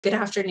Good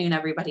afternoon,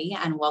 everybody,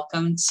 and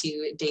welcome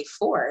to day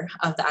 4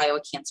 of the Iowa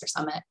Cancer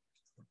Summit.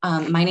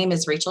 My name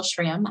is Rachel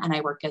Schramm, and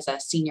I work as a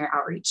senior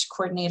outreach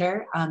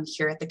coordinator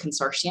here at the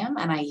consortium,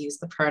 and I use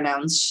the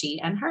pronouns she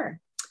and her.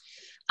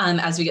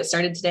 As we get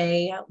started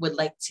today, I would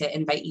like to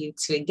invite you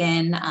to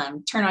again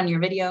turn on your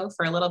video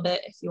for a little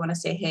bit if you want to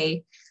say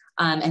hey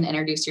and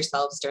introduce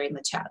yourselves during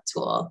the chat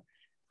tool.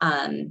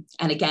 And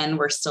again,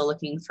 we're still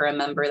looking for a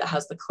member that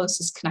has the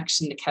closest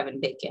connection to Kevin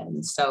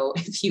Bacon. So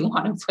if you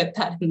want to put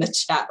that in the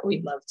chat,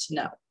 we'd love to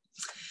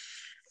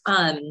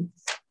know.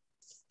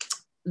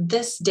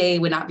 This day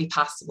would not be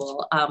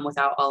possible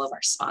without all of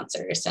our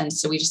sponsors. And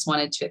so we just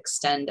wanted to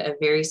extend a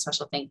very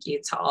special thank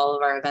you to all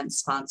of our event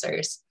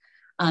sponsors,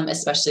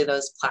 especially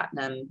those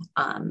platinum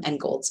and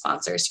gold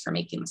sponsors for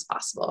making this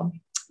possible.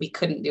 We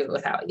couldn't do it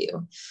without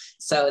you.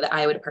 So the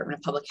Iowa Department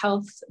of Public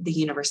Health, the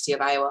University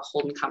of Iowa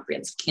Holden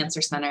Comprehensive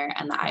Cancer Center,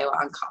 and the Iowa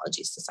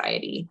Oncology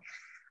Society.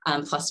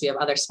 Plus we have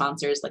other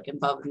sponsors like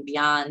Above and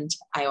Beyond,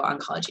 Iowa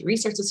Oncology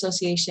Research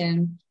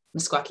Association,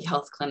 Meskwaki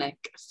Health Clinic,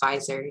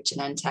 Pfizer,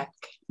 Genentech,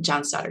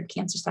 John Stoddard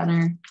Cancer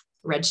Center,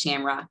 Red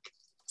Shamrock,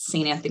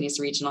 St. Anthony's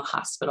Regional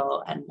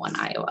Hospital, and One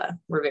Iowa.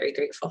 We're very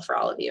grateful for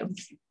all of you.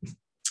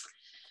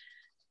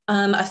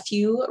 A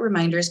few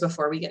reminders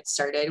before we get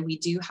started. We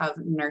do have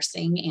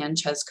nursing and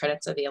CHES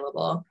credits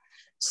available.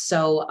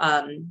 So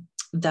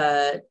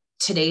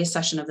today's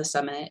session of the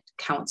summit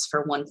counts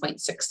for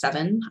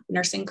 1.67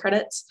 nursing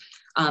credits,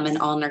 and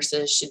all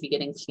nurses should be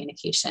getting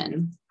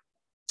communication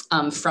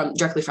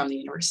directly from the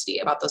university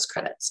about those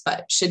credits.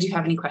 But should you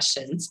have any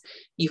questions,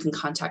 you can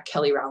contact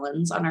Kelly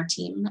Rollins on our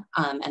team,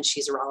 and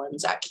she's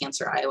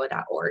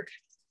rollins@canceriowa.org.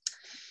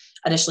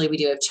 Additionally, we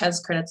do have CHES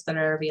credits that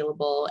are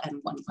available,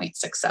 and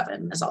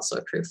 1.67 is also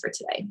approved for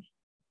today.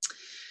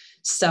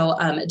 So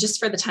just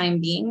for the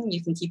time being,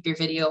 you can keep your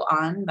video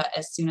on, but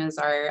as soon as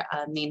our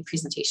main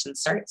presentation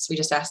starts, we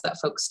just ask that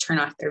folks turn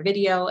off their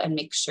video and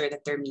make sure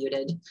that they're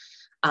muted,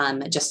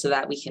 just so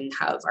that we can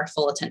have our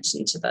full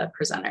attention to the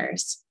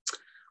presenters.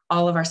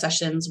 All of our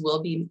sessions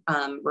will be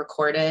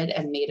recorded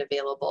and made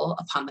available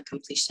upon the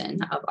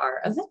completion of our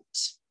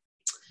event.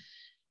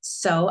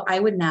 So I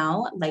would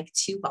now like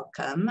to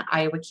welcome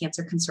Iowa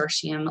Cancer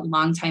Consortium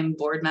longtime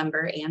board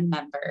member and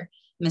member,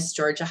 Ms.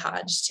 Georgia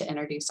Hodge, to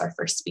introduce our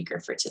first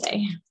speaker for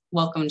today.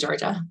 Welcome,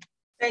 Georgia.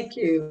 Thank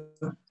you.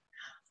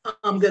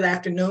 Good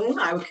afternoon,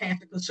 Iowa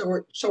Cancer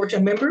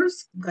Consortium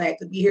members. Glad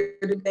to be here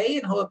today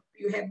and hope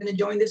you have been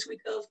enjoying this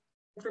week of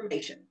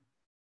information.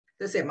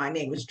 As I said, my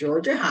name is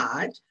Georgia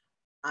Hodge.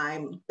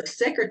 I'm the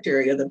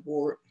secretary of the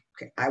board,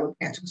 Iowa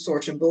Cancer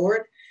Consortium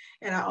board.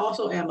 And I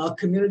also am a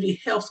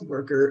community health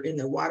worker in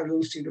the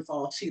Waterloo, Cedar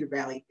Falls, Cedar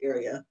Valley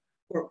area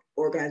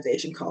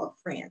organization called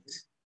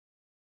Friends.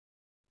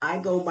 I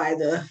go by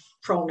the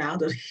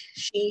pronouns of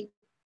she,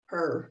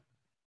 her.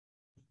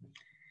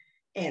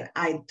 And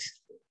I'm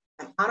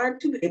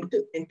honored to be able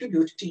to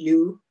introduce to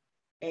you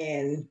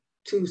and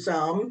to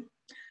some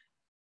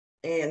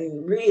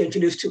and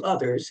reintroduce to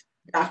others,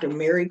 Dr.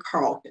 Mary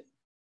Carlton.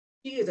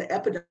 She is an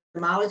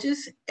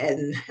epidemiologist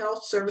and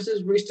health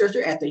services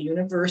researcher at the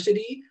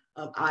University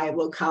of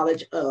Iowa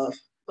College of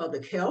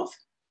Public Health.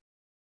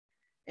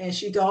 And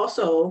she's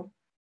also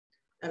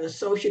an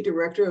associate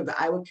director of the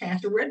Iowa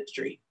Cancer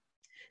Registry.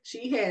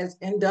 She has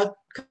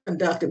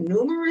conducted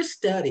numerous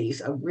studies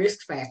of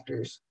risk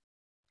factors,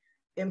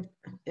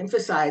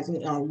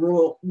 emphasizing on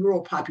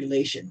rural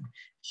population.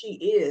 She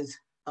is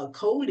a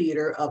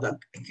co-leader of the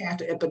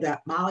Cancer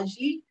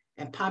Epidemiology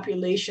and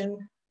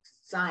Population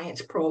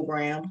Science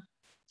program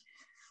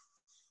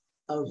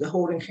of the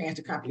Holden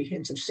Cancer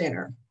Comprehensive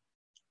Center.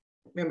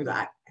 Remember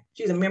that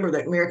she's a member of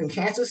the American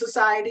Cancer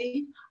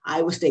Society,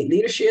 Iowa State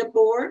Leadership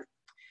Board,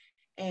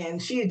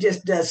 and she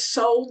just does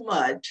so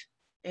much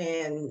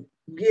and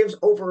gives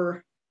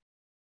over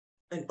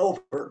and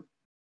over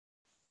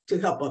to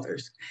help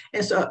others.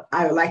 And so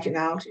I would like to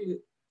now to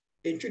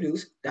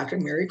introduce Dr.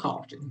 Mary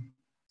Carlton.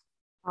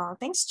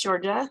 Thanks,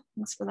 Georgia.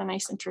 Thanks for the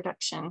nice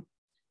introduction.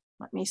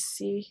 Let me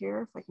see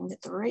here if I can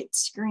get the right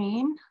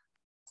screen.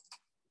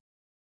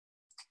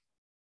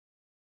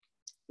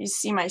 You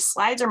see my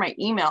slides or my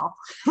email?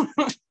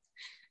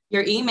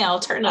 Your email,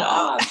 turn it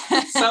off.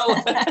 So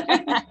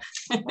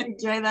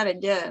try that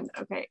again.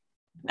 Okay.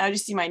 Now do you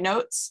see my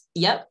notes?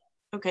 Yep.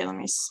 Okay, let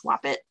me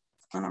swap it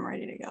and I'm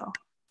ready to go.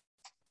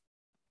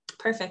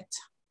 Perfect.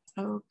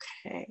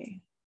 Okay.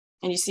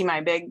 And you see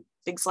my big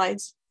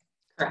slides?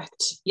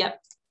 Correct.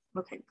 Yep.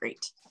 Okay,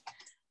 great.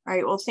 All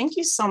right, well, thank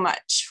you so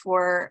much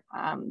for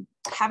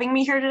having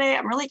me here today.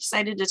 I'm really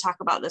excited to talk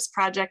about this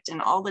project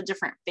and all the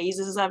different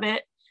phases of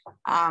it.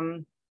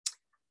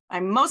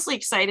 I'm mostly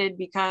excited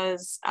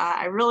because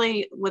I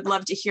really would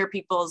love to hear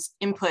people's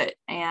input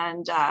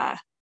and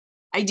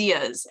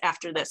ideas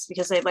after this,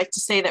 because I'd like to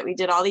say that we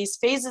did all these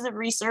phases of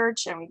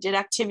research and we did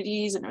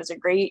activities and it was a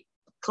great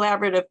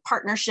collaborative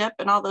partnership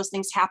and all those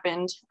things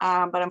happened.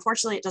 But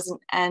unfortunately, it doesn't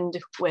end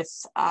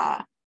with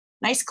a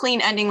nice clean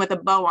ending with a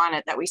bow on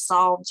it, that we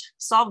solved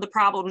the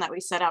problem that we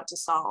set out to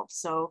solve.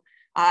 So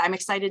I'm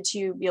excited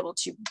to be able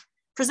to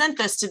present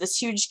this to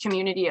this huge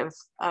community of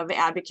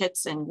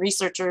advocates and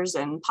researchers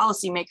and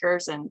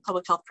policymakers and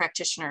public health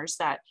practitioners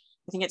that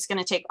I think it's going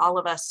to take all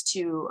of us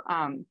to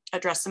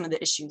address some of the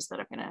issues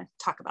that I'm going to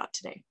talk about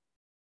today.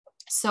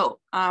 So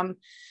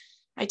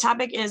my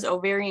topic is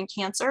ovarian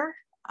cancer.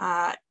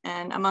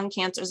 And among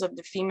cancers of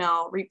the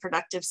female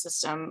reproductive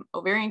system,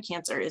 ovarian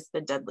cancer is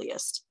the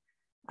deadliest.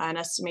 An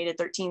estimated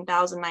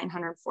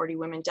 13,940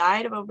 women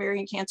died of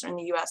ovarian cancer in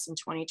the US in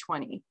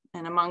 2020.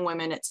 And among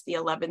women, it's the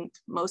 11th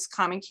most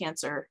common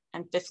cancer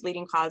and 5th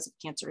leading cause of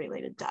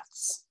cancer-related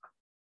deaths.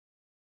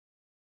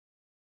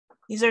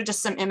 These are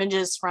just some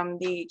images from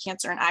the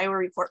Cancer in Iowa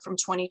report from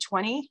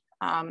 2020.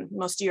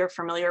 Most of you are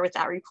familiar with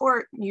that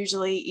report.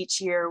 Usually each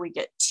year we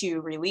get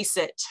to release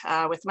it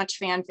with much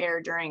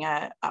fanfare during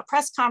a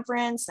press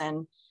conference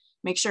and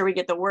make sure we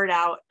get the word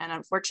out. And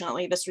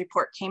unfortunately, this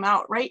report came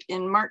out right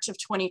in March of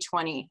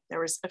 2020. There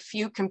was a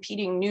few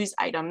competing news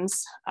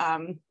items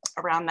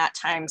around that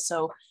time.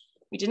 So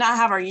we did not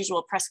have our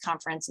usual press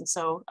conference. And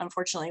so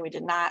unfortunately, we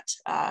did not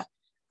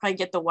probably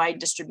get the wide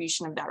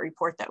distribution of that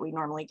report that we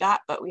normally got,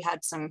 but we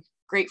had some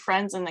great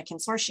friends in the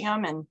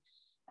consortium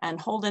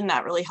and Holden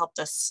that really helped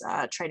us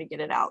try to get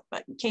it out.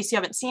 But in case you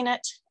haven't seen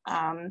it,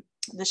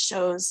 this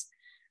shows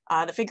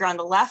the figure on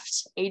the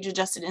left,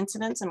 age-adjusted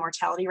incidence and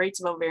mortality rates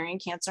of ovarian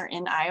cancer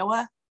in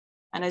Iowa.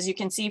 And as you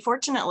can see,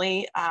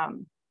 fortunately,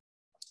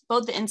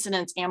 both the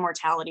incidence and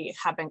mortality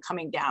have been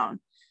coming down.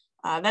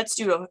 That's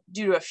due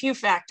to a few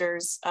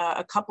factors,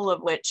 a couple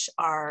of which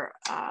are,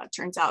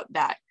 turns out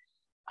that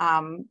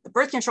the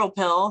birth control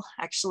pill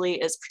actually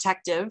is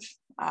protective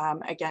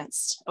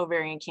against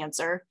ovarian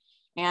cancer.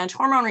 And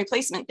hormone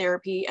replacement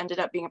therapy ended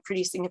up being a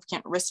pretty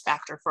significant risk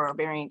factor for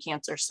ovarian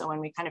cancer. So when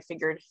we kind of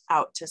figured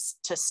out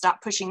to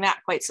stop pushing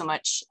that quite so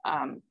much,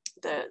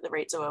 the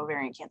rates of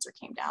ovarian cancer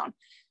came down,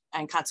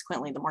 and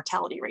consequently the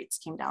mortality rates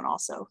came down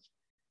also.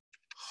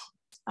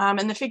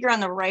 And the figure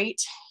on the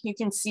right, you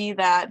can see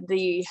that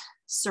the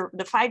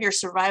 5-year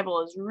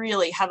survival is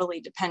really heavily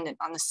dependent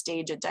on the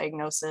stage of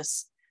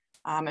diagnosis.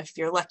 If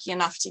you're lucky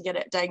enough to get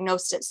it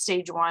diagnosed at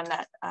stage 1,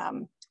 that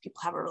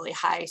people have a really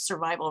high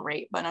survival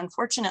rate. But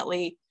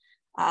unfortunately,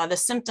 the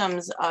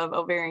symptoms of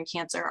ovarian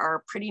cancer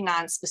are pretty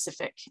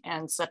non-specific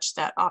and such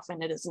that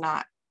often it is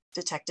not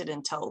detected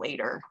until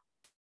later.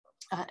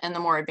 And the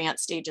more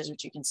advanced stages,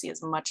 which you can see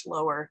is much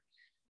lower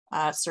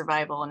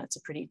survival, and it's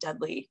a pretty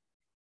deadly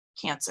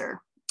cancer.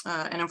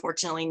 And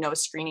unfortunately, no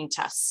screening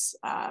tests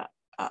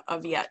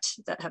of yet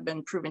that have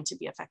been proven to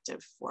be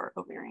effective for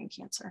ovarian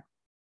cancer.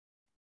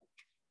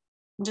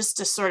 Just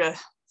to sort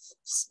of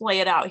splay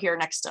it out here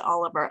next to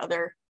all of our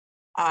other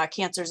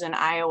cancers in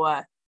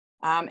Iowa.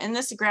 In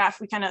this graph,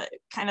 we kind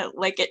of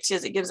like it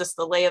because it gives us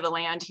the lay of the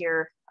land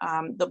here.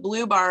 The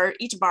blue bar,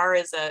 each bar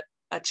is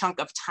a chunk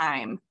of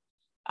time.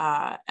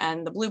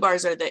 And the blue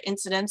bars are the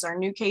incidence, our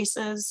new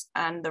cases,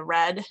 and the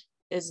red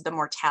is the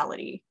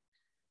mortality.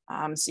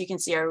 So you can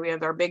see we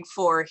have our big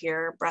 4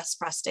 here: breast,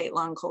 prostate,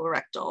 lung,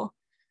 colorectal.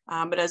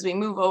 But as we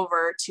move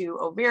over to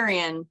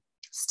ovarian,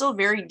 still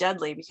very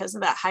deadly because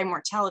of that high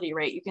mortality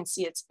rate. You can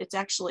see it's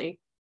actually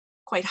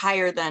quite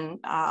higher than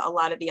a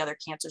lot of the other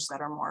cancers that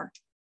are more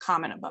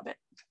common above it.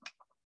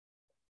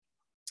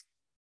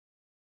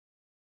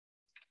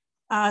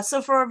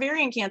 So for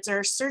ovarian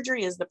cancer,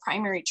 surgery is the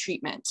primary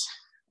treatment.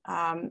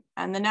 And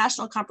the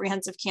National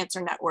Comprehensive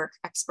Cancer Network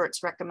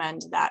experts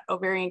recommend that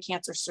ovarian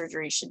cancer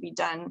surgery should be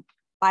done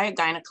by a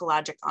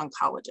gynecologic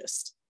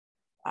oncologist.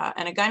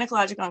 And a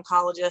gynecologic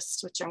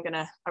oncologist, which I'm going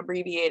to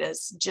abbreviate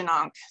as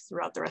GYN-onc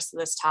throughout the rest of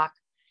this talk,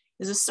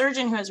 is a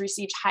surgeon who has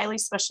received highly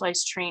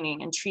specialized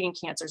training in treating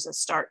cancers that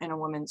start in a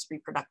woman's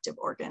reproductive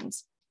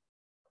organs.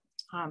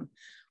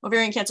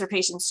 Ovarian cancer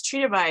patients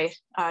treated by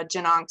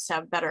GYN-oncs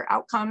have better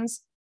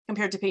outcomes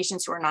compared to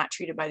patients who are not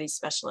treated by these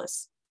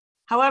specialists.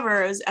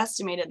 However, it is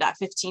estimated that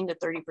 15 to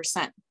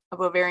 30% of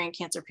ovarian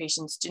cancer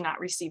patients do not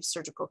receive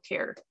surgical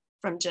care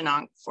from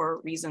GYN-onc for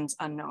reasons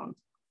unknown.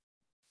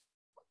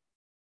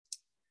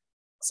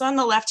 So on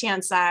the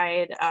left-hand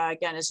side,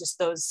 again, is just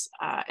those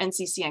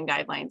NCCN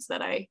guidelines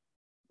that I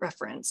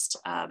referenced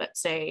that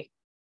say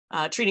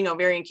treating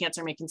ovarian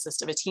cancer may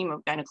consist of a team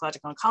of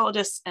gynecologic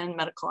oncologists and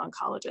medical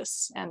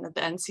oncologists, and that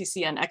the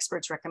NCCN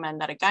experts recommend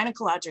that a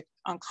gynecologic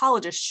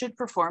oncologist should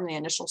perform the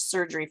initial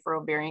surgery for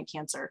ovarian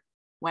cancer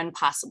when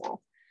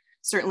possible.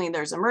 Certainly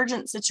there's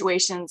emergent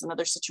situations and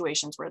other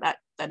situations where that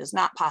is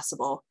not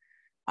possible,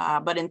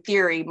 but in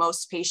theory,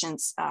 most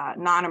patients,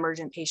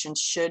 non-emergent patients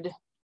should,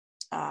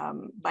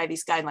 by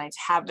these guidelines,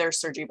 have their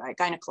surgery by a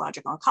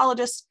gynecologic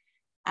oncologist,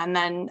 and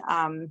then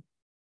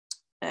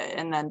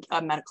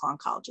a medical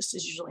oncologist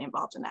is usually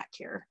involved in that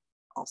care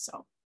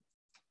also.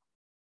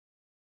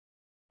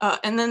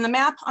 And then the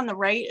map on the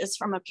right is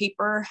from a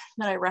paper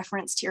that I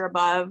referenced here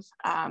above,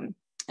 and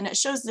it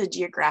shows the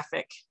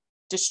geographic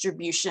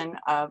distribution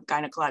of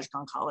gynecologic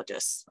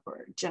oncologists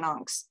or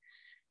GYN-oncs.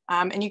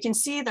 And you can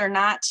see they're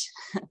not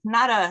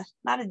a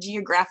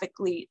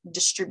geographically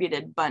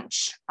distributed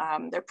bunch.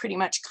 They're pretty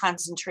much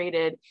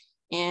concentrated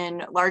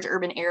in large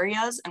urban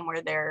areas and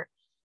where they're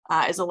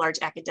is a large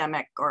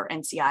academic or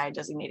NCI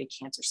designated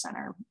cancer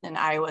center, and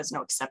Iowa is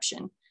no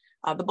exception.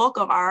 The bulk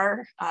of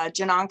our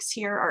GYN-oncs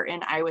here are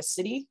in Iowa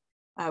City.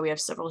 We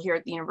have several here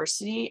at the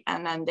university,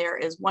 and then there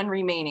is one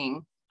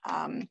remaining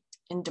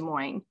in Des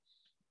Moines,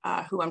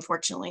 who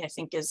unfortunately I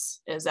think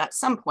is at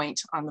some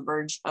point on the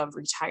verge of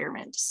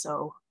retirement.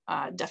 So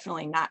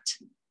definitely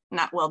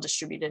not well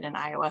distributed in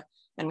Iowa.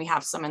 And we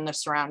have some in the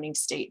surrounding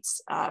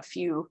states. A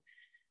few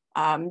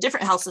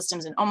different health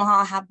systems in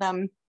Omaha have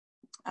them,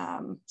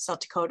 South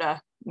Dakota,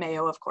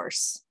 Mayo, of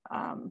course,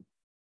 and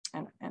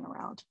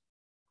around.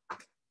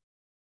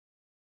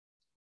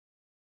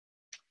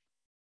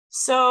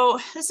 So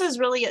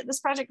this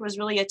project was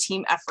really a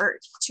team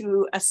effort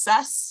to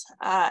assess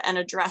and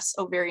address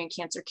ovarian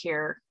cancer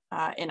care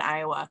in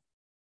Iowa.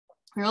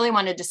 We really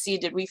wanted to see,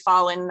 did we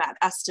fall in that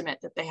estimate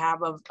that they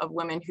have of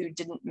women who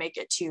didn't make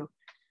it to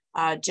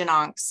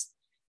GYN-oncs?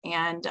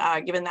 And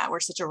given that we're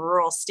such a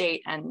rural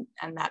state and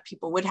that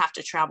people would have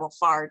to travel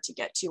far to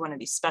get to one of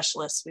these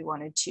specialists, we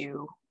wanted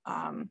to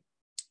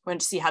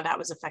see how that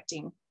was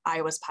affecting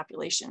Iowa's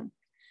population.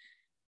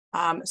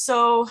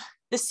 So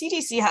the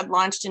CDC had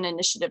launched an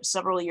initiative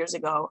several years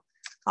ago.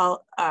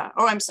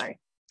 I'm sorry,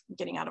 I'm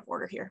getting out of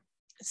order here.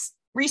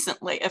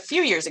 Recently, a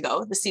few years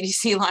ago, the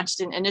CDC launched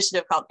an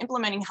initiative called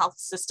Implementing Health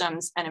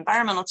Systems and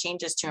Environmental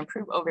Changes to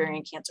Improve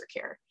Ovarian Cancer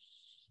Care.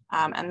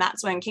 And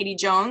that's when Katie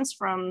Jones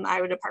from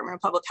Iowa Department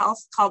of Public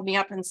Health called me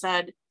up and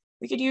said,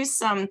 we could use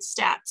some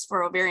stats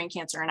for ovarian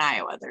cancer in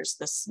Iowa. There's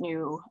this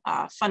new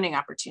funding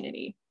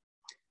opportunity.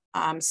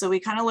 So we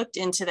kind of looked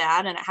into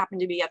that, and it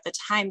happened to be at the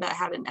time that I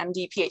had an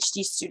MD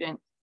PhD student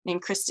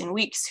named Kristen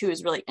Weeks, who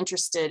was really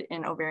interested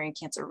in ovarian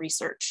cancer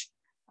research.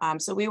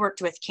 So we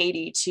worked with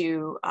Katie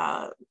to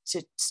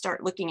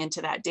start looking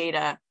into that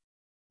data.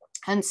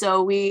 And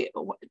so we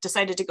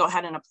decided to go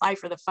ahead and apply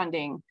for the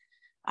funding.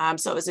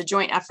 So it was a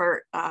joint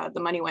effort.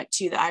 The money went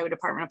to the Iowa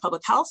Department of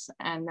Public Health,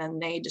 and then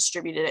they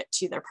distributed it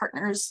to their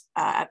partners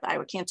at the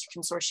Iowa Cancer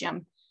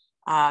Consortium,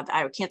 the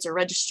Iowa Cancer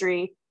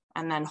Registry,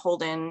 and then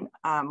Holden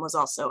was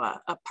also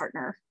a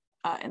partner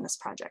in this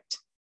project.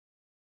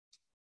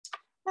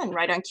 And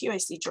right on cue, I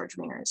see George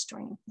Winger is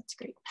joining. That's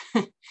great.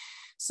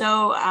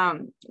 So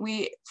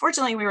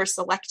fortunately, we were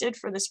selected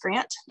for this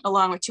grant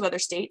along with 2 other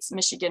states,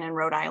 Michigan and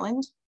Rhode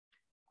Island.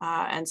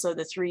 And so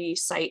the 3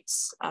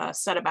 sites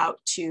set about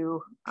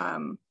to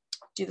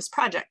do this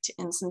project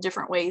in some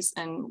different ways,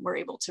 and we're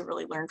able to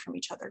really learn from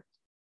each other.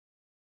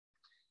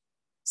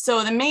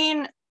 So the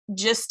main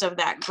gist of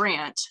that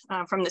grant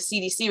from the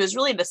CDC was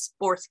really this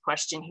 4th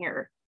question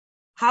here: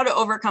 how to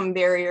overcome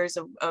barriers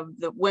of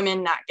the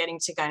women not getting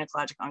to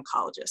gynecologic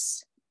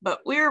oncologists.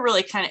 But we were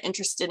really kind of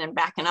interested in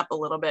backing up a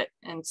little bit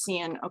and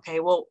seeing, okay,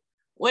 well,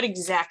 what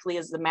exactly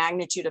is the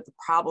magnitude of the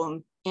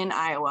problem in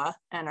Iowa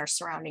and our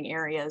surrounding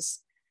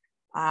areas?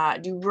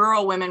 Do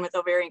rural women with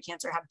ovarian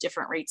cancer have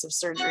different rates of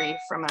surgery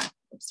from a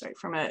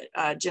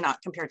GYN-onc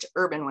compared to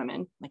urban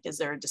women? Like, is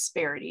there a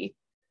disparity?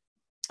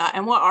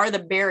 And what are the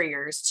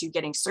barriers to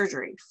getting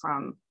surgery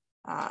from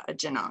a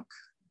GYN-onc?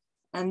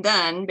 And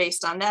then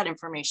based on that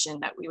information,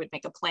 that we would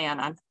make a plan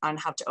on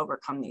how to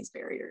overcome these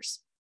barriers.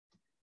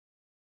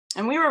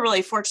 And we were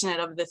really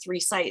fortunate of the 3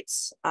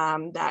 sites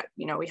that,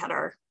 we had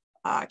our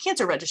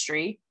cancer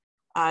registry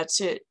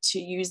to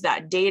use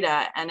that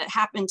data. And it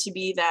happened to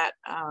be that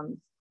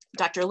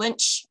Dr.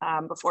 Lynch,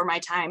 before my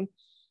time,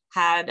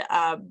 had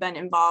been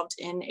involved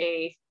in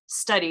a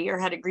study, or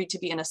had agreed to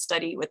be in a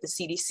study with the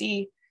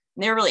CDC.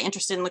 And they were really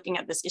interested in looking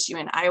at this issue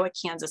in Iowa,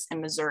 Kansas, and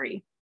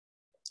Missouri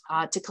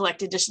to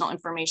collect additional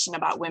information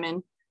about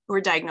women who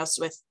were diagnosed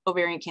with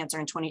ovarian cancer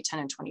in 2010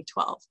 and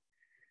 2012.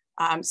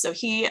 So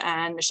he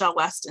and Michelle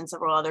West and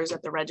several others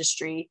at the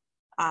registry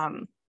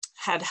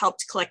had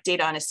helped collect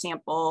data on a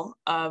sample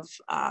of,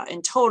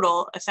 in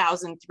total,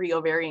 1,003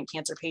 ovarian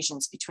cancer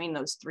patients between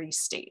those 3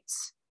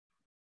 states.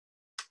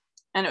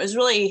 And it was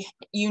really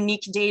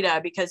unique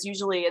data because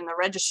usually in the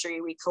registry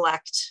we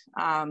collect,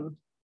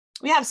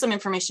 we have some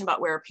information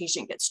about where a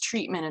patient gets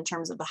treatment in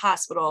terms of the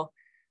hospital,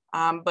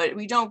 but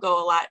we don't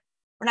go a lot,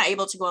 we're not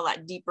able to go a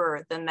lot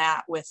deeper than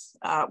that with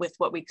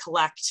what we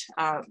collect.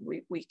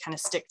 We kind of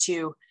stick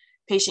to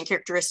patient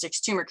characteristics,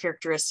 tumor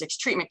characteristics,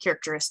 treatment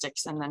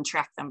characteristics, and then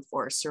track them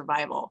for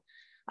survival.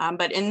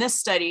 But in this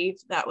study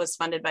that was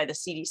funded by the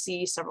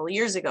CDC several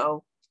years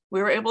ago,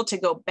 we were able to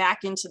go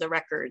back into the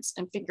records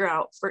and figure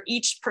out for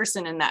each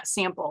person in that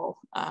sample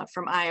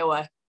from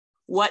Iowa,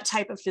 what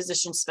type of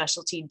physician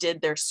specialty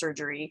did their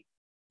surgery?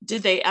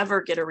 Did they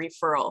ever get a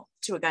referral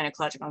to a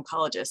gynecologic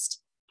oncologist?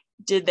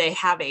 Did they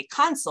have a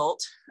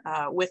consult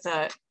with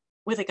a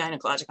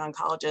gynecologic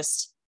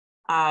oncologist?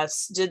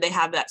 Did they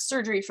have that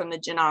surgery from the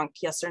GYN-onc,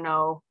 yes or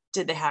no?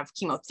 Did they have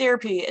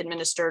chemotherapy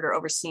administered or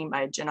overseen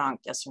by a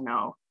GYN-onc, yes or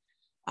no?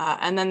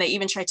 And then they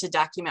even tried to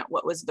document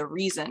what was the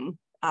reason,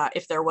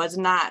 if there was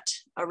not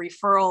a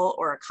referral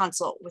or a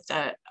consult with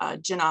a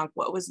GYN-onc,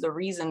 what was the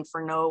reason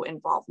for no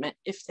involvement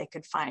if they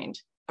could find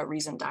a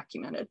reason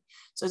documented.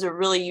 So it's a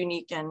really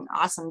unique and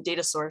awesome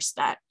data source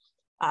that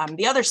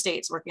the other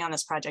states working on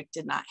this project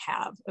did not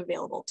have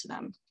available to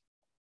them.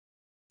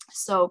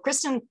 So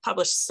Kristen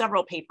published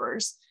several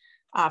papers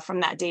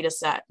from that data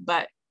set.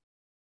 But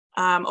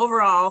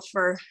overall,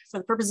 for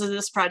the purposes of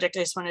this project,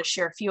 I just wanted to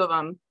share a few of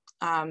them.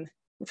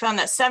 We found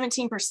that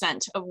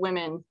 17% of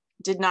women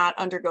did not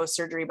undergo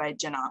surgery by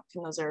GYN-onc,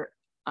 and those are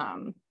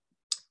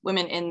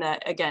women in the,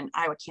 again,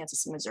 Iowa,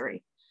 Kansas, and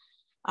Missouri.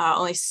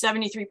 Only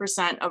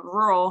 73% of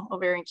rural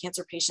ovarian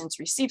cancer patients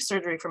received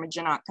surgery from a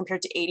GYN-onc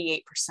compared to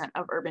 88%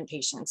 of urban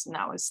patients, and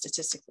that was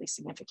statistically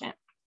significant.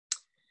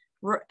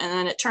 And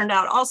then it turned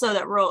out also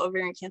that rural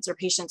ovarian cancer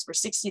patients were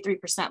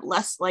 63%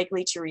 less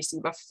likely to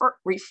receive a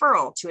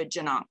referral to a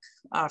GYN-onc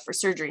for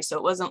surgery. So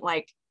it wasn't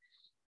like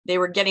they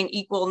were getting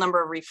equal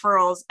number of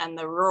referrals and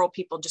the rural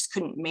people just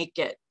couldn't make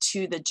it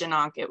to the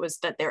GYN-onc. It was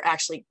that they're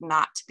actually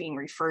not being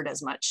referred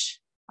as much.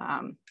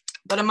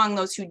 But among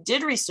those who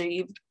did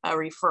receive a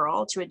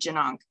referral to a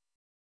GYN-onc,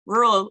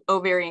 rural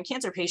ovarian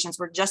cancer patients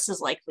were just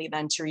as likely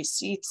then to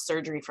receive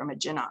surgery from a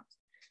GYN-onc,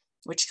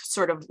 which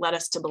sort of led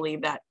us to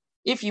believe that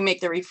if you make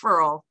the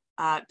referral,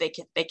 they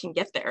can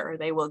get there, or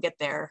they will get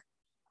there.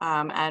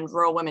 And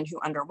rural women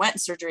who underwent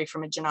surgery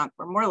from a GYN-onc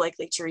were more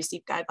likely to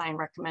receive guideline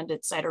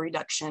recommended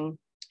cytoreduction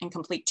and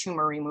complete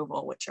tumor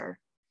removal, which are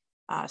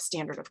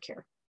standard of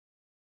care.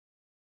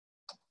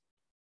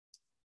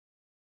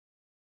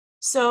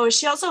 So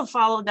she also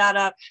followed that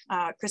up,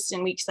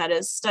 Kristen Weeks, that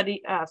is,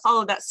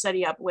 followed that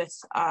study up with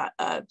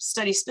a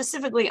study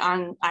specifically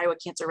on Iowa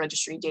Cancer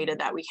Registry data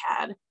that we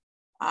had.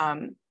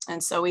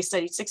 And so we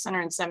studied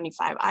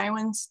 675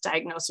 Iowans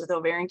diagnosed with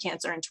ovarian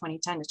cancer in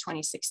 2010 to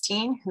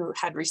 2016 who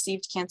had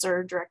received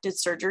cancer-directed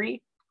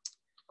surgery.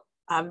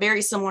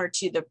 Very similar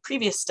to the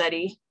previous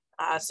study,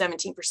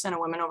 17% of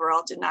women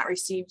overall did not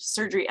receive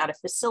surgery at a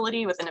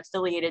facility with an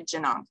affiliated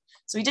GYN-onc.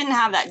 So we didn't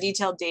have that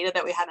detailed data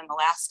that we had in the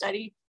last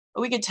study,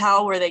 but we could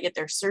tell where they get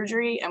their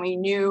surgery. And we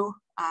knew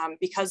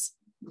because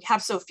we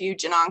have so few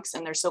GYN-oncs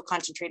and they're so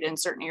concentrated in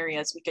certain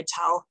areas, we could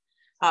tell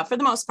for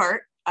the most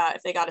part,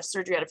 if they got a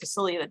surgery at a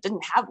facility that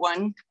didn't have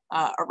one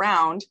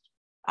around,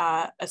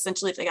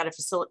 essentially if they got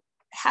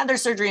had their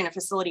surgery in a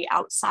facility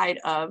outside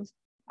of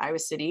Iowa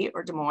City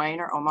or Des Moines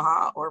or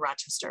Omaha or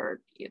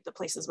Rochester, the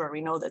places where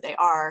we know that they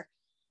are,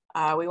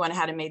 we went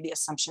ahead and made the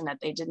assumption that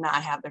they did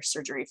not have their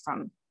surgery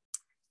from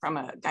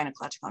a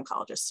gynecologic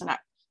oncologist. So not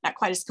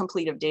quite as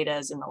complete of data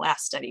as in the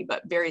last study,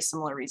 but very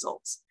similar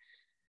results.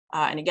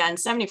 And again,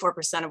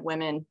 74% of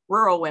women,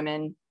 rural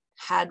women,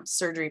 had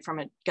surgery from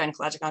a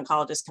gynecologic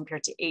oncologist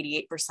compared to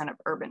 88% of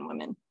urban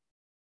women.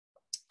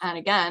 And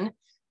again,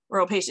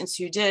 rural patients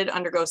who did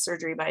undergo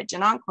surgery by a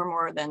GYN-onc were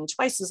more than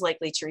twice as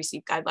likely to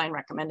receive guideline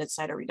recommended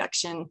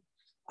cytoreduction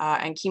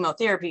and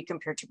chemotherapy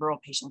compared to rural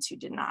patients who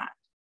did not.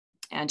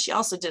 And she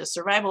also did a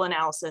survival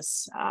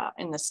analysis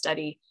in the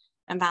study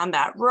and found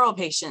that rural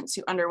patients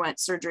who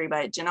underwent surgery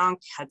by a GYN-onc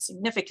had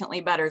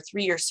significantly better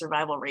 3-year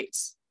survival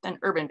rates than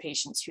urban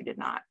patients who did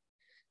not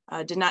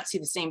see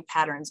the same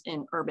patterns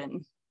in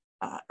urban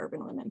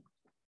women.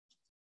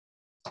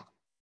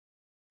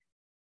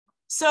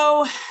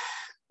 So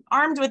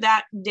armed with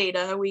that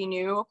data, we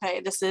knew,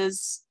 okay, this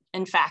is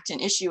in fact an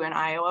issue in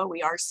Iowa.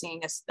 We are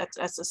seeing that's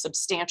a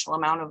substantial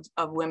amount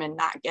of women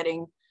not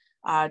getting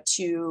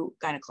to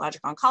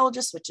gynecologic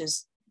oncologists, which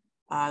is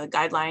the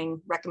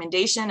guideline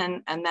recommendation.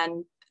 And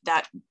then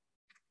that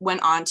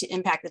went on to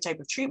impact the type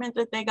of treatment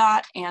that they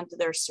got and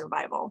their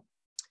survival.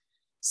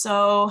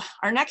 So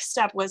our next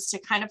step was to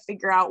kind of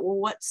figure out,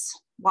 well,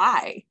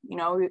 why? You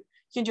know, you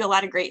can do a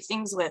lot of great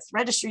things with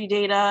registry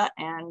data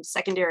and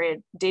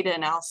secondary data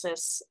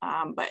analysis,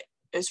 but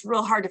it's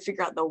real hard to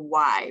figure out the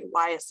why.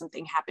 Why is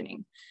something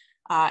happening?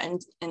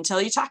 And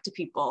until you talk to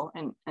people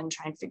and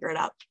try and figure it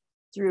out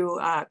through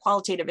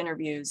qualitative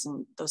interviews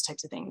and those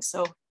types of things.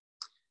 So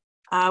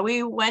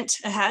we went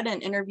ahead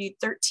and interviewed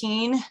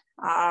 13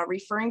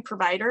 referring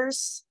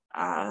providers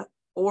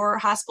or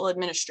hospital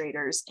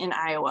administrators in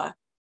Iowa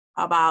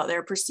about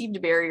their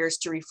perceived barriers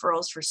to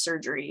referrals for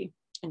surgery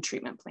and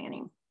treatment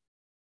planning.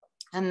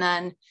 And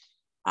then,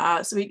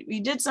 so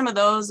we did some of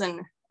those, and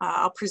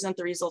I'll present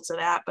the results of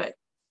that, but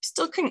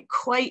still couldn't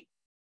quite,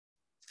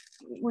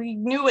 we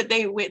knew what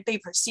they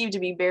perceived to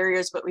be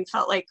barriers, but we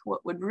felt like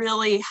what would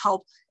really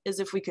help is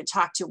if we could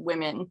talk to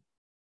women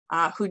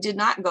who did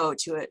not go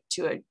to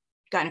a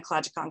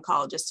gynecologic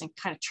oncologist and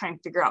kind of try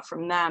and figure out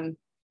from them,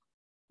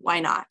 why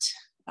not,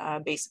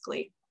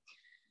 basically.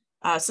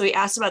 So we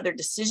asked about their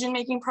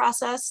decision-making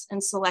process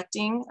in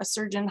selecting a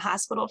surgeon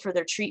hospital for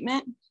their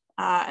treatment.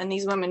 And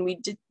these women, we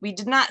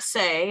did not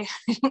say,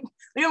 we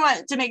didn't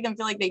want to make them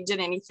feel like they did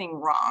anything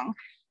wrong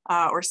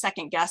or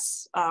second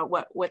guess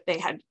what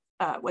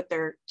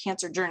their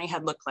cancer journey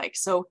had looked like.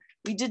 So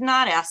we did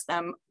not ask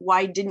them,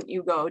 why didn't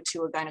you go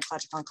to a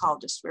gynecologic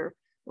oncologist? We're a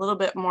little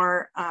bit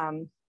more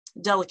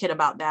delicate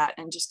about that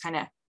and just kind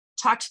of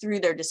talked through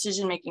their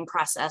decision-making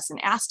process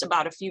and asked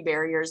about a few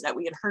barriers that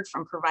we had heard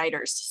from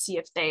providers to see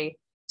if they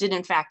did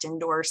in fact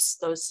endorse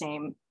those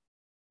same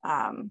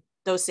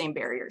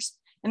barriers.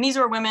 And these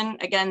were women,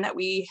 again, that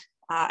we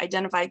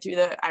identified through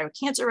the Iowa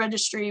Cancer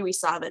Registry. We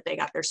saw that they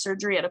got their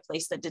surgery at a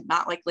place that did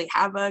not likely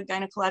have a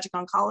gynecologic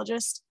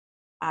oncologist,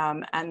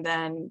 and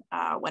then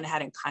went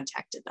ahead and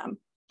contacted them.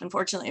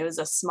 Unfortunately, it was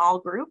a small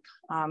group.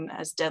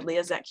 As deadly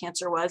as that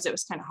cancer was, it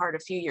was kind of hard a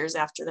few years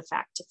after the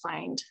fact to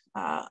find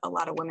a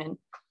lot of women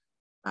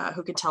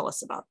who could tell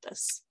us about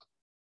this.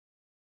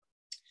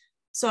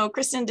 So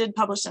Kristen did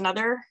publish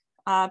another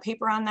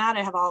paper on that.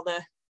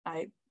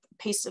 I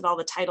pasted all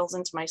the titles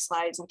into my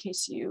slides in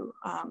case you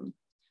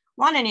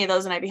want any of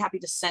those, and I'd be happy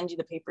to send you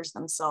the papers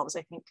themselves.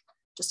 I think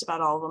just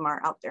about all of them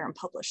are out there and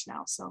published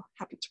now, so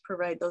happy to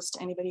provide those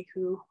to anybody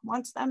who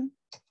wants them.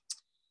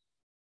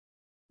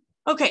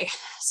 Okay,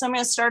 so I'm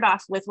going to start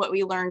off with what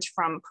we learned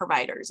from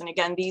providers. And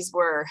again, these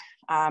were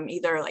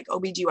either like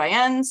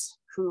OBGYNs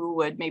who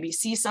would maybe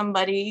see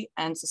somebody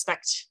and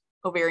suspect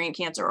ovarian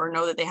cancer or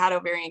know that they had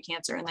ovarian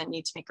cancer and then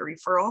need to make a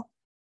referral,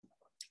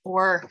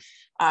 or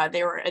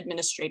they were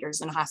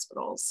administrators in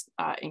hospitals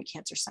in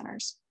cancer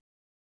centers.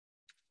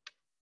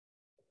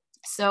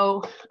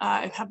 So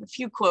I have a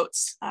few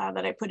quotes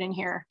that I put in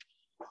here.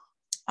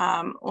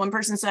 One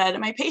person said,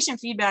 "My patient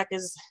feedback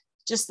is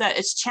just that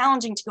it's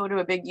challenging to go to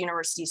a big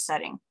university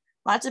setting.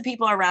 Lots of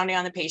people are rounding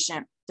on the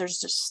patient. There's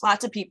just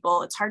lots of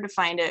people. It's hard to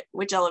find it,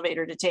 which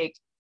elevator to take.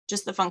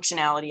 Just the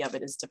functionality of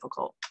it is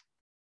difficult."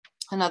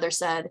 Another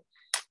said,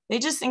 "They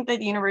just think that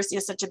the university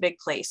is such a big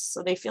place,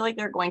 so they feel like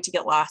they're going to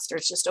get lost, or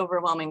it's just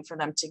overwhelming for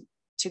them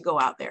to go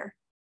out there.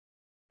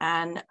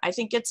 And I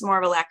think it's more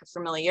of a lack of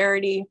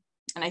familiarity.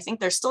 And I think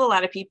there's still a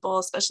lot of people,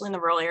 especially in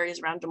the rural areas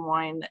around Des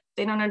Moines, that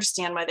they don't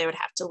understand why they would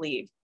have to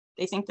leave.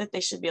 They think that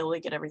they should be able to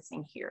get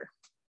everything here."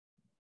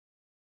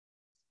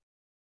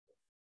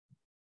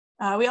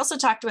 We also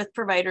talked with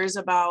providers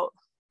about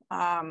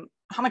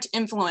how much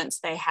influence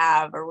they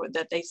have, or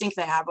that they think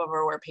they have,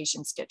 over where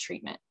patients get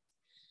treatment.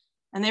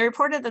 And they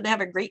reported that they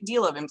have a great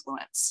deal of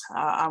influence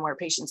on where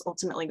patients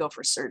ultimately go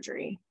for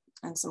surgery.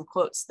 And some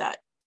quotes that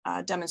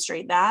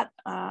demonstrate that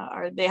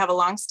are, they have a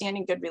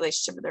long-standing good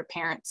relationship with their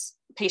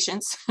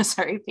patients.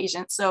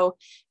 So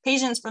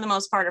patients, for the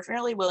most part, are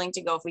fairly willing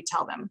to go if we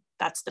tell them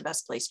that's the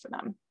best place for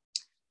them.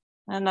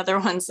 Another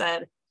one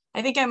said,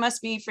 "I think I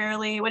must be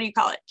fairly, what do you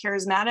call it,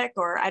 charismatic,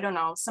 or I don't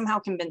know, somehow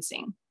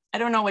convincing. I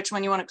don't know which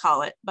one you want to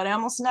call it, but I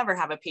almost never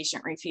have a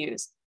patient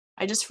refuse.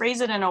 I just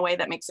phrase it in a way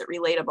that makes it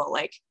relatable,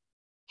 like,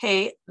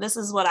 hey, this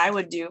is what I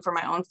would do for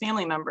my own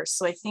family members.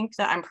 So I think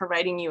that I'm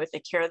providing you with the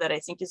care that I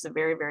think is the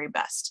very, very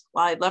best.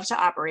 While I'd love to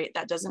operate,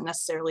 that doesn't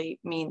necessarily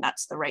mean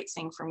that's the right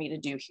thing for me to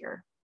do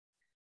here."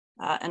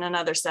 And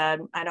another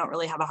said, "I don't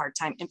really have a hard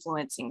time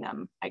influencing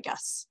them, I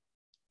guess."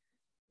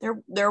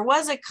 There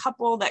was a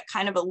couple that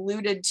kind of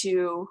alluded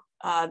to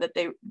that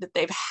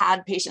they've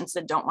had patients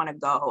that don't want to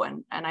go.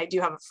 And I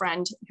do have a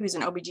friend who's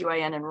an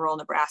OBGYN in rural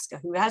Nebraska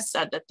who has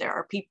said that there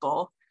are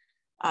people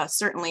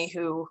certainly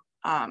who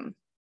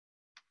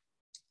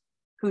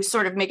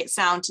sort of make it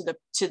sound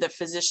to the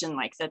physician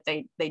like that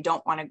they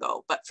don't want to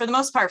go. But for the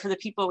most part, for the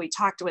people we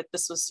talked with,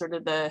 this was sort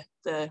of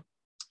the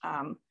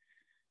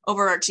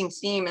overarching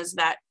theme, is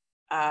that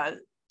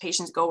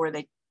patients go where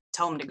they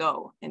tell them to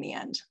go in the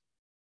end.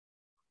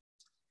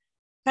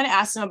 Kind of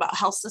asked them about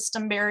health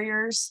system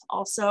barriers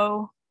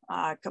also,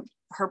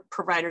 her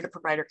provider to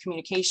provider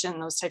communication,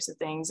 those types of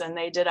things. And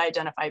they did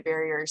identify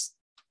barriers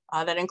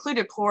that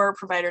included poor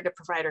provider to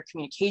provider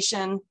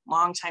communication,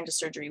 long time to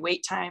surgery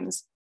wait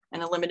times,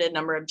 and a limited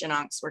number of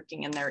GYN-oncs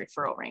working in their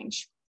referral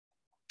range.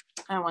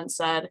 And one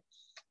said,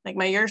 like,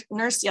 "My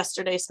nurse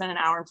yesterday spent an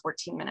hour and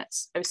 14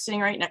 minutes. I was sitting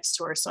right next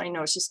to her, so I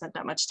know she spent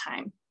that much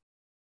time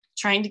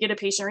trying to get a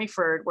patient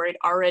referred where I'd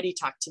already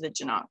talked to the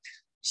GYN-onc.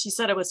 She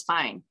said it was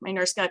fine. My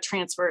nurse got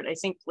transferred, I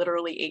think,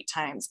 literally 8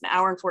 times. An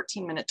hour and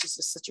 14 minutes is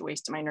just such a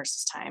waste of my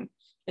nurse's time.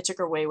 It took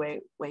her way, way,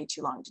 way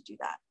too long to do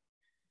that."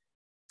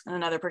 And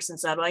another person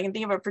said, "Well, I can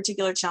think of a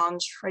particular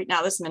challenge right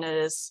now this minute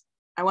is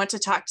I want to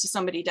talk to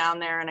somebody down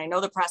there, and I know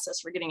the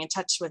process for getting in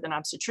touch with an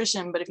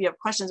obstetrician, but if you have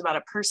questions about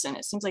a person,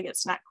 it seems like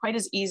it's not quite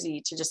as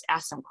easy to just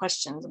ask them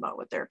questions about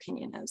what their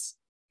opinion is."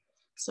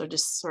 So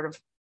just sort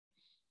of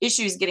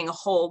issues getting a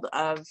hold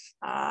of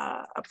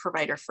a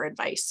provider for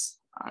advice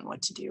on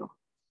what to do.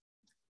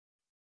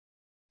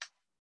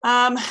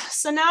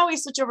 So now we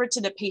switch over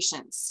to the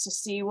patients to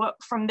see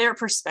what, from their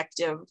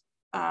perspective,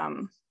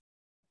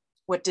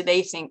 what do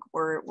they think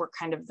were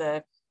kind of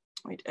the,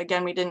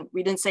 again, we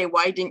didn't say,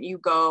 why didn't you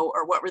go,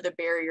 or what were the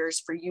barriers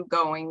for you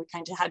going? We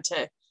kind of had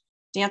to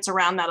dance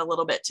around that a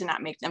little bit to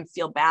not make them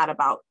feel bad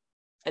about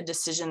a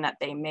decision that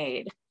they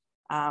made.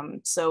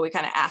 So we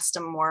kind of asked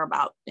them more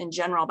about, in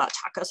general, about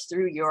talk us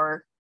through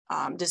your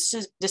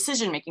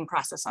decision-making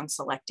process on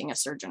selecting a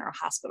surgeon or a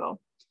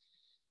hospital.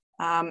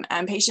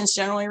 And patients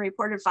generally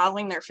reported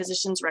following their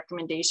physician's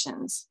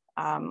recommendations.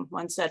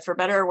 One said, "For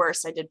better or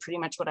worse, I did pretty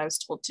much what I was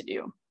told to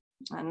do."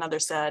 Another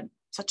said,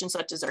 "Such and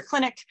such is our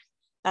clinic.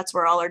 That's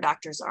where all our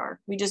doctors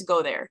are. We just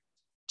go there.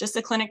 Just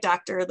the clinic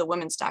doctor, the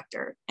women's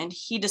doctor, and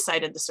he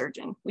decided the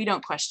surgeon. We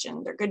don't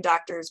question. They're good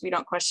doctors. We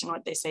don't question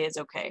what they say is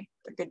okay.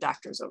 They're good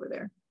doctors over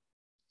there."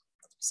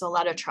 So a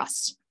lot of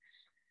trust.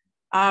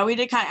 We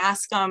did kind of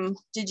ask them,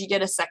 did you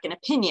get a second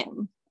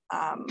opinion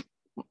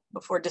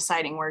before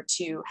deciding where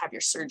to have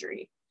your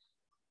surgery?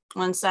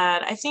 One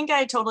said, "I think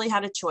I totally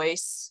had a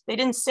choice. They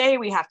didn't say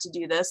we have to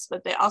do this,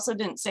 but they also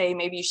didn't say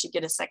maybe you should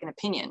get a second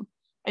opinion.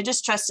 I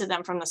just trusted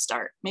them from the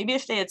start. Maybe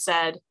if they had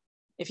said,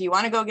 if you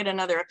want to go get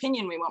another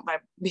opinion, we won't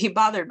be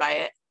bothered by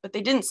it. But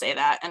they didn't say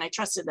that, and I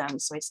trusted them,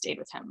 so I stayed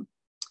with him.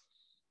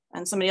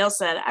 And somebody else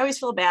said, I always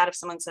feel bad if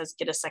someone says,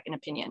 get a second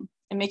opinion.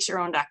 It makes your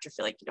own doctor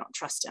feel like you don't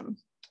trust him.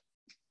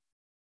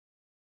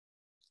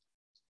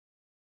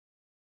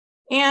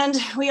 And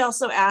we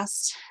also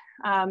asked,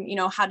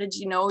 how did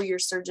you know your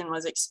surgeon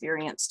was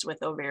experienced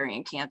with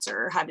ovarian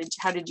cancer? How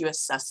did you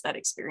assess that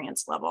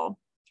experience level?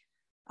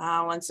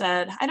 One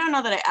said, I don't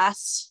know that I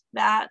asked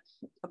that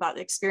about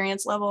the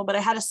experience level, but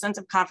I had a sense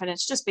of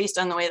confidence just based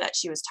on the way that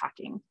she was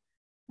talking.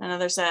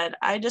 Another said,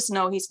 I just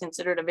know he's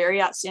considered a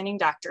very outstanding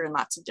doctor in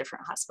lots of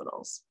different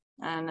hospitals.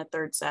 And a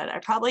third said, I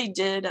probably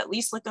did at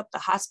least look up the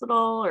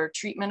hospital or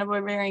treatment of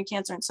ovarian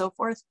cancer and so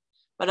forth.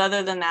 But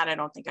other than that, I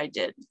don't think I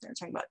did. They're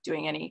talking about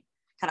doing any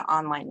kind of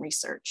online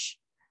research.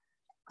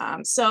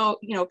 So,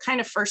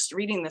 kind of first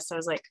reading this, I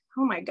was like,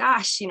 oh my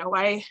gosh,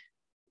 why,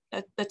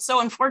 that's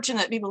so unfortunate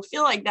that people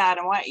feel like that.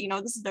 And why,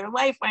 this is their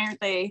life. Why aren't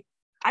they,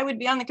 I would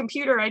be on the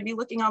computer, I'd be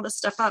looking all this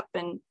stuff up.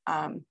 And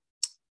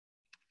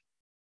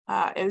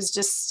it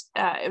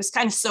was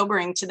kind of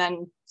sobering to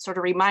then sort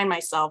of remind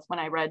myself when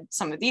I read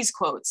some of these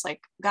quotes,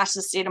 like, gosh,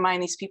 the state of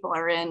mind these people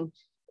are in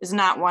is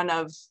not one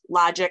of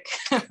logic,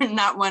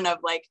 not one of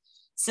like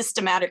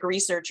systematic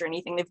research or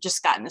anything. They've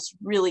just gotten this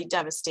really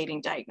devastating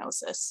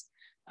diagnosis.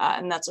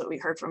 And that's what we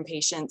heard from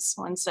patients.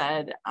 One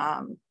said,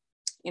 I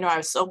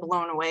was so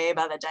blown away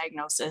by the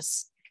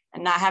diagnosis,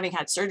 and not having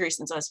had surgery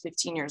since I was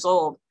 15 years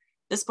old. At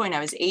this point, I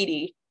was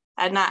 80.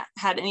 I had not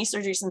had any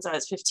surgery since I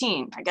was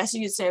 15. I guess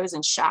you could say I was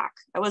in shock.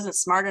 I wasn't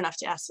smart enough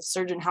to ask the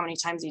surgeon how many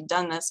times he'd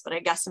done this, but I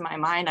guess in my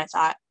mind, I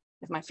thought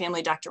if my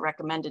family doctor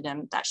recommended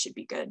him, that should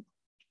be good.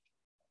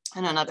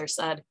 And another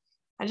said,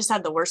 I just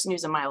had the worst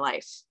news of my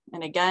life.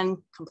 And again,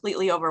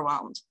 completely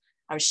overwhelmed.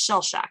 I was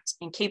shell-shocked,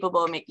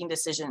 incapable of making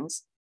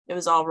decisions. It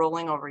was all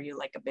rolling over you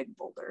like a big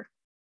boulder.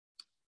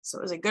 So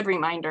it was a good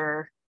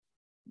reminder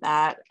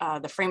that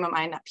the frame of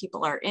mind that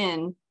people are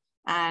in,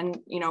 and,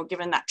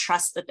 given that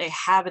trust that they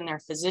have in their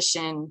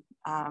physician,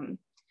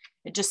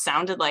 it just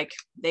sounded like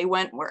they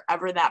went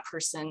wherever that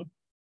person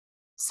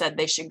said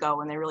they should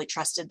go, and they really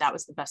trusted that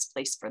was the best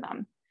place for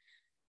them.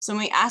 So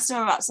when we asked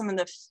them about some of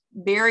the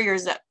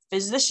barriers that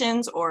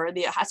physicians or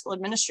the hospital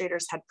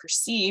administrators had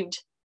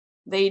perceived,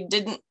 they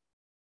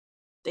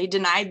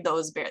denied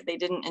those, they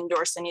didn't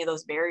endorse any of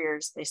those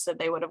barriers. They said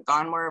they would have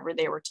gone wherever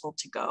they were told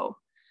to go.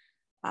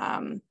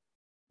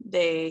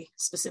 They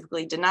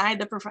specifically denied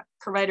the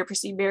provider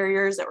perceived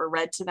barriers that were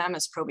read to them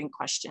as probing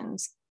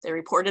questions. They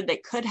reported they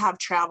could have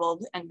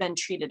traveled and been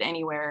treated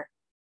anywhere,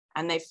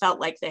 and they felt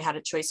like they had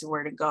a choice of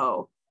where to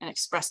go and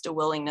expressed a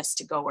willingness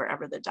to go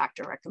wherever the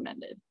doctor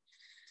recommended.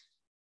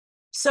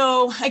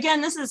 So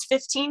again, this is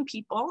 15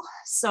 people.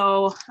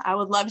 So I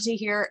would love to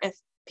hear if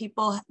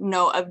people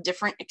know of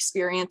different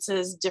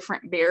experiences,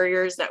 different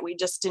barriers that we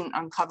just didn't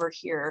uncover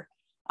here.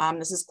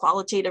 This is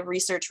qualitative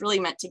research, really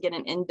meant to get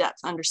an in-depth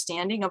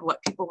understanding of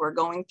what people were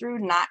going through,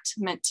 not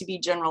meant to be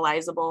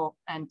generalizable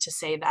and to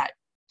say that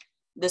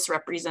this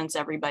represents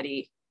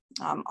everybody,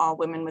 all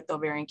women with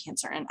ovarian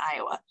cancer in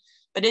Iowa.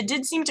 But it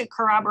did seem to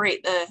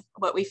corroborate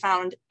what we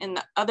found in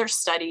the other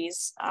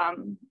studies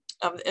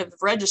of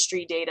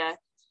registry data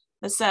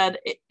that said,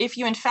 if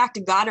you in fact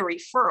got a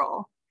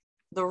referral,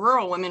 the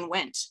rural women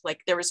went.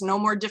 Like, there was no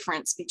more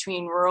difference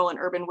between rural and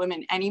urban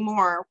women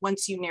anymore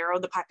once you narrow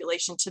the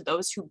population to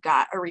those who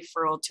got a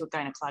referral to a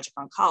gynecologic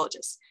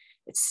oncologist.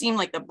 It seemed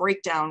like the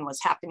breakdown was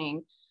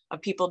happening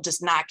of people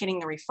just not getting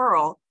the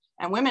referral,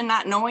 and women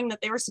not knowing that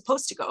they were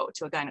supposed to go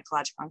to a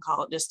gynecologic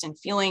oncologist and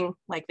feeling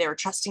like they were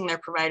trusting their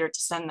provider to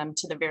send them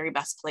to the very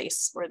best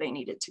place where they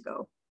needed to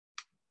go.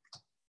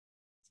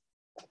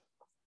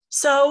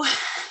 So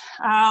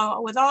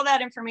with all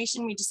that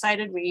information, we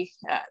decided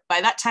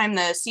by that time,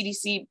 the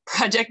CDC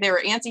project, they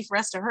were antsy for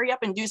us to hurry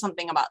up and do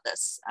something about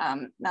this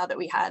now that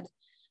we had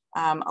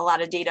a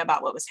lot of data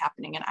about what was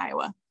happening in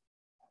Iowa.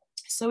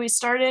 So we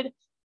started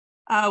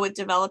with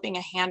developing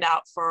a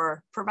handout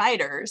for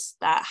providers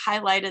that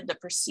highlighted the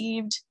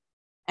perceived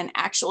and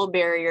actual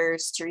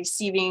barriers to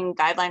receiving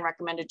guideline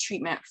recommended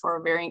treatment for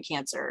ovarian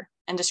cancer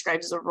and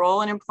describes the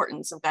role and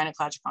importance of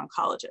gynecologic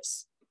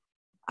oncologists.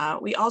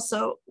 We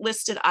also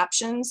listed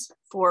options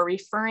for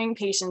referring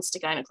patients to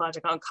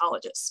gynecologic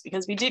oncologists,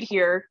 because we did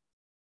hear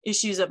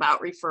issues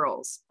about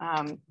referrals.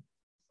 And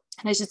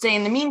I should say,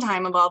 in the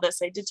meantime of all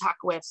this, I did talk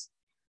with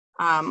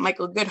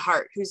Michael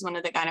Goodhart, who's one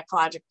of the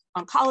gynecologic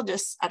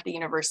oncologists at the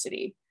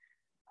university.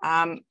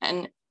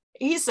 And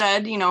he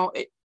said,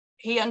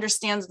 he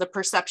understands the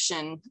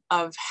perception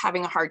of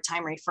having a hard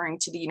time referring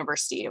to the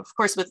university. Of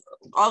course, with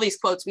all these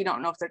quotes, we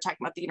don't know if they're talking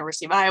about the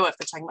University of Iowa, if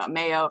they're talking about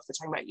Mayo, if they're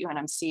talking about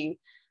UNMC.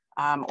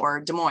 Or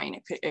Des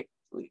Moines.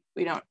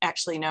 We don't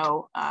actually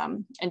know,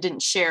 and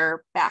didn't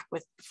share back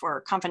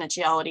for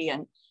confidentiality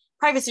and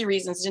privacy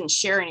reasons, didn't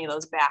share any of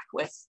those back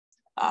with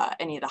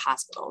any of the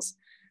hospitals.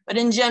 But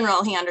in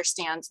general, he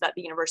understands that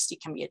the university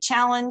can be a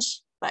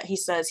challenge, but he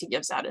says he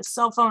gives out his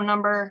cell phone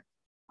number.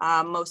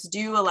 Most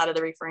do, a lot of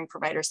the referring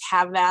providers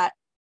have that.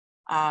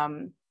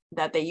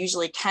 that they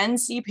usually can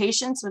see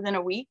patients within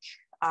a week.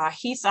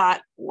 He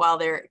thought, while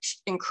they're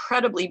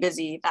incredibly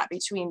busy, that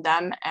between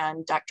them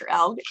and Dr.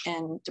 Elg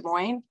in Des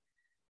Moines,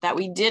 that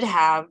we did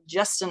have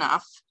just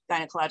enough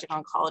gynecologic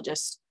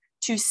oncologists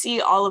to see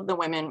all of the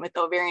women with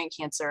ovarian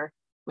cancer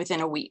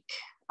within a week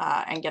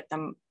and get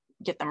them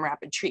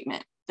rapid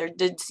treatment. There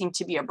did seem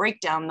to be a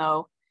breakdown,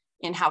 though,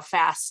 in how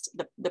fast,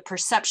 the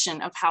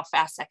perception of how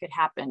fast that could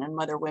happen and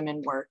whether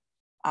women were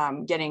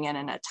getting in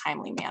a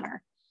timely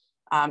manner.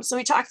 So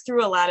we talked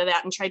through a lot of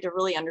that and tried to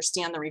really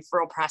understand the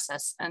referral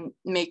process and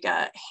make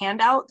a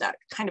handout that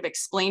kind of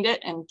explained it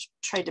and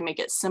tried to make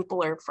it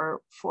simpler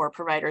for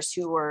providers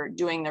who were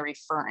doing the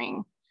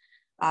referring.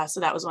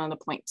 So that was one of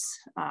the points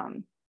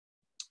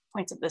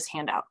of this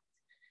handout.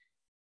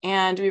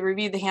 And we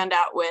reviewed the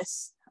handout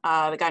with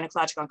the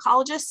gynecologic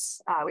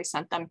oncologists. We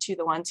sent them to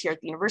the ones here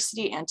at the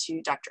university and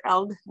to Dr.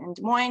 Elg in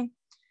Des Moines.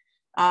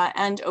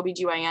 And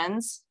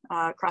OBGYNs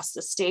across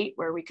the state,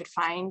 where we could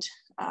find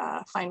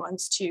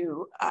ones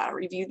to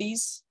review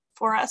these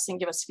for us and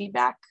give us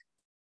feedback.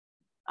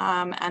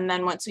 And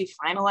then once we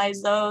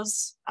finalized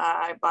those,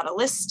 I bought a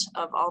list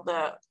of all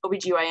the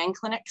OBGYN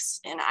clinics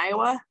in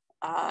Iowa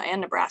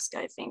and Nebraska,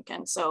 I think.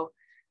 And so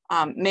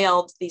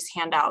mailed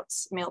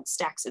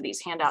stacks of these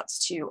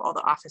handouts to all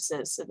the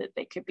offices so that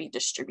they could be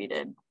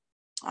distributed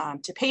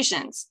to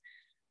patients.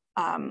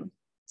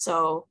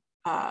 Or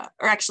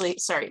actually,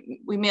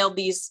 sorry, we mailed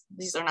these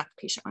are not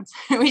the patient ones.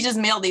 We just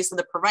mailed these so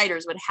the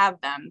providers would have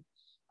them.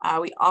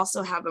 We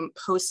also have them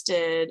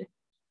posted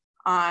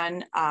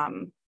on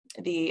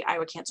the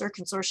Iowa Cancer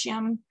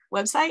Consortium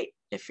website.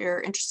 If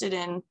you're interested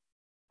in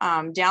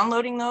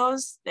downloading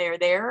those, they're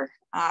there.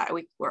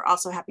 We're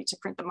also happy to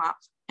print them off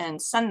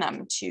and send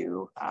them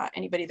to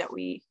anybody that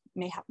we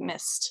may have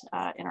missed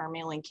in our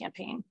mailing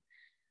campaign.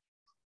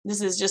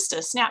 This is just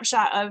a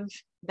snapshot of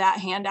that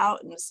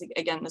handout. And this,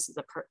 again, this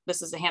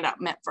is a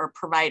handout meant for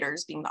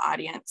providers, being the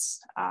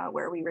audience,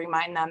 where we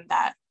remind them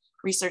that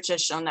research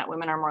has shown that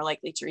women are more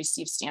likely to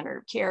receive standard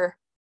of care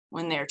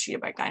when they are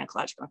treated by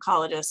gynecologic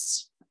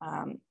oncologists.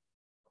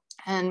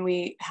 And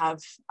we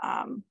have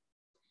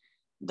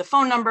the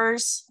phone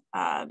numbers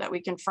that we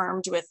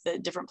confirmed with the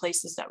different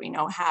places that we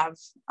know have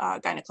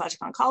gynecologic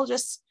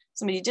oncologists.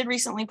 Somebody did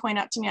recently point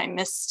out to me,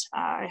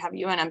 I have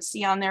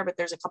UNMC on there, but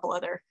there's a couple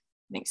other,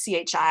 I think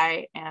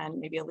CHI and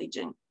maybe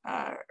Allegiant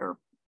or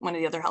one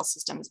of the other health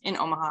systems in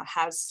Omaha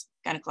has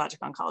gynecologic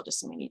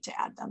oncologists, and we need to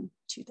add them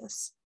to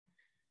this.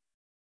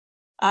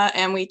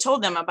 And we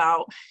told them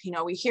about,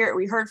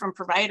 we heard from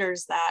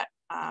providers that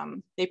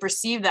they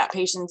perceived that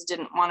patients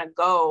didn't want to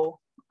go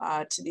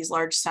to these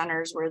large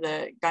centers where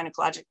the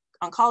gynecologic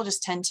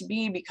oncologists tend to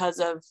be because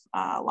of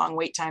long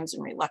wait times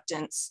and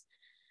reluctance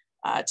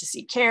to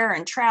seek care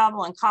and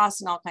travel and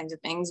costs and all kinds of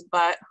things.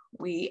 But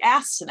we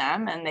asked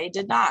them and they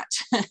did not.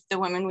 The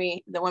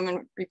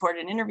women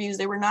reported in interviews,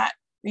 they were not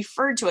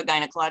referred to a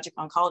gynecologic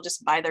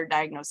oncologist by their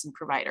diagnosing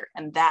provider.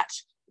 And that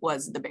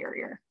was the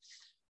barrier.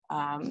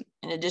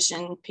 In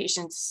addition,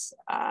 patients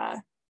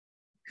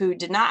who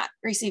did not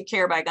receive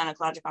care by a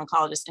gynecologic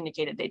oncologist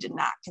indicated they did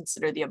not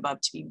consider the above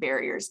to be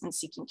barriers in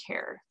seeking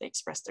care. They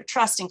expressed their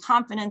trust and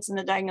confidence in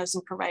the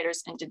diagnosing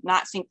providers and did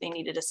not think they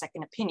needed a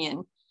second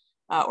opinion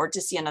or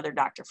to see another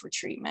doctor for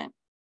treatment.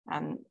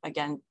 And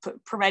again,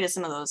 provided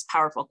some of those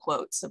powerful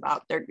quotes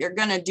about you're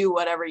gonna do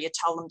whatever you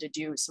tell them to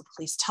do, so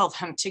please tell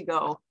them to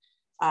go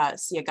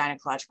see a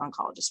gynecologic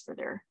oncologist for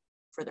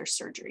their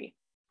surgery.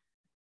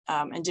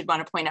 And did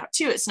want to point out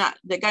too, it's not,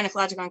 the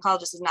gynecologic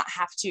oncologist does not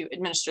have to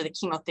administer the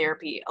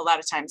chemotherapy. A lot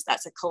of times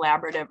that's a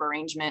collaborative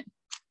arrangement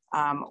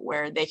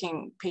where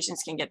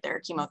patients can get their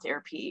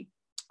chemotherapy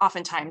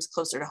oftentimes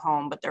closer to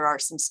home, but there are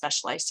some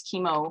specialized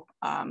chemo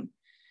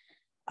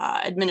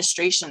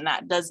administration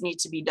that does need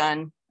to be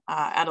done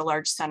at a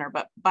large center,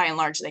 but by and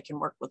large, they can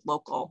work with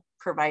local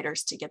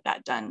providers to get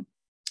that done,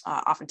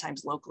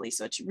 oftentimes locally.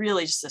 So it's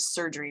really just a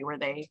surgery where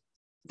they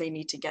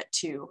need to get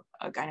to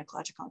a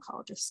gynecologic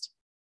oncologist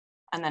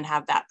and then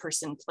have that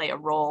person play a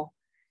role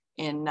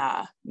in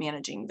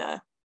managing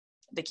the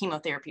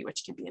chemotherapy,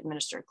 which can be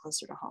administered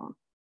closer to home.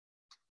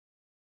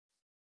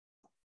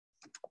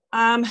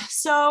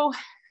 So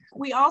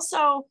we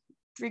also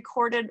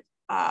recorded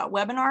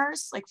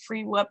webinars, like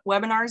free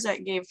webinars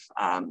that gave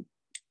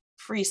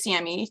free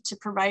CME to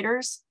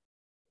providers.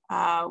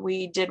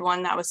 We did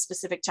one that was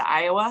specific to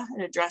Iowa.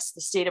 It addressed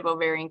the state of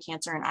ovarian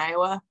cancer in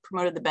Iowa,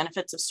 promoted the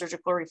benefits of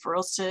surgical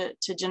referrals to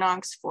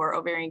GYN-oncs for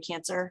ovarian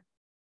cancer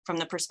from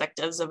the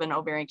perspectives of an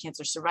ovarian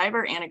cancer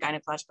survivor and a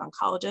gynecologic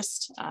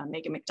oncologist.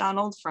 Megan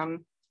McDonald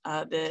from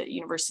the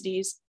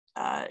university's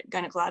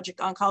gynecologic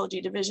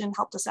oncology division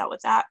helped us out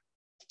with that.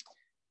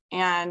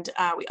 And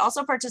we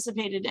also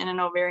participated in an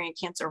ovarian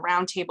cancer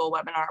roundtable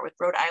webinar with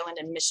Rhode Island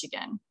and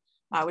Michigan,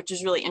 which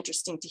was really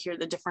interesting to hear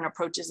the different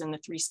approaches in the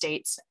 3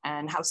 states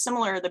and how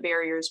similar the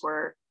barriers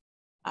were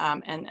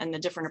and the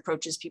different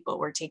approaches people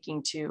were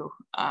taking to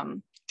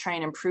try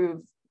and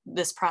improve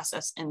this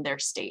process in their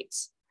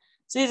states.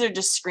 So these are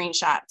just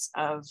screenshots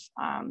of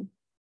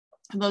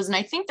those, and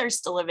I think they're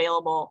still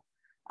available.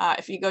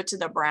 If you go to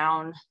the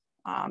Brown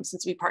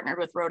since we partnered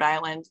with Rhode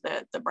Island,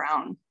 the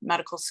Brown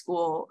Medical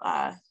School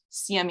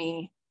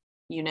CME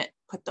unit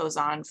put those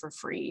on for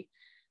free.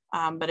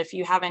 But if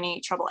you have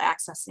any trouble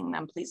accessing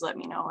them, please let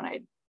me know, and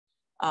I'd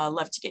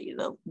love to get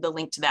you the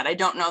link to that. I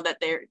don't know that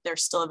they're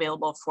still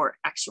available for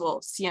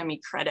actual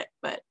CME credit,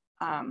 but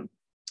I'm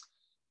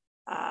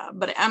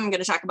going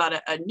to talk about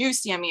a new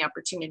CME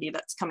opportunity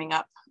that's coming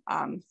up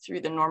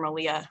through the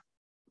Normalia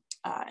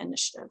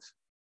initiative.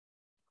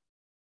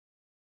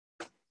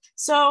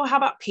 So how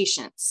about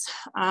patients?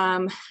 I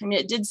mean,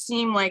 it did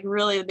seem like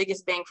really the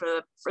biggest bang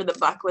for the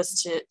buck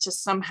was to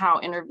somehow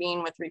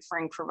intervene with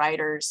referring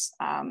providers.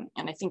 And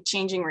I think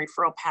changing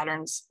referral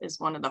patterns is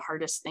one of the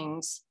hardest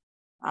things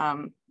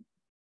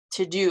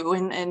to do,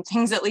 and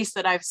things at least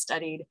that I've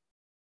studied.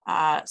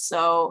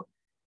 So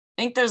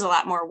I think there's a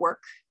lot more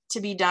work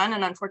to be done.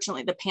 And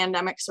unfortunately, the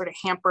pandemic sort of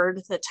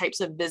hampered the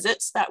types of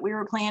visits that we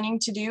were planning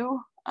to do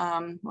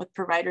with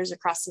providers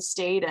across the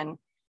state, and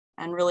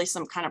really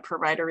some kind of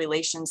provider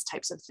relations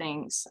types of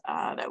things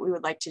that we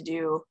would like to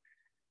do.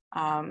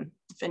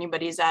 If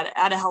anybody's at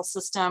a health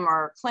system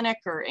or clinic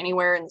or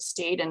anywhere in the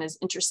state and is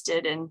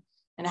interested in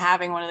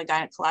having one of the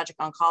gynecologic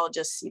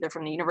oncologists, either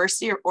from the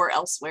university or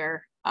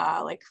elsewhere,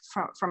 like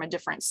from a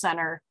different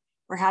center,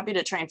 we're happy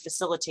to try and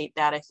facilitate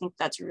that. I think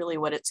that's really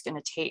what it's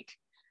going to take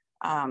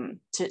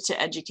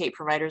to educate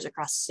providers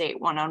across the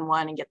state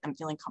one-on-one and get them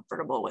feeling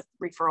comfortable with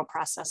referral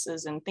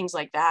processes and things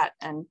like that.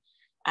 And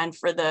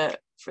for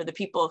the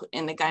people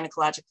in the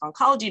gynecologic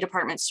oncology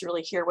departments to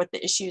really hear what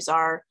the issues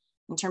are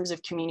in terms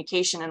of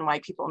communication and why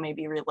people may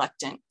be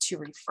reluctant to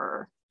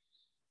refer.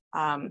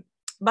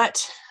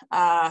 But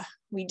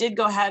we did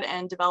go ahead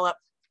and develop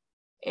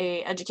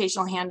an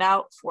educational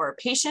handout for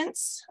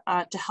patients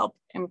to help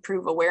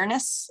improve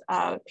awareness,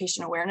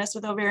 patient awareness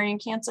with ovarian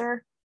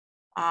cancer,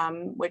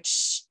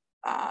 which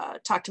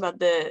talked about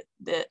the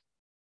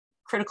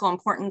critical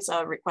importance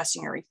of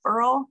requesting a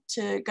referral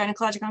to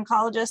gynecologic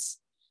oncologists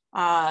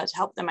to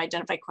help them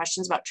identify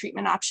questions about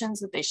treatment options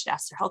that they should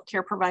ask their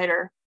healthcare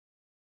provider,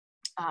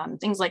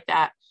 things like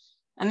that.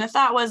 And the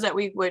thought was that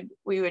we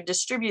would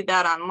distribute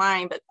that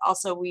online, but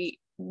also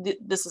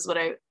this is what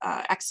I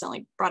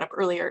accidentally brought up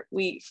earlier.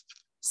 We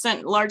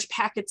sent large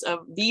packets of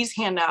these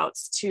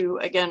handouts to,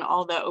 again,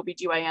 all the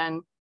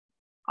OBGYN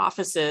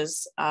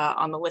offices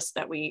on the list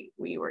that we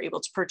were able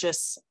to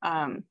purchase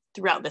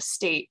throughout the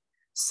state,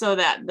 so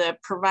that the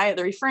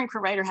referring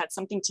provider had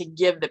something to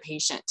give the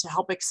patient to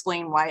help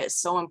explain why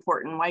it's so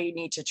important, why you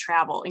need to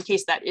travel, in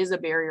case that is a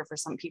barrier for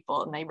some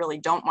people and they really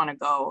don't want to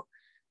go,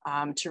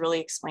 to really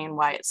explain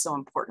why it's so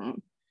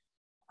important.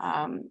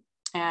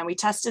 And we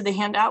tested the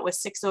handout with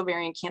 6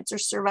 ovarian cancer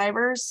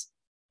survivors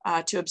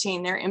to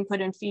obtain their input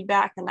and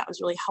feedback, and that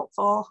was really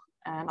helpful.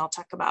 And I'll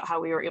talk about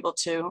how we were able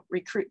to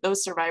recruit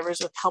those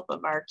survivors with help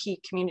of our key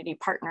community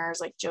partners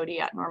like Jody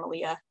at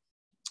Normalia.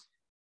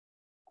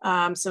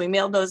 So we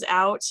mailed those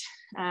out.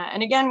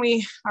 And again,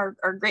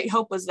 our great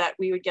hope was that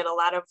we would get a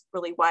lot of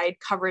really wide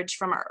coverage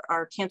from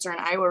our Cancer in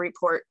Iowa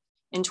report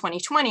in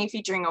 2020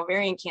 featuring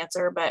ovarian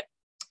cancer. But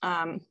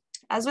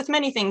as with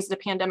many things, the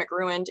pandemic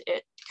ruined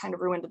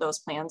those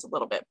plans a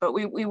little bit. But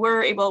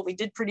we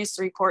did produce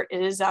the report.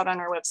 It is out on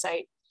our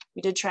website.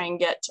 We did try and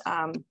get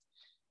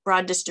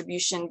broad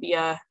distribution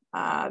via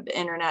the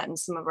internet and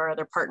some of our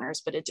other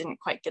partners, but it didn't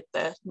quite get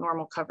the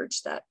normal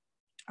coverage that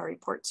our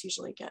reports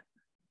usually get.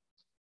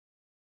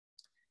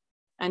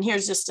 And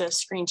here's just a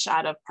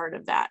screenshot of part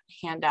of that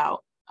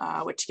handout,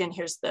 which again,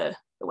 here's the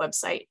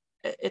website.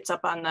 It's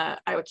up on the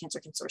Iowa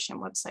Cancer Consortium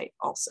website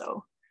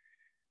also.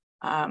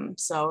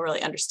 So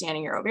really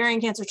understanding your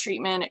ovarian cancer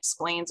treatment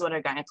explains what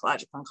a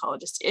gynecologic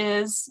oncologist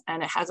is,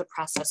 and it has a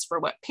process for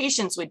what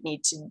patients would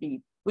need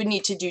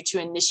to do to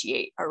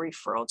initiate a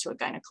referral to a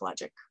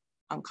gynecologic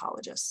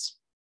oncologist.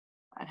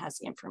 It has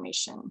the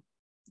information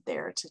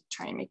there to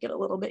try and make it a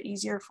little bit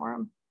easier for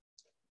them.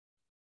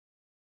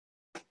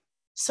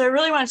 So I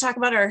really want to talk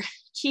about our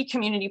key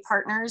community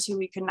partners who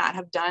we could not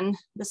have done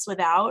this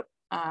without.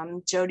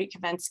 Jody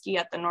Kavensky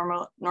at the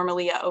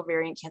Normalia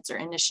Ovarian Cancer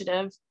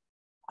Initiative.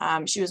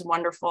 She was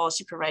wonderful.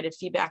 She provided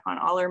feedback on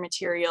all our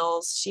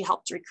materials. She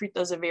helped recruit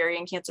those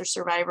ovarian cancer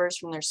survivors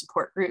from their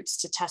support groups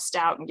to test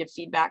out and give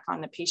feedback on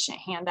the patient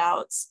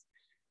handouts.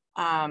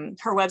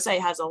 Her website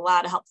has a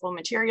lot of helpful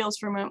materials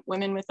for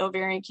women with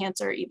ovarian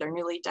cancer, either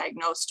newly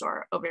diagnosed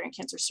or ovarian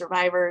cancer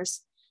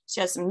survivors. She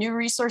has some new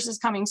resources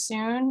coming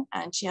soon,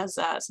 and she has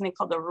something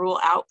called the Rule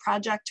Out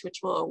Project,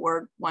 which will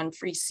award one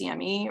free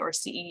CME or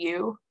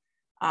CEU.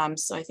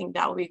 So I think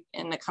that will be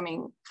in the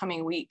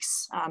coming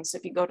weeks. So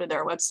if you go to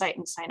their website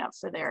and sign up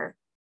for their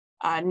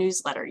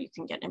newsletter, you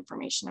can get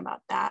information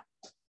about that.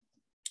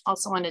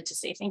 Also wanted to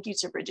say thank you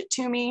to Bridget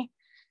Toomey.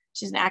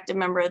 She's an active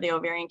member of the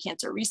Ovarian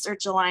Cancer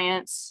Research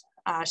Alliance.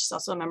 She's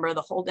also a member of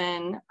the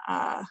Holden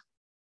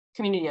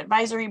Community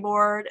Advisory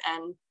Board,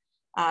 and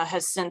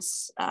has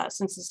since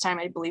this time,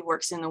 I believe,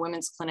 works in the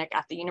women's clinic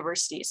at the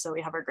university. So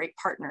we have a great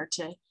partner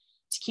to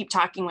keep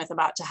talking with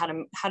about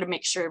how to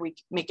make sure we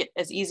make it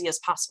as easy as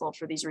possible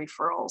for these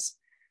referrals,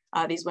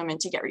 these women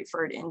to get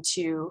referred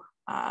into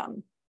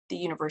the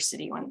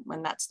university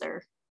when that's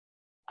their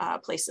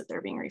place that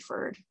they're being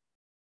referred.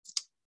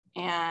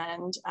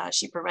 And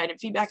she provided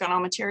feedback on all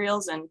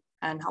materials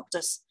and helped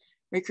us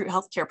recruit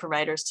healthcare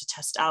providers to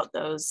test out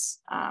those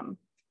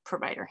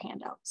provider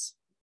handouts.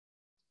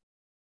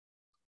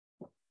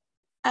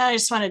 I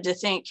just wanted to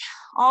thank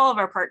all of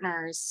our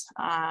partners,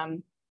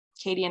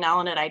 Katie and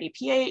Ellen at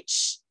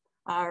IDPH,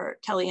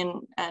 Kelly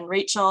and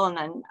Rachel, and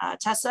then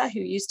Tessa, who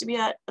used to be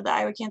at the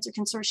Iowa Cancer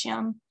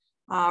Consortium,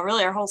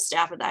 really our whole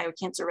staff at the Iowa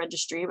Cancer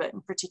Registry, but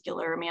in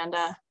particular,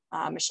 Amanda,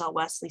 Michelle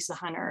West, Lisa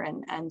Hunter,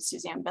 and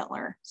Suzanne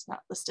Bentler. It's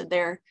not listed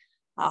there.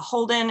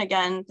 Holden,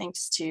 again,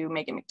 thanks to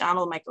Megan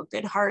McDonald, Michael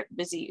Goodhart,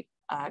 busy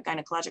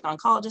gynecologic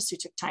oncologist who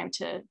took time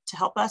to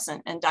help us,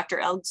 and Dr.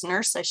 Eld's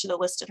nurse, I should have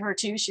listed her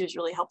too. She was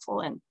really helpful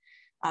in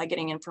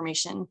getting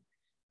information,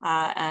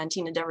 and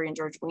Tina Devery and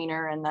George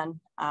Weiner. And then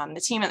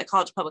the team at the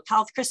College of Public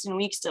Health, Kristen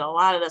Weeks did a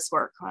lot of this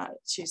work.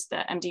 She's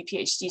the MD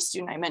PhD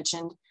student I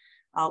mentioned.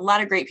 A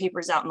lot of great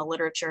papers out in the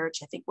literature, which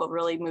I think will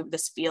really move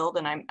this field.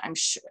 And I'm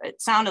sure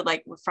it sounded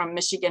like from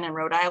Michigan and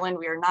Rhode Island,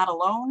 we are not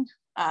alone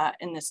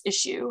in this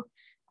issue.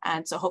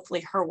 And so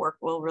hopefully her work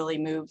will really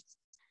move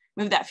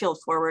that field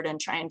forward and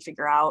try and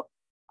figure out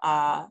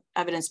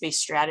evidence-based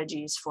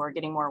strategies for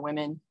getting more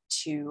women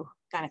to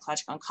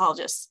gynecologic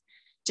oncologists.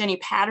 Jenny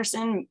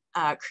Patterson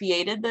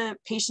created the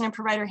patient and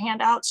provider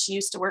handouts. She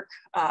used to work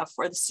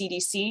for the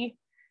CDC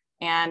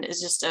and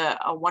is just a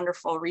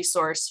wonderful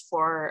resource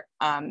for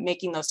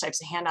making those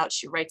types of handouts.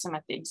 She writes them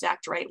at the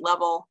exact right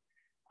level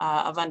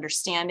of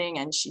understanding,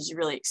 and she's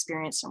really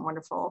experienced and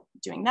wonderful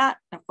doing that.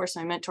 And of course,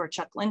 my mentor,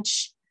 Chuck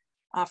Lynch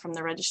from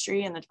the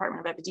registry and the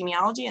Department of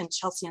Epidemiology, and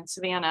Chelsea and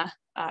Savannah,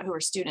 who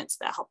are students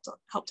that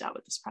helped out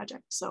with this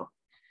project. So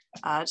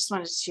I just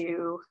wanted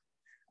to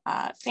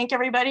thank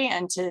everybody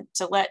and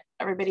to let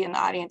everybody in the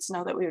audience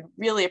know that we would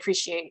really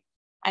appreciate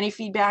any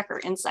feedback or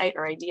insight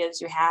or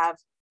ideas you have.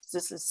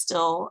 This is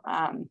still,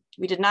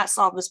 we did not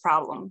solve this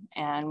problem,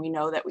 and we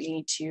know that we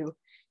need to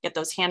get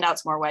those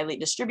handouts more widely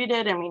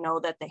distributed, and we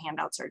know that the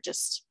handouts are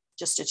just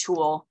a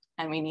tool,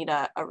 and we need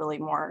a really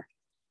more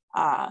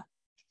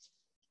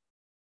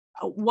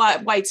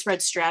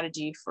widespread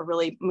strategy for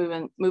really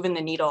moving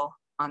the needle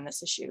on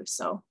this issue.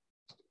 So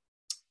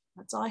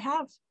that's all I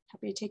have.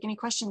 Happy to take any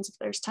questions if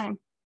there's time.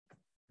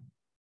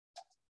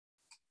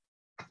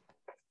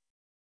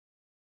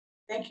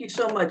 Thank you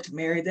so much,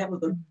 Mary. That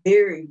was a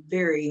very,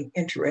 very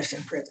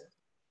interesting presentation.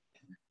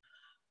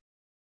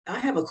 I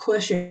have a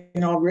question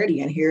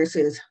already in here. It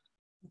says,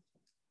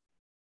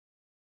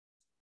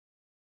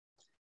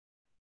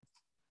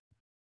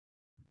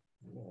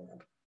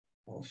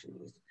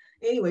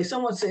 anyway,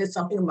 someone said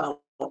something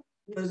about,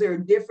 was there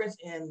a difference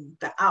in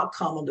the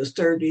outcome of the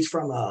surgeries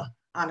from an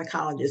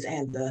oncologist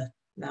and the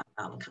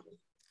non-oncologist?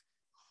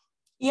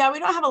 Yeah, we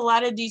don't have a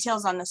lot of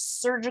details on the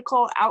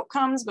surgical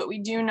outcomes, but we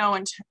do know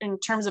in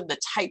terms of the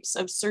types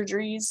of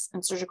surgeries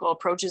and surgical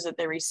approaches that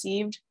they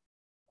received,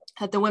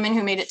 that the women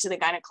who made it to the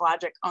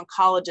gynecologic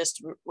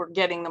oncologist were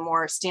getting the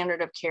more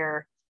standard of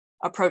care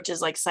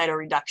approaches like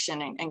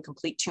cytoreduction and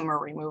complete tumor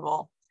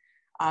removal.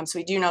 So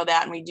we do know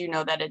that, and we do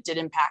know that it did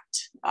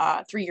impact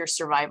 3-year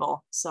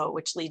survival, so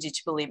which leads you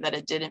to believe that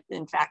it did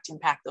in fact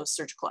impact those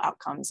surgical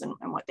outcomes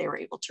and what they were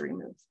able to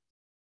remove.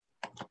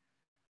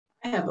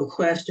 I have a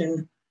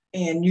question.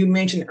 And you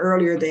mentioned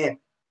earlier that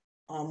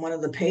one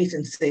of the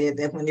patients said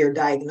that when they're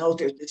diagnosed,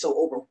 they're so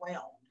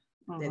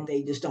overwhelmed that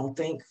they just don't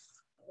think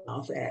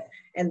of that.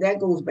 And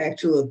that goes back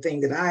to a thing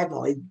that I've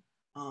always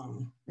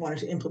wanted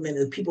to implement,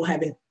 is people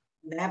having a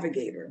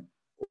navigator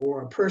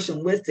or a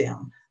person with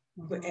them.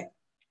 But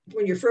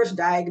when you're first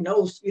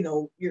diagnosed, you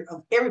know,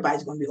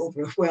 everybody's going to be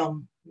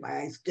overwhelmed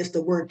by just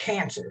the word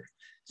cancer.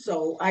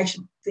 So I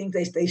think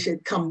they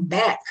should come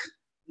back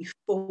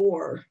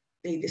before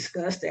they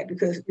discuss that,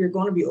 because you're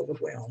going to be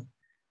overwhelmed.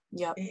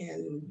 Yep.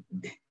 And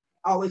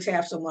always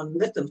have someone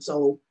with them.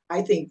 So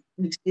I think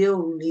we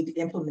still need to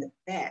implement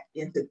that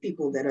into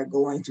people that are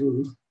going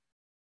through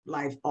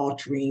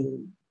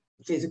life-altering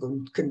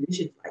physical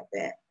conditions like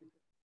that.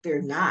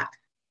 They're not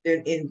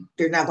going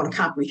to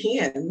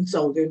comprehend,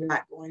 so they're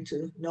not going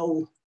to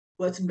know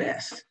what's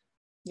best.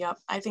 Yep,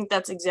 I think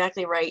that's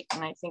exactly right.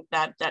 And I think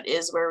that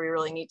is where we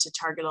really need to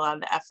target a lot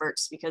of the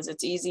efforts, because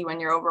it's easy when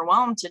you're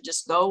overwhelmed to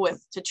just go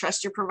to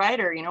trust your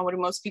provider. You know, what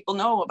do most people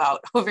know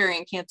about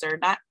ovarian cancer?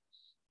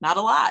 Not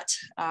a lot.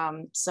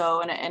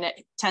 So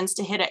it tends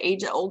to hit at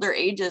older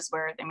ages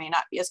where they may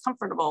not be as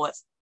comfortable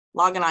with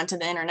logging onto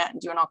the internet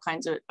and doing all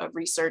kinds of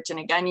research. And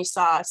again, you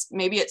saw,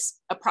 maybe it's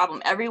a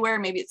problem everywhere.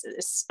 Maybe it's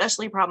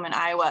especially a problem in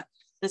Iowa.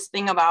 This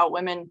thing about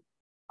women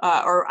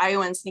or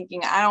Iowans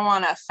thinking, I don't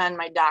want to offend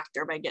my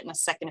doctor by getting a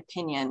second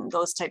opinion.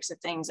 Those types of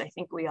things, I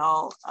think we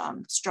all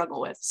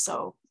struggle with.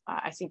 So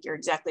I think you're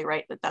exactly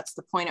right that that's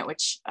the point at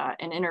which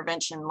an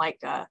intervention like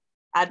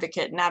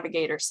advocate,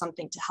 navigator,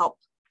 something to help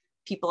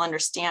people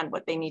understand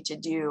what they need to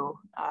do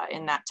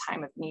in that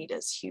time of need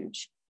is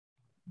huge.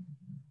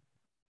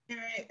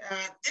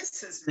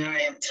 This is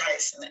Miriam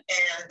Tyson,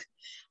 and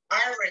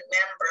I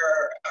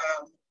remember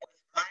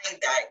with my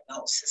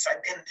diagnosis, I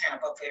didn't have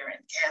ovarian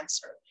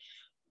cancer,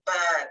 but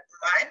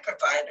my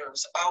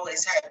providers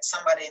always had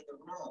somebody in the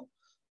room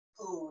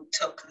who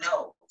took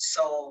notes.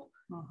 So,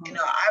 you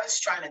know, I was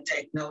trying to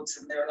take notes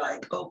and they're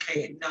like,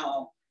 okay,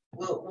 no,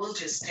 we'll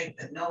just take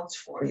the notes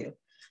for you.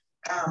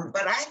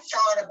 But I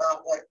thought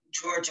about what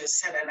Georgia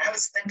said, and I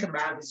was thinking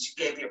about it as you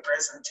gave your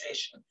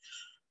presentation.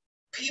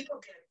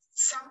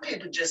 Some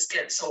people just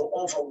get so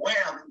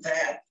overwhelmed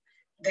that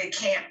they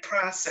can't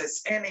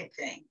process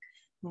anything.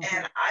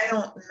 And I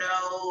don't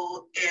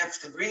know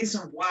if the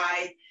reason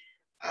why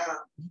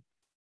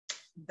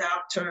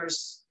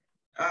doctors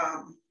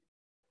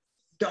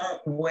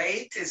don't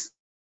wait is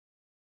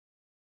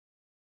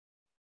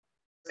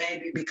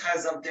maybe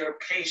because of their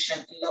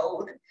patient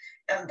load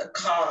and the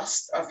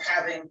cost of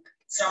having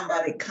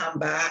somebody come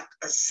back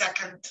a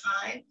second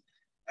time.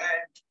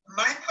 And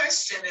my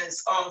question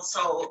is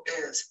also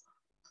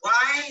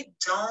why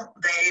don't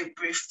they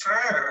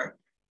refer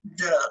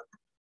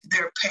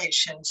their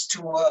patients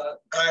to a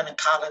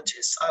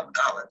gynecologist,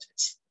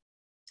 oncologist?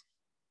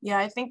 Yeah,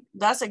 I think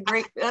that's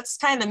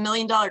kind of the $1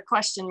 million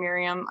question,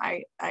 Miriam.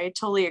 I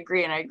totally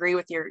agree. And I agree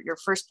with your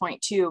first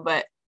point too,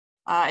 but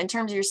in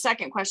terms of your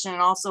second question,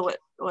 and also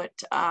what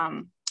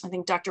I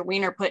think Dr.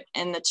 Weiner put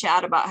in the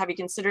chat about, have you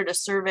considered a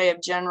survey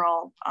of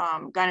general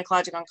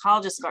gynecologic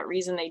oncologists about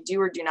reason they do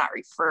or do not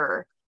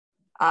refer?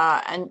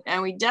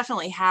 And we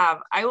definitely have.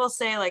 I will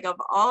say, like, of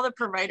all the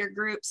provider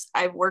groups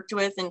I've worked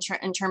with in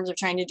terms of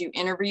trying to do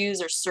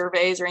interviews or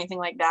surveys or anything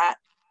like that,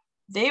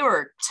 they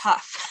were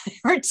tough. They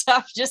were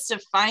tough just to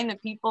find the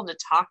people to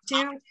talk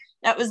to.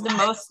 That was the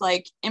most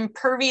like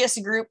impervious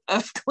group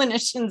of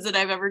clinicians that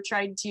I've ever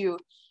tried to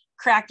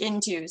crack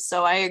into.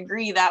 So I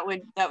agree that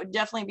would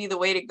definitely be the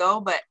way to go,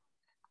 but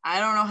I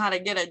don't know how to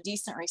get a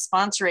decent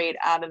response rate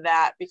out of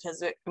that,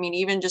 because I mean,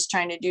 even just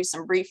trying to do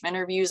some brief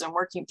interviews and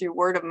working through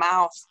word of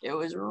mouth, it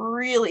was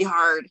really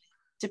hard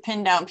to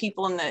pin down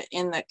people in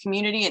the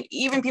community, and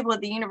even people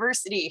at the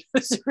university. It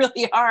was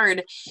really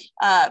hard.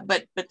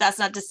 But that's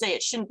not to say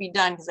it shouldn't be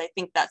done, because I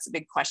think that's a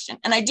big question.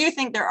 And I do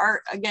think there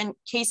are, again,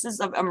 cases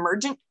of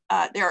emergent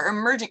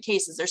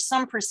cases. There's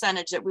some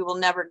percentage that we will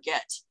never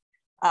get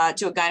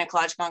to a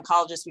gynecologic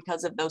oncologist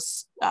because of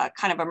those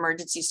kind of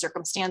emergency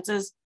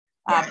circumstances.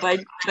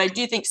 But I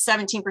do think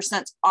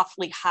 17% is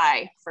awfully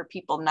high for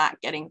people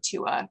not getting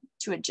to a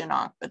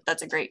GYN-onc. But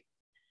that's a great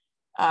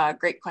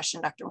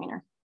question, Dr.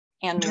 Weiner.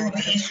 And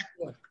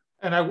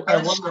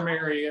I wonder,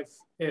 Mary,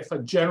 if a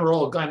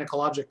general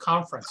gynecologic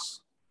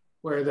conference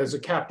where there's a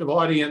captive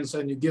audience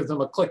and you give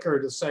them a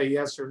clicker to say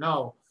yes or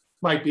no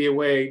might be a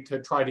way to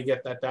try to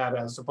get that data,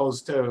 as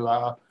opposed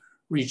to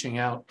reaching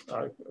out.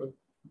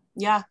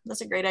 Yeah,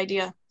 that's a great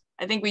idea.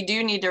 I think we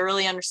do need to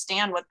really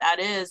understand what that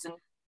is. And,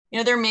 you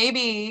know, there may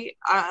be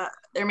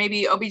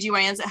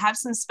OBGYNs that have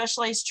some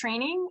specialized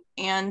training,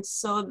 and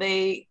so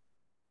they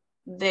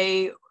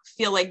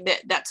feel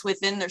like that's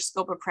within their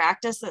scope of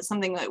practice. That's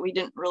something that we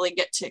didn't really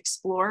get to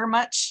explore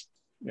much.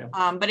 Yeah.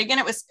 But again,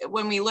 it was,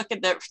 when we look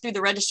at through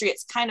the registry,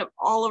 it's kind of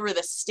all over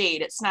the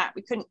state. It's not,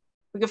 we could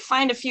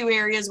find a few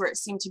areas where it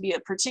seemed to be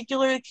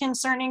particularly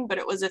concerning, but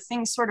it was a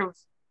thing sort of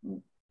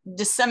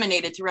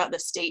disseminated throughout the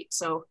state.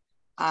 So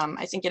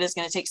I think it is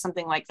going to take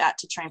something like that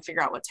to try and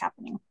figure out what's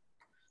happening.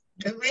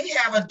 Do we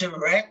have a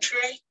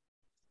directory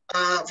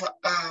of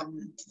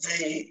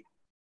the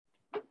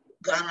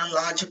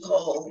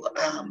gynecological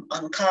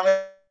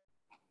oncology?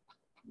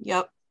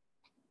 Yep.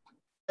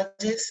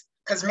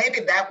 Because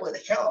maybe that would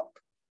help,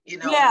 you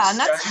know, yeah,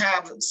 to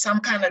have some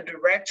kind of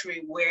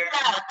directory where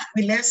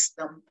we list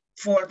them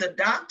for the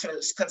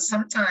doctors, because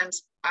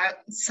sometimes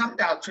some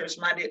doctors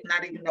might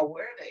not even know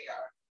where they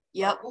are.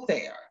 Yep. Or who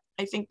they are.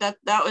 I think that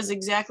was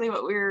exactly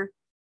what we were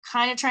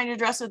kind of trying to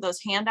address with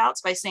those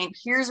handouts, by saying,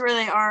 here's where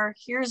they are,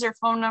 here's their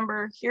phone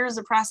number, here's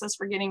the process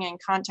for getting in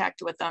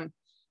contact with them.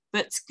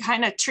 But it's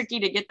kind of tricky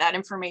to get that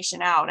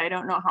information out. I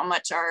don't know how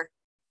much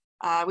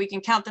we can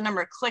count the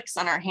number of clicks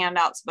on our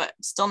handouts, but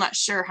still not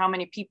sure how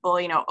many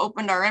people, you know,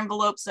 opened our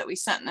envelopes that we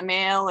sent in the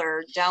mail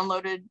or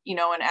downloaded, you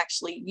know, and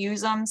actually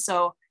use them.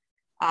 So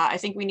I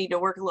think we need to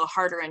work a little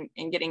harder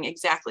in getting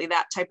exactly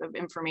that type of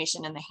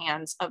information in the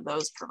hands of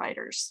those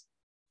providers.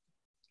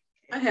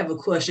 I have a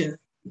question.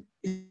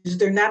 Is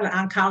there not an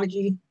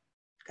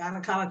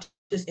gynecologist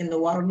in the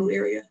Waterloo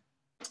area?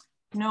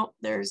 Nope,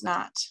 there's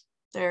not.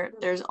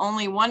 There's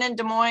only one in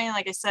Des Moines.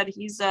 Like I said,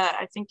 he's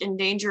I think in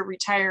danger of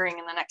retiring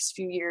in the next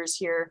few years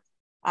here,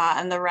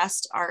 and the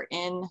rest are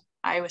in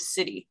Iowa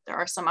City. There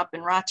are some up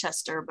in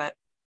Rochester, but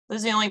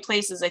those are the only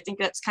places. I think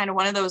that's kind of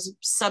one of those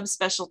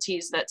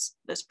subspecialties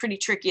that's pretty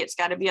tricky. It's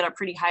got to be at a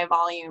pretty high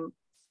volume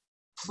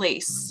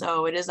place.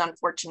 So it is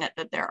unfortunate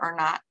that there are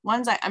not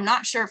ones. I'm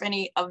not sure if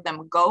any of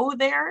them go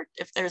there,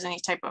 if there's any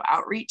type of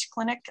outreach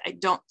clinic. I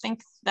don't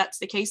think that's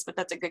the case, but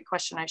that's a good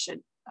question I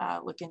should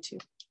look into.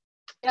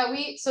 Yeah,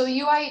 so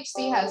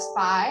UIHC has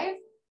 5,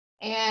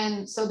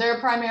 and so they're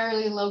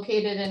primarily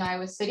located in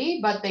Iowa City,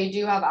 but they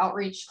do have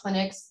outreach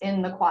clinics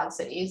in the Quad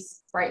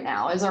Cities right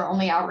now is our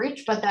only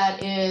outreach, but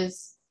that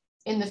is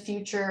in the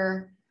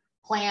future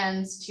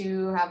plans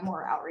to have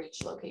more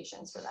outreach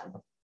locations for them.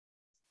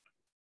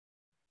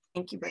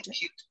 Thank you, Bridget.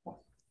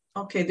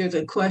 Okay, there's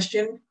a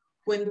question.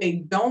 When they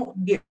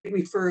don't get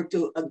referred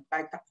to a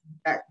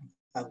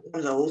one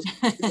of those.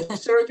 Does the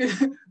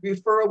surgeon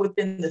refer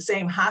within the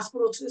same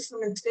hospital system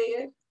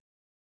instead?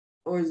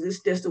 Or is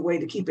this just a way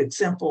to keep it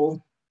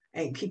simple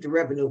and keep the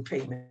revenue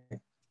payment?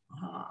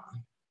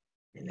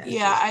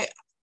 Yeah,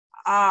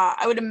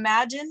 I would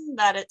imagine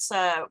that it's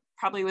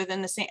probably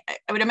within the same,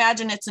 I would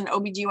imagine it's an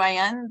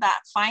OBGYN that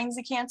finds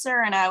the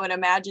cancer, and I would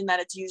imagine that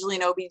it's usually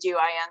an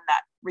OBGYN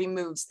that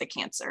removes the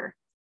cancer.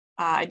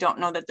 I don't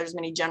know that there's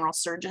many general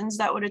surgeons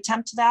that would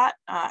attempt that.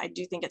 I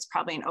do think it's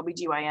probably an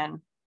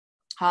OBGYN.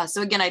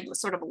 So again, I'd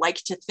sort of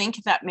like to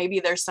think that maybe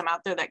there's some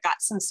out there that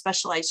got some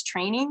specialized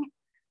training,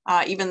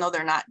 even though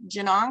they're not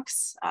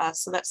GYN-oncs.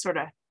 So that's sort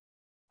of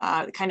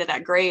kind of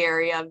that gray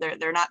area.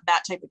 They're not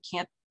that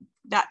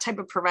type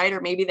of provider.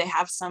 Maybe they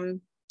have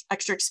some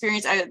extra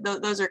experience.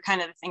 Those are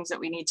kind of the things that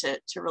we need to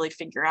really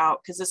figure out,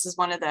 because this is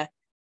one of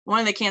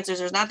the cancers.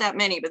 There's not that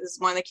many, but this is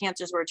one of the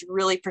cancers where it's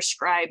really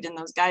prescribed in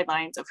those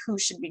guidelines of who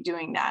should be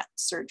doing that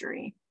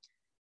surgery.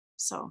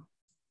 So.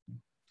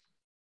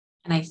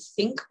 And I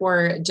think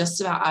we're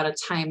just about out of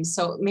time.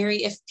 So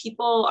Mary, if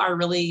people are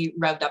really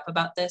revved up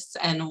about this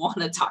and want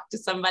to talk to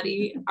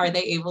somebody, are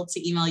they able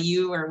to email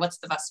you, or what's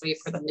the best way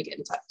for them to get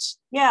in touch?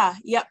 Yeah,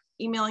 yep.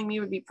 Emailing me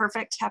would be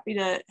perfect. Happy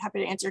to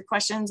answer your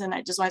questions. And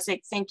I just want to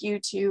say thank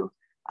you to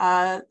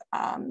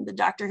the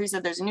doctor who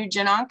said there's a new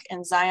GYN-onc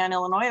in Zion,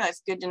 Illinois.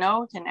 That's good to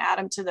know. Can add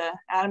them to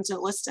the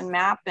list and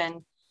map.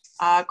 And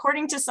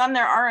according to some,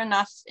 there are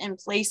enough in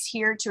place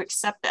here to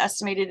accept the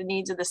estimated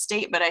needs of the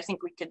state, but I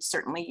think we could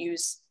certainly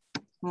use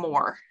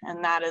more,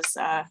 and that is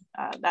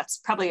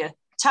that's probably a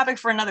topic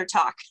for another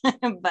talk.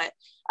 But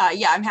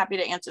yeah, I'm happy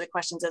to answer the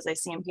questions as I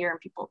see them here, and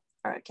people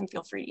can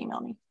feel free to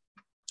email me.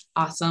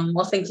 Awesome.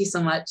 Well, thank you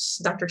so much,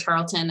 Dr.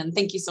 Charlton, and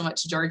thank you so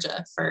much,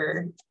 Georgia,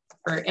 for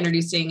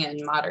introducing and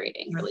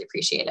moderating. Really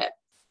appreciate it.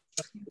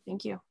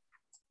 Thank you.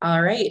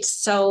 All right,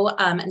 so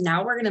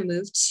now we're going to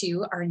move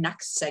to our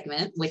next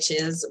segment, which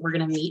is we're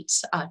going to meet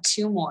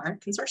two more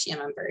consortium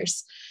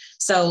members.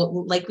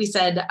 So like we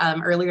said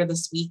earlier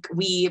this week,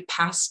 we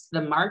passed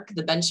the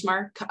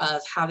benchmark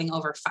of having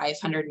over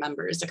 500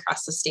 members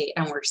across the state,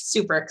 and we're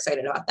super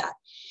excited about that.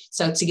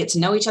 So to get to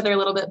know each other a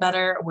little bit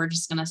better, we're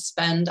just going to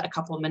spend a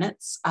couple of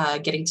minutes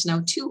getting to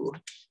know two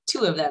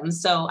of them.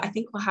 So I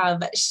think we'll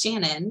have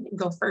Shannon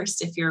go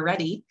first if you're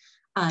ready.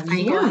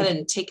 You go ahead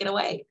and take it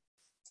away.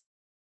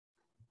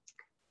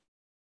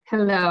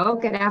 Hello,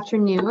 good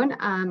afternoon.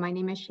 My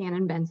name is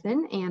Shannon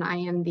Benson, and I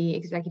am the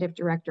Executive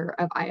Director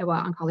of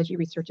Iowa Oncology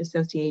Research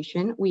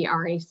Association. We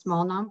are a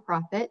small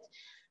nonprofit.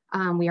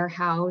 We are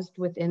housed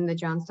within the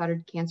John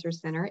Stoddard Cancer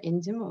Center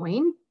in Des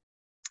Moines,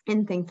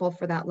 and thankful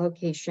for that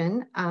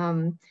location.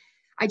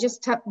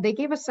 They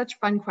gave us such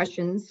fun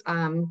questions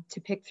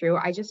to pick through.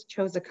 I just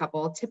chose a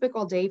couple.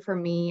 Typical day for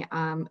me,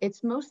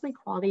 it's mostly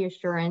quality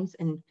assurance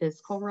and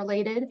physical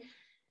related.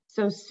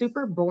 So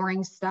super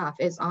boring stuff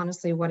is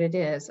honestly what it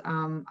is.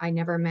 I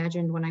never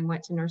imagined when I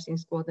went to nursing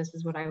school, this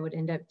is what I would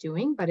end up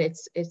doing, but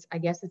I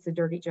guess it's a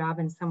dirty job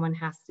and someone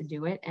has to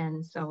do it.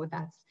 And so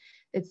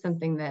it's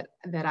something that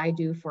I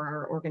do for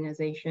our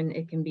organization.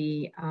 It can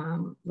be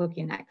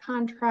looking at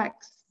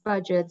contracts,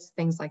 budgets,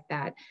 things like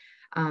that,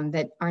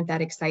 that aren't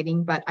that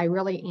exciting, but I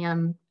really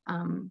am,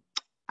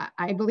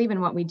 I believe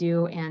in what we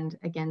do. And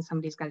again,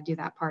 somebody's got to do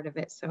that part of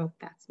it. So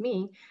that's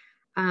me.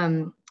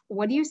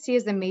 What do you see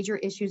as the major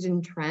issues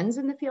and trends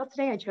in the field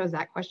today? I chose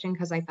that question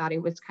because I thought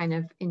it was kind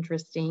of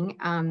interesting.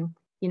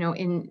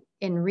 In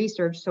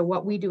research, so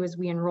what we do is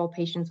we enroll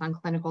patients on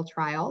clinical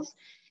trials,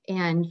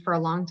 and for a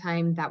long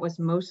time that was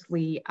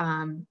mostly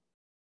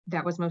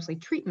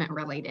treatment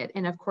related.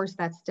 And of course,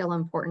 that's still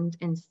important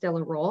and still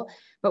a role.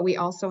 But we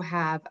also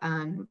have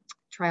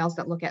trials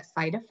that look at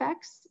side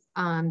effects.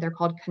 They're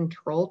called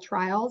control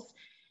trials.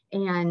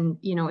 And,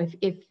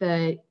 if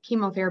the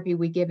chemotherapy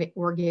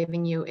we're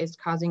giving you is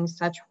causing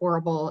such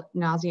horrible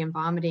nausea and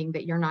vomiting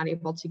that you're not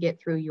able to get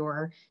through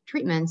your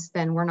treatments,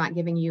 then we're not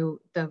giving you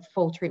the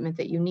full treatment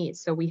that you need.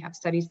 So we have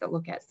studies that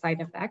look at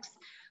side effects.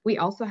 We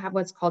also have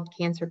what's called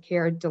cancer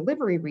care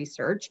delivery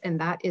research,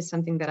 and that is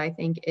something that I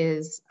think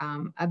is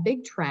a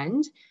big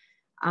trend.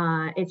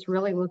 It's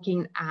really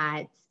looking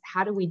at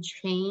how do we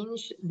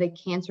change the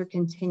cancer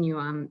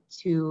continuum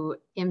to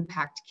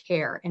impact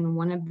care. And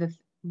one of the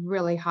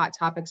really hot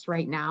topics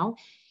right now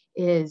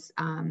is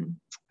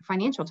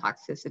financial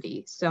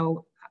toxicity.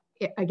 So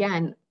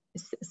again,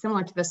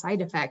 similar to the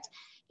side effect,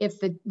 if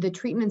the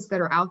treatments that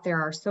are out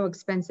there are so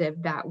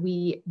expensive that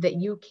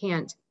you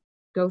can't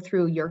go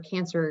through your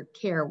cancer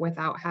care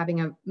without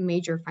having a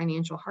major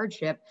financial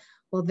hardship,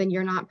 well, then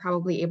you're not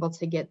probably able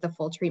to get the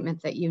full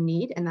treatment that you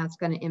need, and that's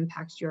going to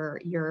impact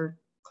your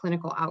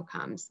clinical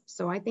outcomes.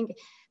 So I think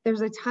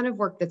there's a ton of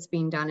work that's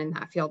being done in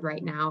that field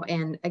right now.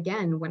 And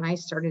again, when I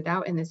started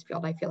out in this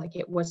field, I feel like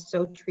it was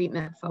so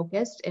treatment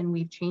focused, and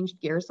we've changed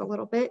gears a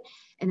little bit,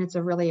 and it's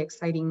a really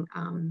exciting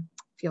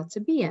field to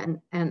be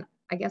in. And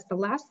I guess the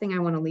last thing I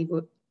want to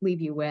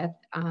leave you with,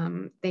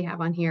 they have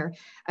on here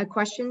a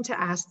question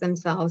to ask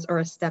themselves or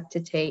a step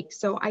to take.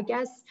 So I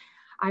guess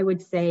I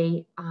would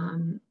say,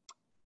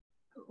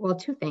 well,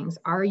 two things.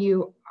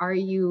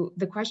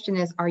 The question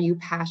is, are you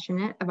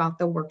passionate about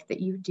the work that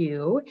you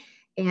do?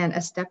 and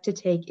a step to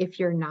take. If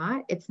you're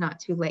not, it's not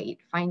too late.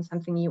 Find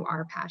something you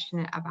are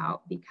passionate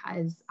about,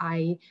 because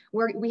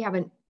we have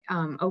an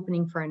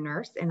opening for a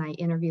nurse, and I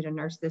interviewed a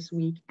nurse this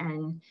week,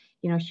 and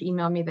she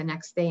emailed me the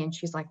next day and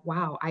she's like,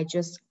 wow, I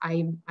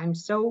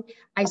so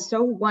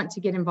want to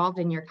get involved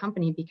in your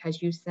company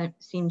because you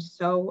seem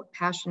so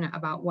passionate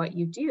about what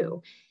you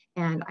do.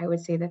 And I would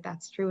say that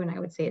that's true. And I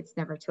would say it's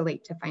never too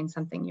late to find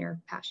something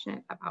you're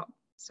passionate about.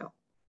 So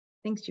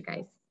thanks, you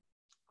guys.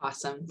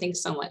 Awesome.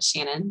 Thanks so much,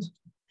 Shannon.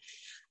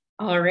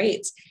 All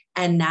right.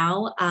 And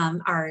now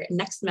our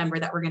next member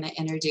that we're going to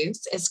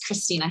introduce is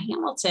Christina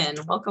Hamilton.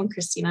 Welcome,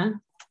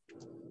 Christina.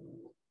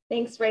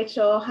 Thanks,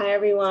 Rachel. Hi,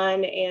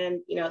 everyone. And,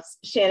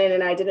 Shannon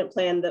and I didn't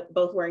plan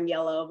both wearing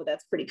yellow, but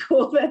that's pretty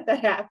cool that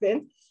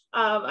happened.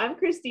 I'm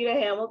Christina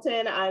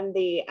Hamilton. I'm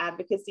the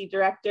advocacy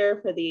director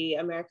for the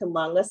American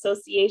Lung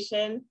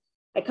Association.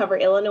 I cover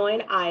Illinois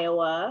and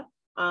Iowa.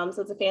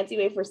 So it's a fancy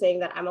way for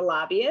saying that I'm a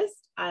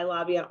lobbyist. I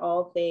lobby on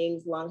all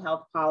things lung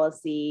health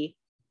policy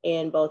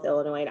in both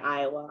Illinois and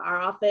Iowa. Our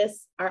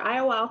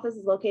Iowa office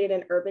is located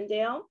in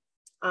Urbandale.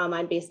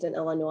 I'm based in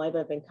Illinois, but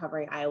I've been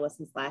covering Iowa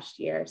since last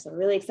year. So I'm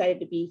really excited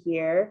to be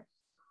here.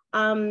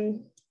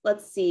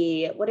 Let's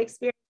see, what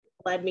experience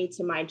led me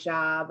to my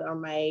job or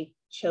my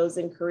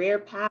chosen career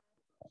path?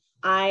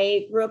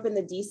 I grew up in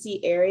the DC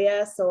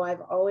area, so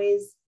I've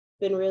always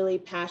been really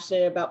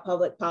passionate about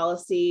public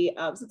policy.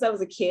 Since I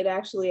was a kid,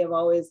 actually, I've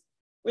always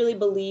really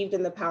believed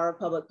in the power of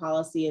public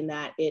policy, and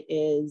that it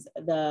is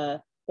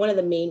one of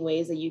the main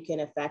ways that you can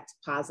affect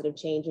positive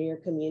change in your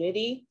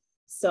community.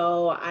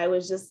 So I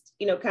was just,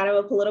 kind of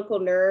a political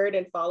nerd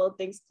and followed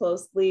things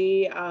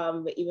closely,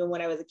 even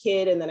when I was a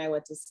kid. And then I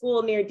went to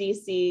school near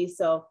DC.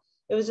 So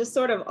it was just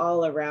sort of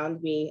all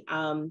around me.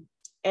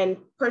 And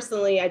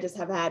personally, I just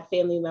have had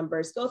family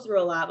members go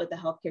through a lot with the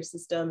healthcare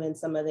system and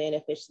some of the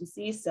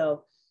inefficiencies.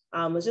 So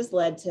was just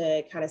led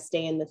to kind of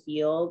stay in the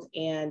field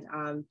and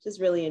just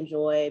really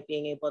enjoy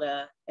being able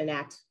to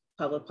enact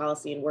public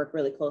policy and work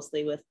really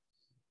closely with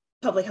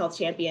public health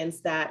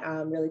champions that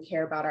really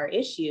care about our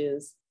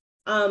issues.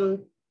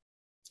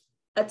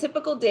 A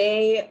typical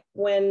day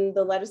when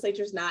the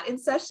legislature is not in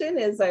session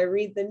is I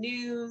read the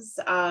news,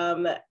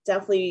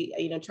 definitely,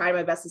 try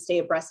my best to stay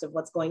abreast of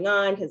what's going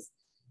on, because,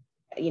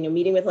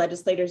 meeting with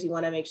legislators, you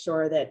want to make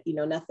sure that,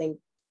 nothing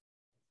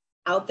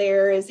out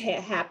there is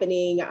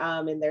happening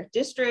in their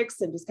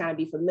districts, and just kind of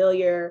be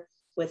familiar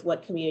with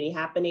what community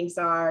happenings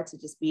are, to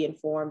just be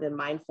informed and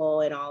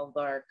mindful in all of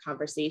our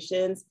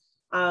conversations.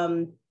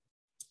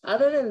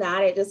 Other than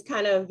that, it just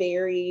kind of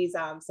varies.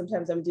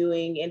 Sometimes I'm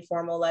doing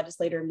informal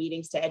legislator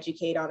meetings to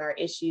educate on our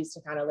issues,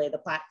 to kind of lay the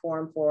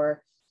platform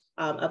for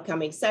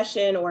upcoming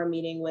session, or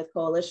meeting with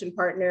coalition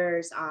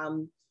partners.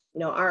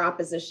 Our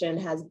opposition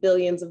has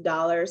billions of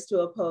dollars to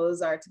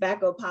oppose our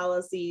tobacco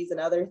policies and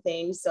other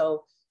things.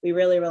 So we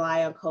really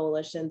rely on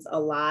coalitions a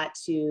lot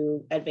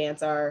to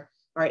advance our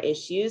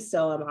issues.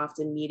 So I'm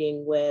often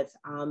meeting with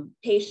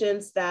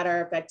patients that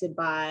are affected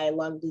by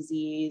lung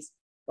disease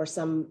or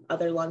some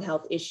other lung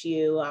health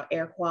issue.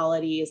 Air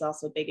quality is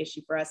also a big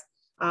issue for us.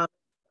 A lot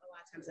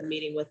of times I'm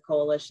meeting with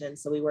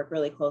coalitions. So we work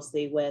really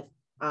closely with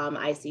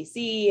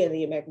ICC and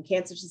the American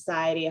Cancer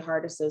Society,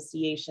 Heart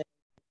Association,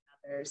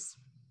 and others.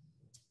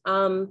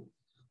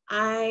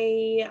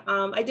 I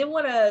did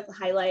want to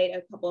highlight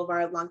a couple of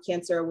our lung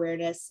cancer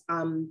awareness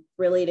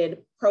related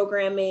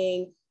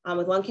programming.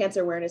 With Lung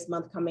Cancer Awareness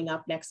Month coming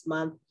up next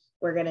month,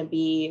 we're going to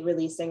be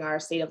releasing our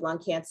State of Lung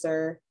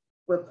Cancer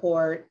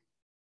report.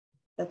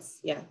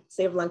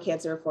 State of Lung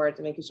Cancer report,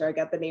 to making sure I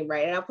got the name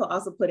right. And I'll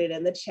also put it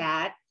in the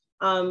chat.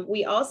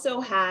 We also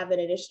have an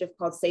initiative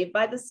called Saved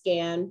by the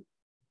Scan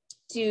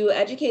to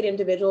educate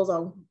individuals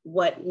on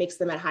what makes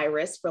them at high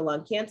risk for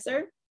lung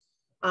cancer.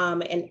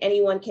 And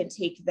anyone can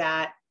take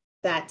that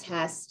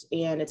test,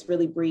 and it's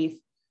really brief,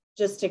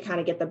 just to kind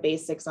of get the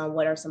basics on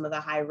what are some of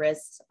the high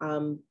risks.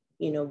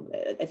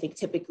 I think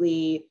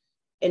typically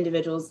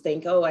individuals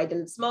think, oh, I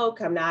didn't smoke,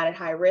 I'm not at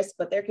high risk,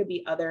 but there could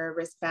be other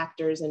risk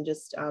factors, and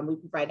just we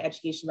provide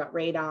education about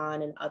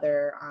radon and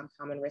other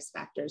common risk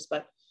factors.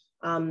 But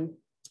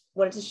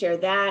wanted to share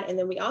that. And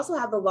then we also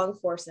have the Lung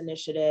Force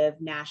Initiative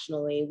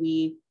nationally.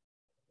 We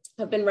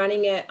have been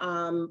running it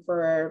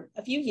for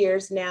a few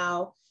years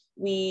now.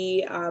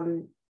 We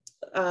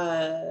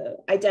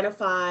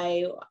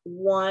identify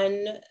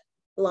one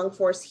Lung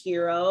Force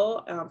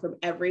hero from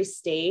every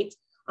state.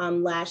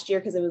 Last year,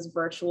 because it was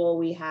virtual,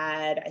 we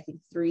had, I think,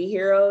 3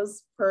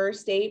 heroes per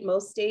state,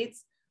 most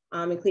states,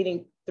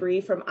 including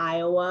 3 from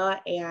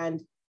Iowa. And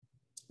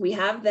we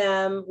had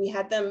them,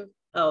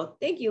 oh,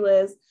 thank you,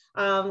 Liz.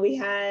 We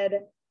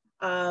had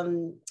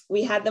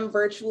them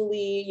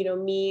virtually,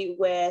 meet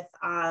with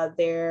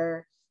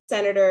their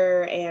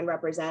senator and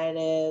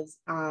representatives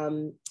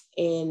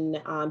in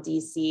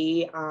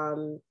DC.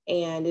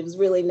 And it was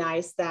really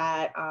nice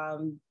that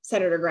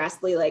Senator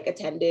Grassley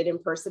attended in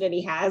person, and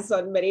he has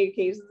on many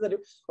occasions. And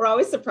we're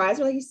always surprised.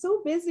 We're like, he's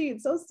so busy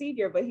and so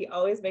senior, but he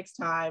always makes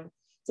time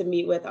to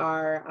meet with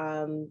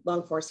our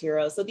Lung Force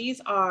heroes. So these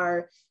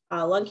are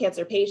lung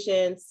cancer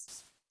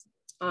patients,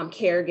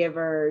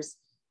 caregivers,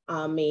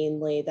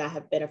 mainly that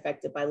have been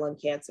affected by lung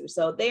cancer.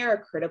 So they are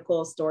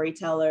critical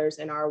storytellers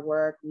in our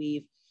work.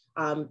 We've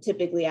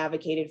typically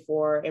advocated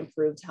for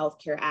improved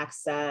healthcare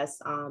access,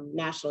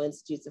 National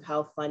Institutes of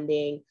Health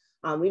funding.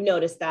 We've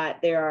noticed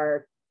that there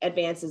are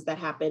advances that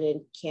happen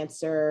in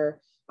cancer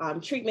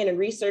treatment and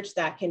research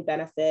that can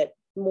benefit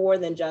more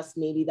than just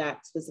maybe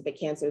that specific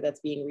cancer that's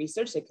being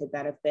researched. It could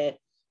benefit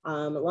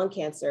lung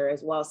cancer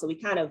as well. So we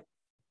kind of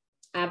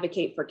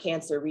advocate for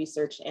cancer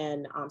research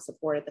and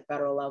support at the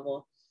federal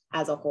level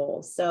as a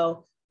whole.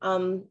 So,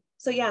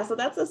 so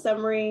that's a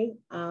summary.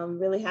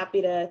 Really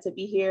happy to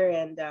be here,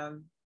 and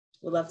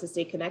would love to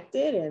stay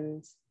connected.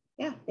 And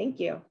yeah, thank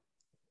you.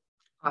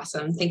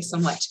 Awesome. Thanks so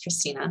much,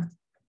 Christina.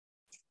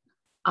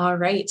 All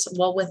right.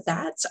 Well, with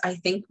that, I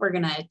think we're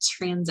going to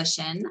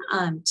transition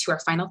to our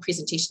final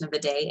presentation of the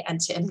day. And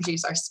to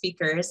introduce our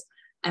speakers,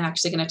 I'm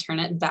actually going to turn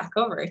it back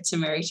over to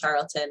Mary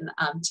Charlton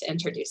to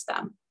introduce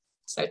them.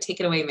 So take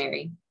it away,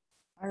 Mary.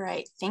 All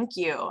right, thank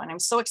you. And I'm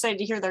so excited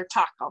to hear their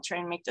talk. I'll try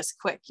and make this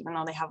quick, even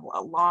though they have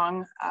a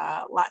long,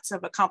 lots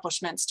of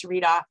accomplishments to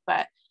read off.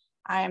 But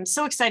I am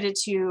so excited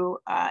to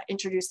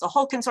introduce the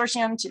whole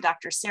consortium to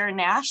Dr. Sarah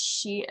Nash.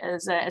 She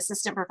is an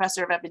assistant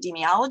professor of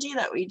epidemiology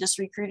that we just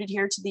recruited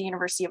here to the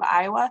University of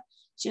Iowa.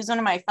 She was one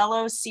of my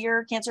fellow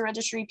SEER Cancer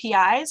Registry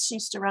PIs. She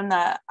used to run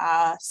the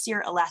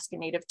SEER Alaska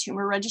Native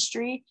Tumor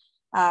Registry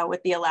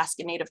with the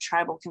Alaska Native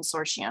Tribal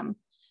Consortium.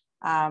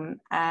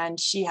 And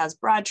she has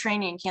broad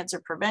training in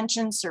cancer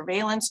prevention,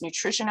 surveillance,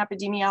 nutrition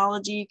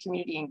epidemiology,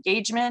 community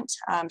engagement.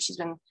 She's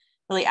been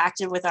really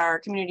active with our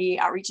community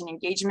outreach and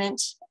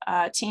engagement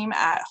team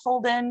at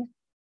Holden.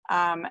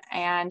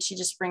 And she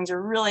just brings a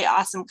really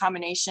awesome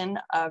combination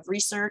of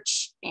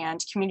research and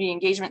community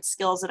engagement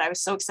skills that I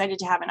was so excited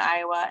to have in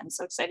Iowa, and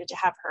so excited to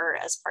have her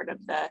as part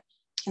of the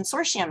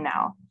consortium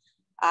now.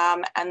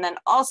 And then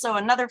also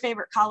another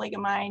favorite colleague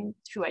of mine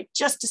who I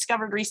just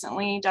discovered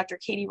recently, Dr.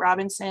 Katie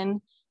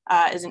Robinson,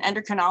 is an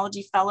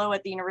endocrinology fellow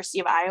at the University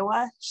of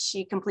Iowa.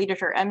 She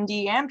completed her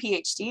MD and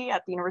PhD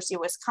at the University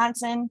of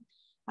Wisconsin.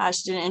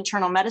 She did an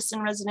internal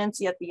medicine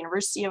residency at the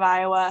University of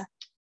Iowa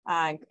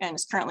and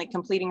is currently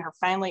completing her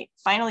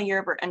final year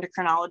of her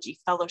endocrinology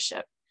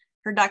fellowship.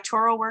 Her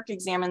doctoral work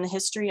examined the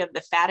history of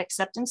the fat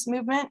acceptance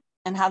movement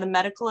and how the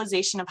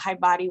medicalization of high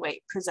body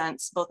weight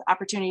presents both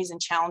opportunities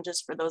and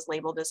challenges for those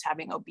labeled as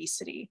having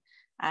obesity.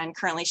 And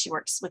currently she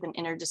works with an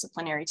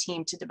interdisciplinary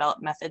team to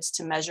develop methods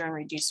to measure and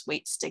reduce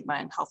weight stigma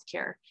in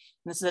healthcare.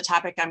 And this is a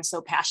topic I'm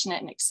so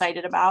passionate and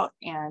excited about,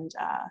 and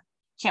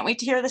can't wait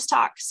to hear this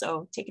talk.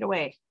 So take it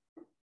away.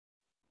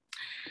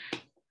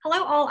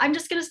 Hello all, I'm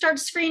just gonna start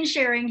screen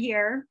sharing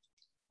here.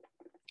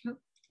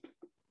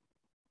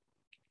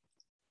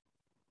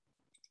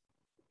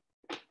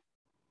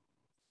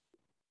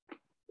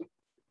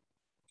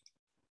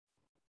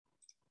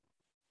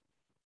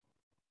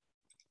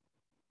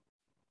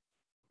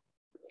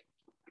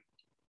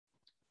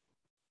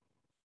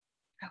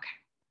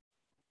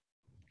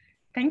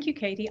 Thank you,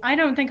 Katie. I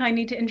don't think I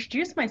need to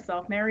introduce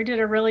myself. Mary did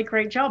a really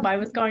great job. I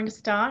was going to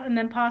start and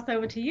then pass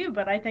over to you,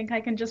 but I think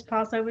I can just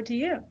pass over to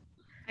you.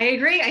 I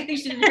agree. I think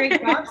she did a great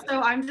job.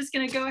 So I'm just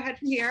going to go ahead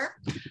from here.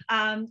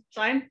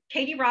 So I'm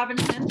Katie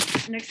Robinson.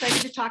 I'm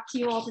excited to talk to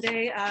you all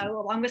today,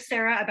 along with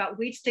Sarah, about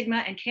weight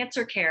stigma and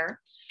cancer care.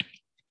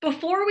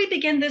 Before we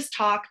begin this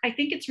talk, I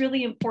think it's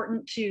really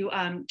important to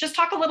just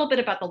talk a little bit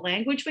about the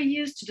language we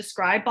use to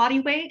describe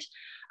body weight.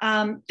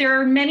 There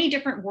are many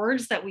different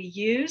words that we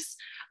use.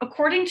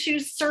 According to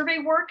survey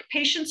work,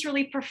 patients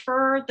really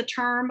prefer the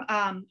term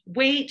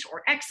weight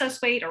or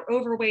excess weight or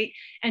overweight,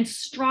 and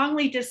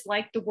strongly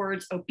dislike the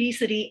words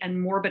obesity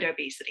and morbid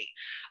obesity.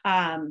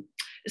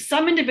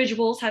 Some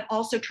individuals have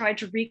also tried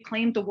to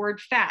reclaim the word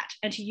fat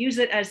and to use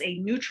it as a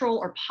neutral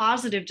or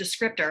positive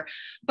descriptor,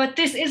 but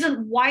this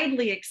isn't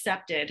widely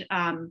accepted,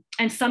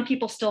 and some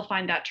people still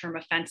find that term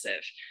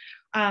offensive.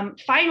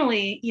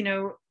 Finally,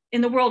 in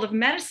the world of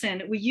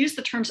medicine, we use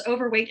the terms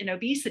overweight and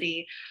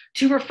obesity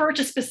to refer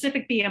to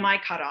specific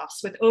BMI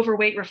cutoffs, with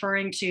overweight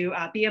referring to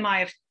a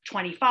BMI of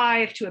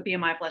 25 to a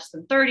BMI of less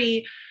than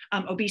 30,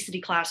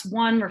 obesity class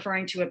 1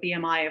 referring to a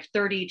BMI of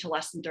 30 to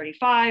less than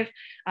 35,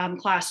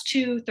 class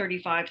 2,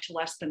 35 to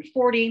less than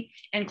 40,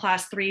 and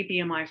class 3,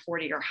 BMI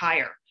 40 or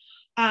higher.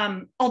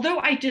 Although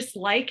I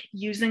dislike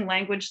using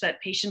language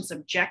that patients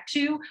object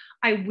to,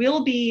 I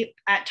will be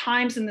at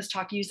times in this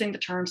talk using the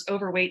terms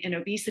overweight and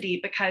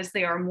obesity because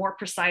they are more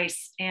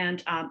precise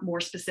and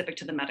more specific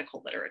to the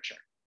medical literature.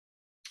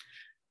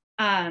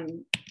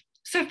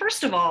 So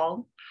first of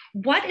all,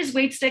 what is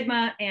weight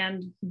stigma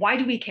and why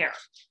do we care?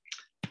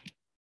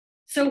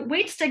 So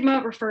weight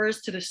stigma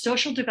refers to the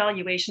social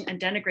devaluation and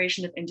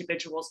denigration of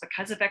individuals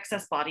because of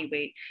excess body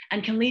weight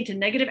and can lead to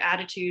negative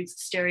attitudes,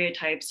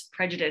 stereotypes,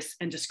 prejudice,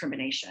 and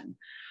discrimination.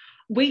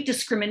 Weight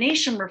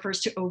discrimination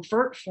refers to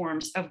overt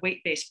forms of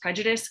weight-based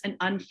prejudice and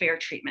unfair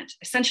treatment,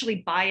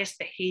 essentially biased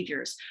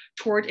behaviors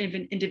toward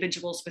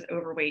individuals with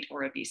overweight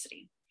or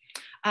obesity.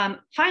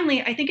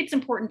 Finally, I think it's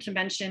important to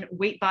mention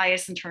weight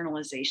bias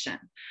internalization.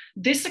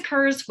 This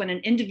occurs when an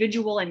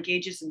individual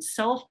engages in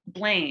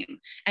self-blame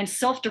and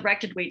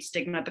self-directed weight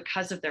stigma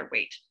because of their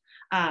weight.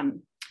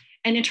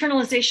 And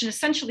internalization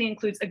essentially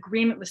includes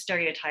agreement with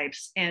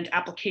stereotypes and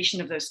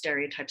application of those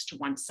stereotypes to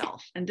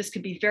oneself. And this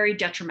could be very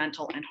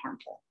detrimental and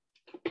harmful.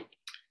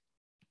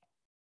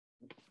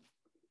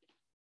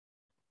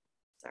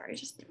 Sorry,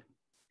 just, there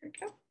we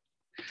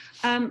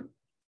go.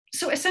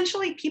 So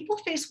essentially, people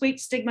face weight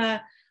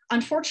stigma,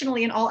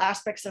 unfortunately, in all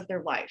aspects of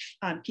their life.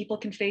 People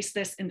can face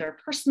this in their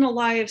personal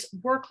lives,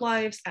 work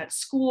lives, at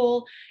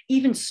school,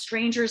 even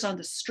strangers on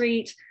the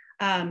street,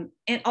 and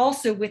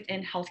also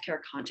within healthcare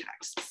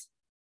contexts.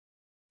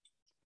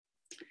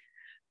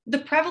 The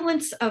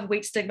prevalence of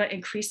weight stigma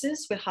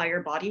increases with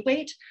higher body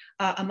weight.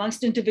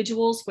 Amongst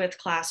individuals with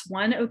class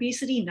 1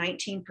 obesity,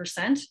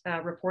 19%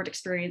 report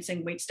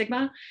experiencing weight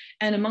stigma.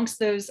 And amongst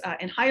those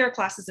in higher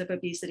classes of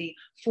obesity,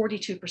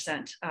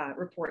 42%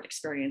 report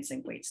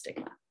experiencing weight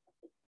stigma.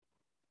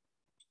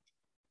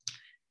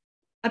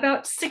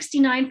 About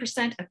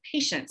 69% of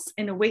patients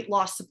in a weight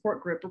loss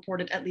support group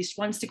reported at least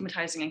one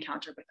stigmatizing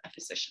encounter with a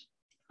physician.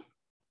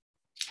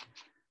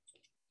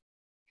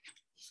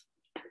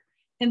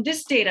 And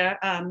this data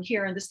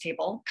here in this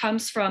table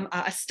comes from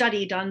a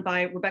study done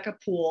by Rebecca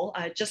Poole,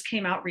 just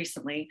came out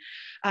recently.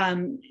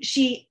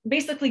 She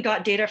basically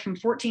got data from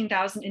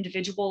 14,000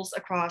 individuals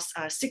across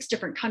 6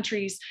 different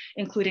countries,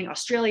 including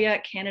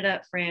Australia, Canada,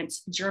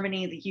 France,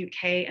 Germany, the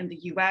UK, and the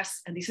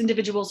US. And these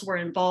individuals were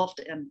involved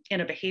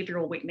in a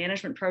behavioral weight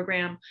management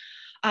program.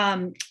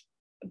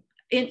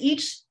 In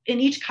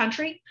each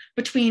country,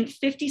 between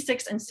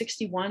 56 and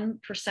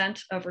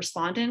 61% of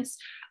respondents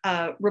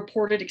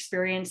reported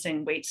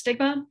experiencing weight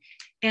stigma,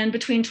 and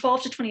between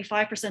 12 to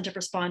 25% of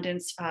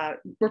respondents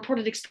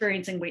reported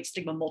experiencing weight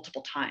stigma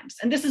multiple times.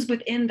 And this is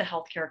within the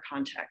healthcare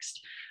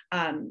context.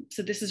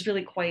 So this is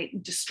really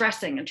quite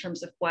distressing in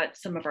terms of what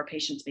some of our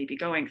patients may be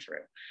going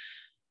through.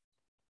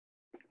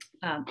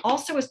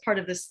 Also, as part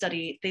of this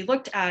study, they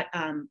looked at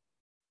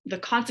the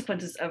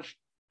consequences of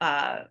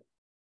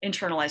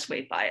internalized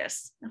weight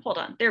bias. Hold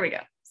on, there we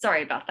go.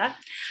 Sorry about that.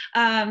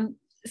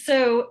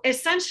 So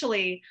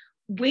essentially,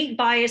 weight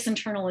bias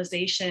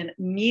internalization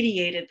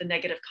mediated the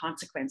negative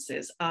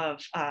consequences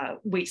of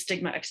weight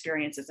stigma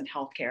experiences in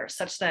healthcare,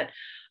 such that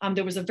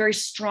there was a very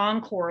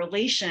strong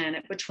correlation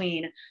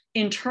between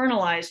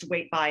internalized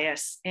weight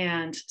bias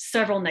and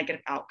several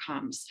negative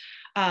outcomes.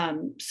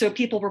 So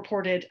people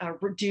reported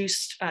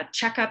reduced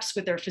checkups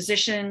with their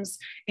physicians,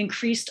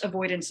 increased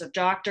avoidance of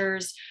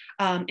doctors,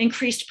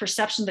 increased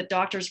perception that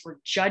doctors were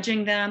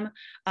judging them,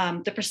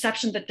 the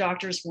perception that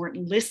doctors weren't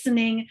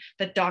listening,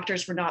 that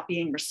doctors were not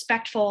being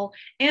respectful,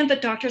 and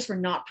that doctors were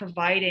not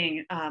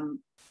providing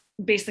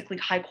basically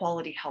high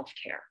quality health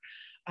care.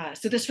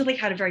 So this really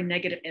had a very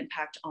negative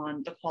impact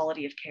on the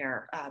quality of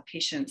care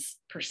patients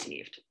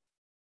perceived.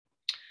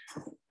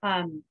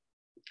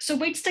 So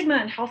weight stigma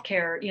in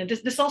healthcare,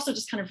 this also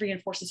just kind of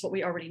reinforces what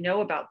we already know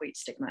about weight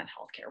stigma in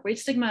healthcare. Weight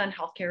stigma in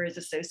healthcare is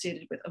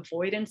associated with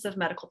avoidance of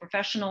medical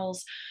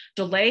professionals,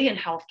 delay in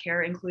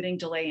healthcare, including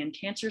delay in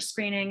cancer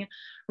screening,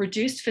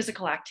 reduced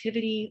physical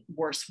activity,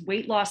 worse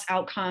weight loss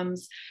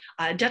outcomes,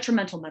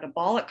 detrimental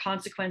metabolic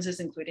consequences,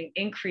 including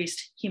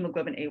increased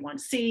hemoglobin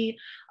A1C,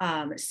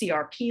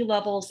 CRP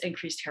levels,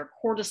 increased hair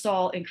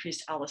cortisol,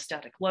 increased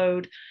allostatic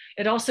load.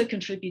 It also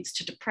contributes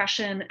to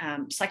depression,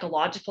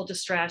 psychological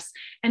distress,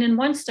 and in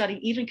one study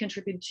even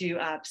contributed to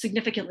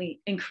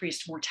significantly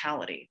increased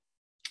mortality.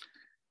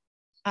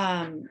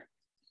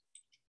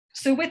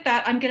 So with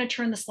that, I'm going to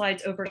turn the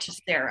slides over to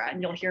Sarah,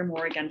 and you'll hear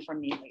more again from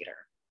me later.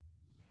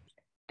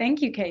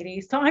 Thank you,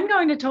 Katie. So I'm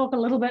going to talk a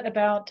little bit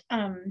about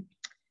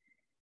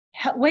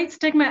weight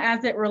stigma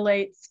as it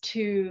relates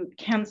to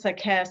cancer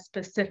care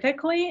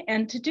specifically.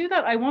 And to do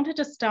that, I wanted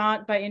to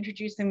start by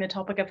introducing the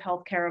topic of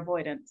healthcare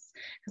avoidance,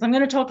 because I'm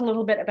going to talk a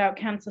little bit about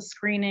cancer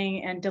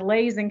screening and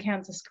delays in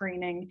cancer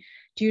screening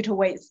due to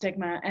weight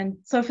stigma. And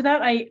so for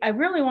that, I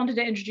really wanted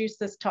to introduce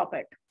this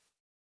topic.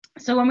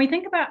 So when we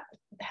think about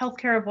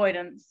healthcare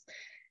avoidance,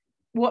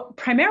 what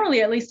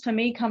primarily, at least for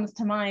me, comes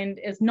to mind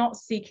is not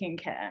seeking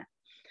care.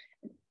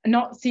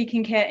 Not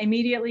seeking care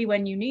immediately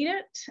when you need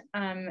it,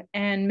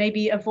 and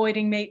maybe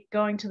avoiding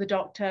going to the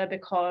doctor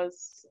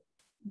because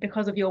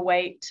of your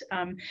weight.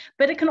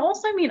 But it can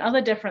also mean other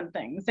different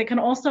things. It can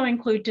also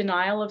include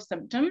denial of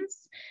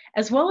symptoms,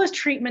 as well as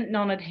treatment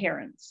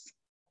non-adherence.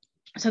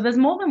 So there's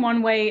more than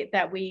one way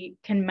that we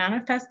can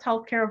manifest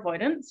healthcare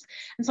avoidance.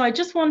 And so I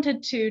just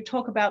wanted to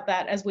talk about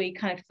that as we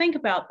kind of think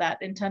about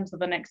that in terms of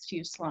the next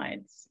few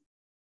slides.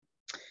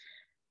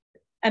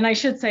 And I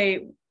should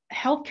say,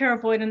 healthcare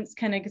avoidance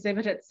can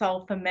exhibit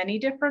itself for many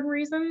different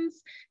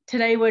reasons.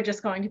 Today, we're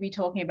just going to be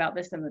talking about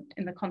this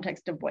in the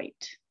context of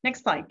weight.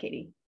 Next slide,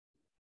 Katie.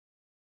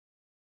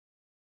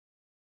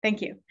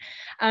 Thank you.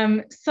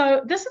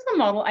 So this is a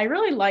model. I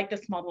really like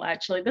this model,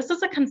 actually. This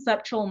is a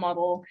conceptual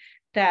model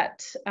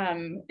that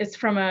is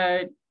from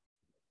an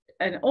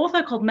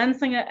author called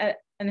Mensinger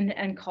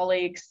and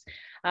colleagues,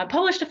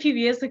 published a few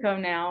years ago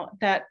now,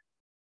 that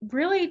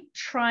really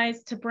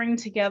tries to bring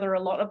together a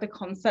lot of the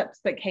concepts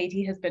that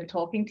Katie has been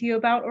talking to you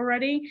about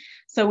already.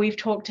 So we've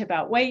talked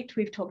about weight,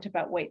 we've talked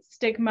about weight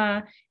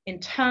stigma,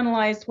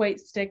 internalized weight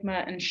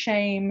stigma and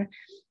shame.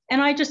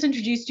 And I just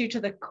introduced you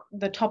to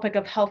the topic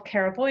of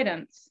healthcare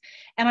avoidance.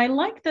 And I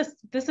like this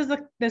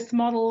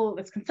model,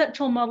 this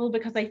conceptual model,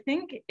 because I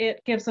think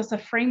it gives us a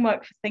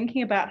framework for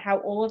thinking about how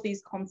all of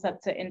these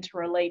concepts are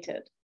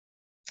interrelated.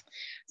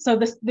 So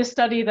this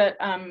study that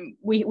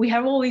we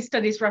have all these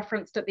studies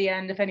referenced at the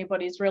end if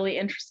anybody's really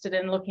interested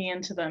in looking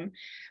into them.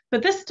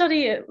 But this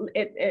study,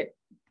 it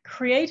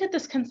created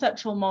this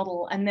conceptual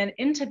model and then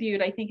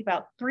interviewed, I think,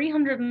 about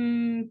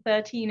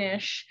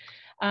 313-ish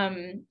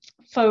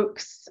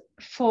folks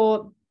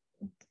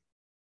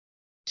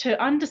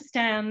to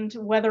understand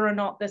whether or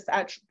not this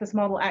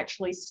model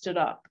actually stood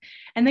up.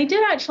 And they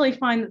did actually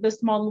find that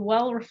this model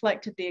well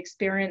reflected the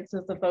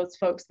experiences of those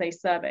folks they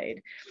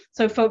surveyed.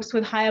 So folks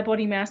with higher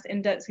body mass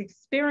index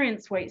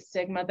experience weight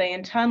stigma, they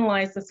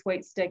internalize this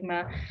weight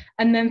stigma,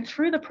 and then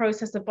through the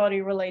process of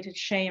body-related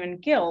shame and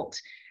guilt,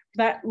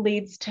 that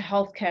leads to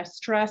healthcare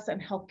stress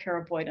and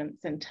healthcare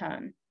avoidance in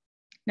turn.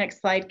 Next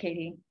slide,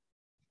 Katie.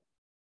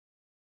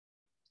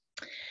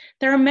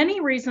 There are many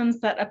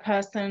reasons that a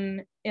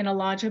person in a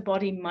larger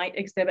body might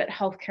exhibit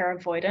healthcare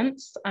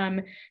avoidance.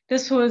 I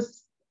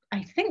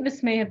think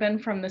this may have been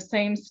from the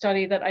same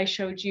study that I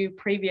showed you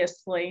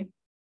previously,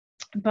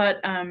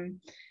 but I'm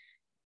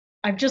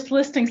just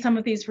listing some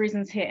of these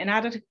reasons here.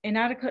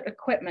 Inadequate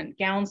equipment,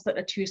 gowns that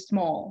are too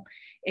small,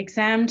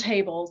 exam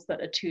tables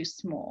that are too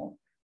small,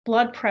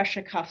 blood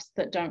pressure cuffs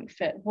that don't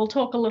fit. We'll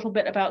talk a little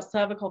bit about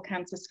cervical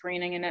cancer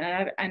screening and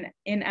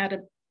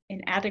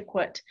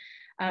inadequate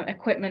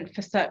equipment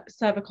for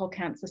cervical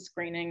cancer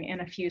screening in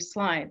a few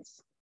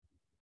slides.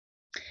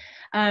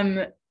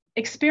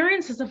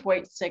 Experiences of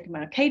weight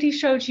stigma. Katie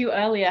showed you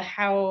earlier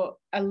how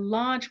a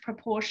large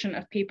proportion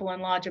of people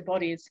in larger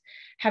bodies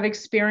have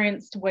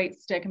experienced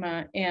weight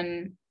stigma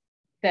in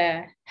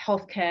their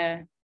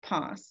healthcare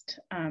past.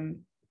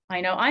 I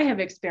know I have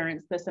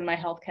experienced this in my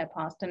healthcare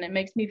past, and it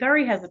makes me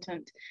very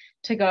hesitant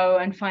to go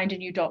and find a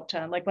new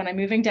doctor. Like when I'm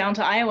moving down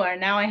to Iowa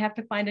and now I have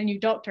to find a new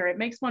doctor, it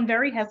makes one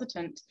very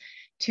hesitant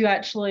to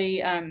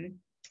actually kind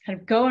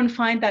of go and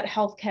find that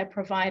healthcare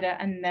provider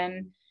and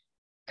then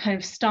kind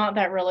of start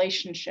that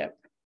relationship.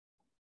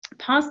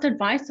 Past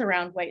advice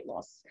around weight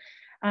loss.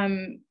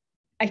 I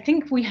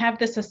think we have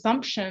this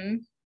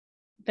assumption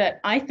that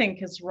I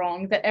think is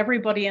wrong, that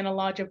everybody in a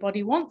larger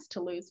body wants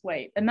to lose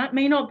weight, and that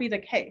may not be the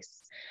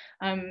case.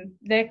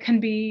 There can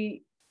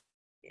be,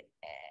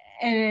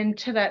 and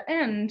to that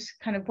end,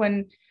 kind of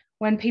when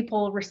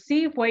people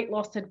receive weight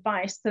loss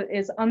advice that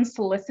is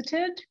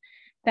unsolicited,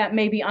 that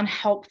may be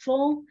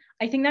unhelpful,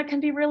 I think that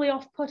can be really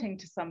off-putting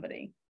to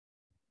somebody.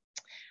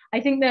 I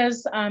think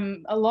there's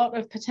a lot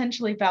of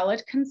potentially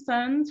valid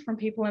concerns from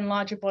people in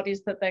larger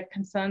bodies that their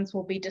concerns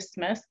will be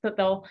dismissed, that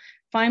they'll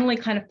finally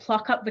kind of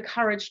pluck up the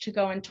courage to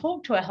go and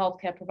talk to a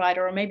healthcare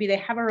provider, or maybe they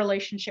have a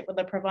relationship with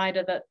a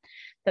provider that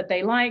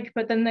they like,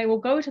 but then they will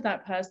go to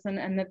that person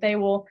and that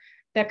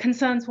their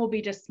concerns will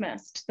be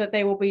dismissed, that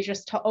they will be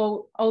just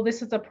told, oh,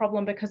 this is a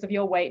problem because of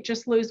your weight,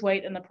 just lose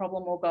weight and the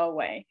problem will go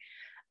away.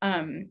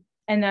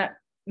 And that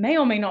may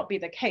or may not be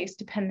the case,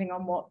 depending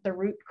on what the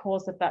root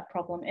cause of that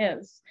problem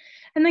is.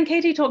 And then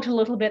Katie talked a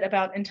little bit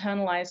about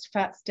internalized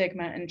fat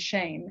stigma and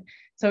shame.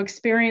 So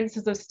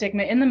experiences of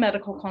stigma in the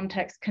medical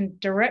context can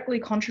directly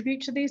contribute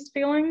to these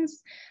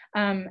feelings,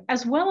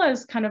 as well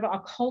as kind of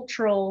our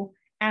cultural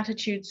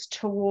attitudes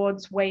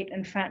towards weight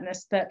and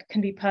fatness that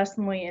can be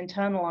personally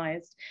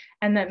internalized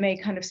and that may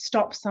kind of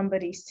stop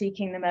somebody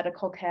seeking the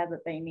medical care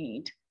that they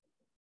need.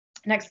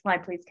 Next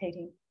slide, please,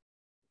 Katie.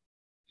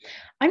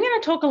 I'm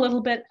going to talk a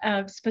little bit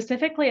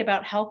specifically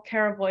about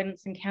healthcare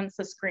avoidance and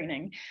cancer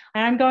screening.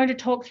 And I'm going to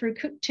talk through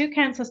two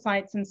cancer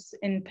sites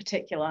in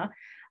particular.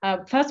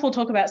 First, we'll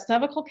talk about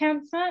cervical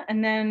cancer,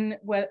 and then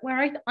where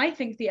I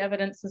think the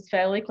evidence is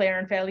fairly clear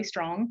and fairly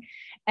strong.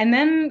 And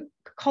then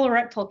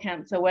colorectal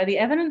cancer, where the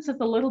evidence is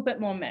a little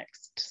bit more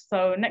mixed.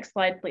 So next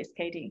slide, please,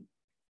 Katie.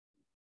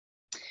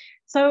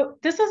 So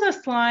this is a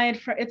slide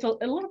it's a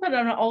little bit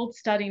of an old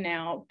study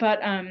now,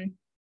 but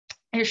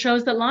it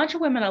shows that larger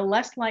women are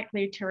less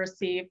likely to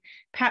receive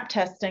Pap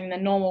testing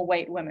than normal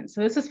weight women. So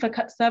this is for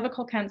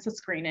cervical cancer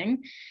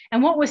screening.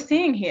 And what we're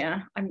seeing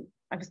here,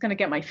 I was going to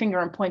get my finger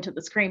and point at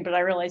the screen, but I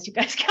realized you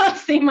guys can't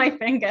see my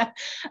finger.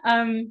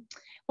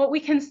 What we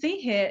can see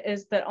here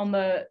is that on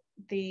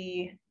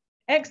the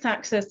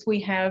x-axis, we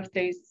have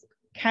these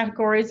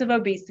categories of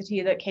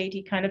obesity that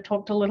Katie kind of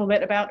talked a little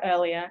bit about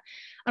earlier.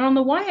 And on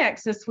the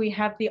y-axis, we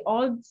have the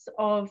odds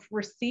of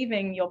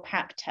receiving your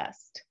Pap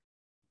test.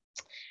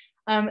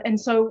 And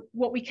so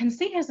what we can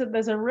see is that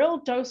there's a real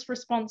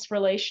dose-response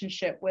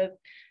relationship with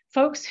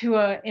folks who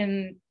are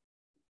in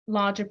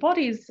larger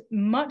bodies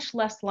much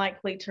less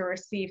likely to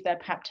receive their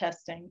Pap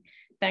testing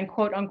than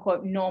quote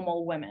unquote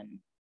normal women.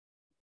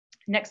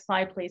 Next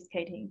slide, please,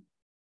 Katie.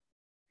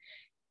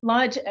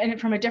 And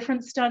from a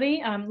different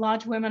study,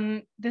 large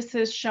women, this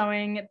is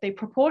showing the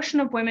proportion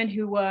of women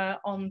who were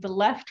on the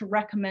left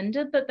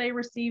recommended that they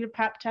receive a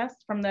Pap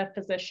test from their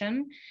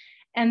physician.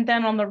 And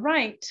then on the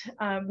right,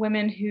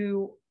 women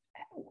who,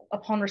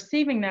 upon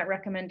receiving that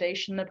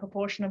recommendation, the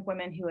proportion of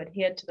women who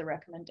adhered to the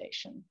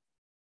recommendation.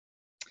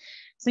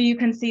 So you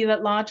can see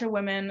that larger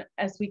women,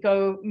 as we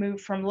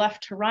move from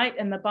left to right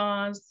in the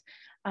bars,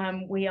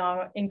 we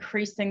are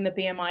increasing the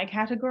BMI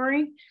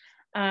category.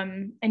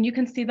 And you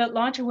can see that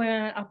larger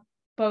women are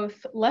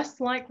both less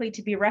likely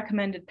to be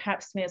recommended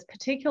pap smears,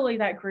 particularly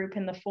that group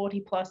in the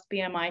 40+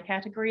 BMI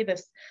category,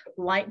 this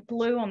light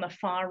blue on the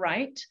far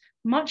right,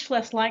 much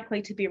less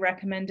likely to be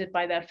recommended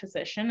by their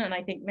physician. And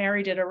I think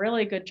Mary did a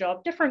really good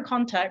job, different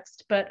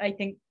context, but I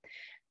think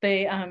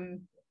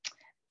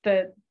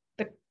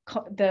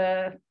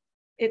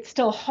it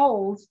still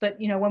holds that,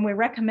 you know, when we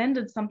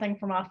recommended something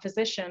from our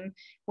physician,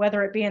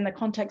 whether it be in the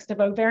context of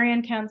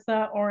ovarian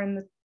cancer or in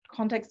the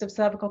context of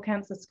cervical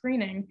cancer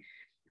screening,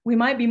 we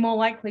might be more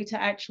likely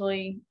to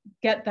actually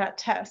get that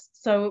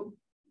test. So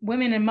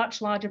women in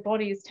much larger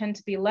bodies tend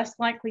to be less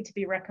likely to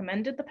be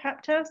recommended the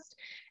pap test,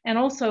 and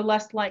also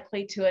less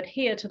likely to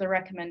adhere to the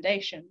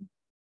recommendation.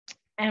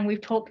 And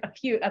we've talked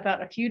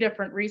about a few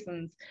different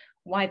reasons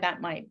why that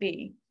might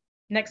be.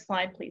 Next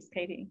slide, please,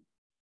 Katie.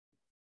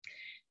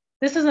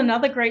 This is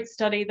another great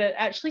study that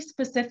actually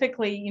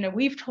specifically, you know,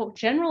 we've talked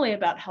generally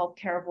about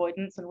healthcare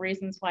avoidance and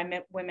reasons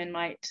why women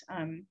might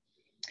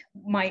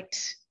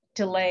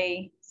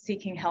delay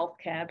seeking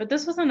healthcare. But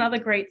this was another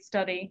great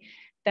study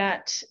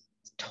that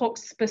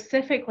talks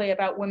specifically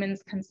about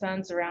women's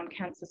concerns around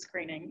cancer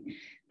screening.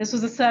 This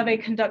was a survey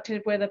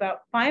conducted with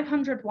about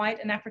 500 white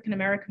and African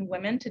American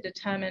women to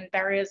determine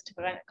barriers to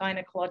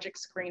gynecologic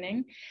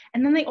screening.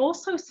 And then they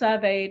also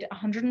surveyed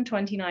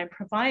 129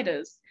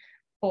 providers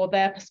for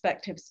their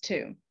perspectives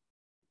too.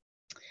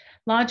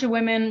 Larger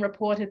women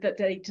reported that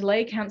they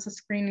delay cancer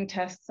screening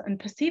tests and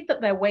perceive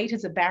that their weight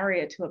is a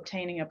barrier to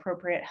obtaining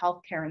appropriate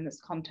healthcare in this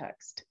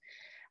context.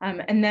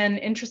 And then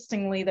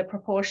interestingly, the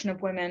proportion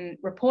of women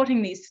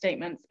reporting these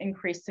statements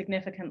increased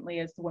significantly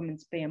as the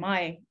women's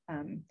BMI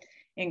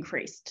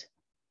increased.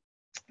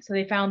 So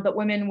they found that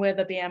women with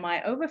a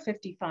BMI over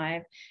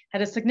 55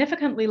 had a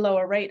significantly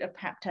lower rate of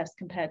pap tests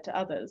compared to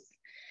others.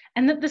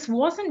 And that this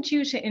wasn't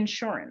due to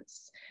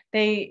insurance.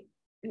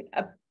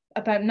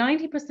 About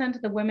 90%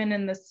 of the women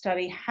in this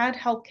study had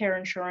healthcare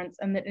insurance,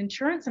 and that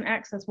insurance and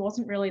access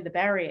wasn't really the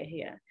barrier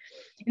here.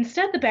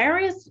 Instead, the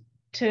barriers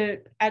to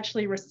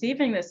actually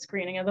receiving this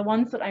screening are the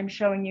ones that I'm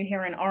showing you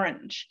here in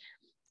orange.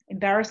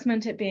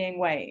 Embarrassment at being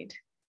weighed,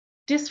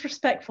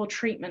 disrespectful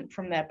treatment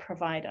from their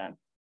provider,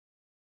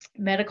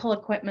 medical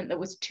equipment that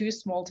was too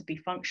small to be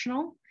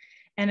functional,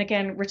 and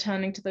again,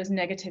 returning to those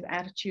negative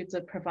attitudes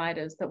of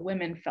providers that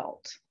women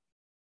felt.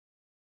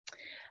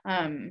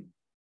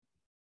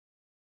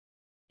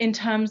 In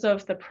terms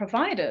of the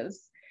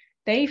providers,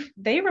 they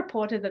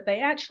reported that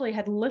they actually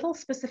had little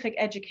specific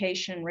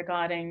education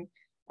regarding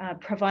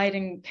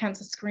providing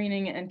cancer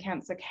screening and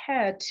cancer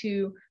care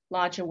to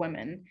larger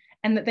women,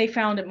 and that they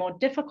found it more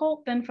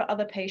difficult than for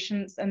other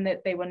patients, and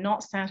that they were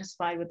not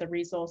satisfied with the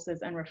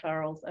resources and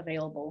referrals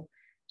available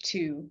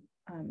to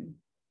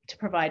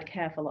provide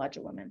care for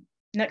larger women.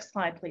 Next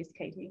slide, please,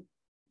 Katie.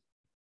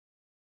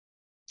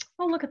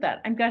 Oh, look at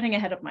that. I'm getting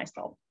ahead of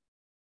myself.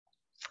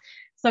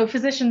 So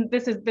physicians,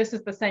 this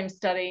is the same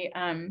study.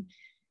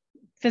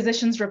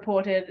 Physicians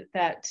reported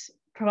that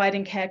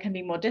providing care can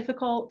be more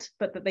difficult,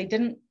 but that they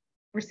didn't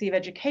receive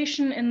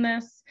education in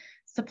this.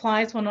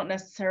 Supplies were not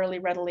necessarily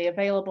readily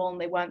available,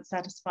 and they weren't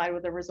satisfied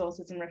with the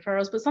resources and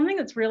referrals. But something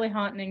that's really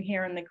heartening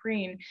here in the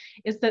green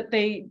is that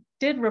they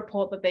did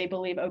report that they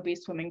believe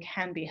obese women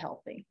can be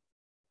healthy.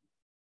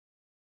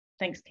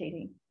 Thanks,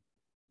 Katie.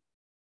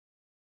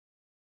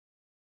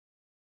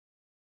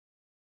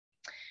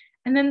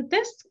 And then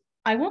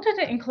I wanted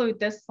to include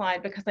this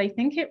slide because I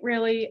think it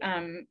really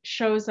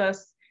shows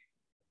us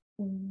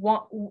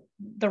what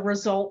the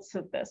results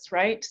of this,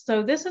 right?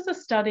 So this is a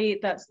study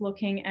that's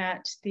looking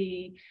at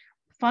the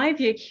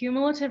 5-year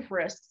cumulative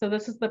risk. So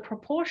this is the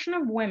proportion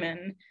of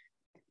women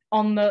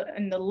in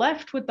the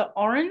left with the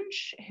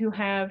orange who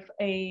have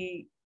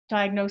a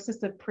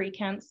diagnosis of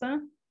precancer,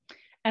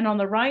 and on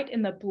the right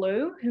in the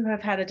blue who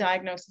have had a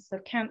diagnosis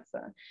of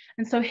cancer.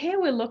 And so here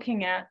we're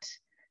looking at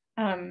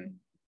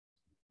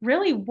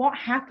really what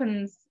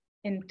happens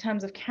in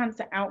terms of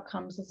cancer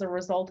outcomes as a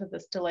result of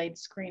this delayed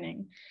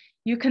screening.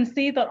 You can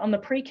see that on the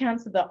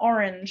precancer, the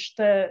orange,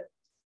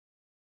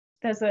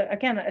 there's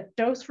again a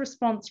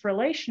dose-response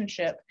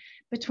relationship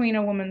between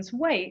a woman's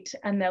weight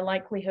and their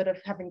likelihood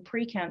of having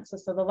precancer.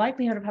 So the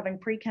likelihood of having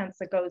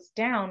precancer goes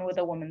down with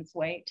a woman's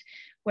weight,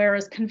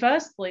 whereas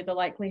conversely, the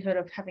likelihood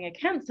of having a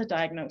cancer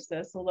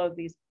diagnosis, although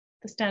the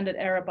standard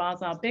error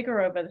bars are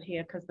bigger over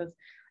here because there's,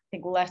 I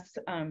think, less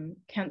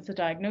cancer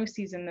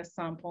diagnoses in this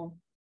sample,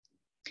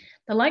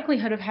 the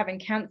likelihood of having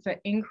cancer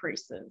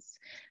increases.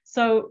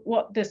 So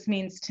what this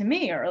means to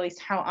me, or at least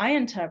how I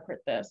interpret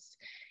this,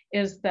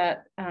 is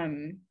that,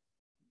 and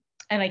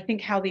I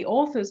think how the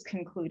authors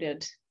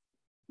concluded,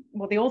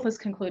 what the authors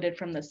concluded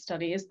from this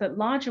study is that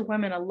larger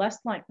women are less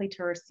likely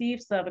to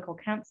receive cervical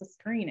cancer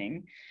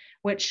screening,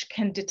 which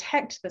can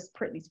detect these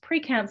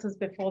precancers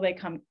before they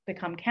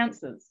become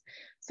cancers.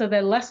 So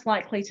they're less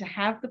likely to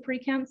have the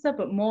precancer,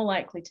 but more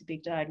likely to be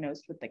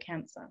diagnosed with the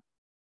cancer.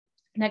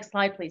 Next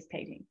slide, please,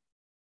 Katie.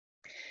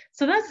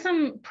 So that's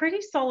some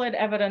pretty solid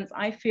evidence,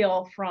 I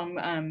feel,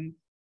 from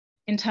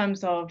in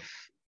terms of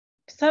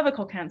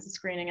cervical cancer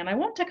screening. And I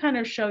want to kind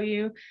of show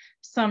you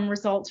some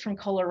results from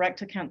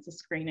colorectal cancer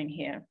screening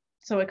here.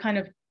 So we're kind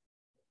of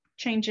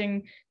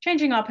changing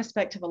our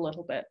perspective a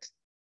little bit.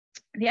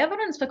 The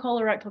evidence for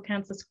colorectal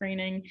cancer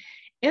screening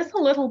is a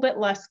little bit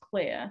less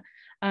clear.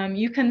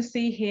 You can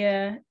see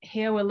here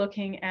we're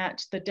looking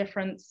at the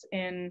difference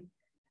in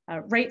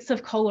rates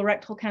of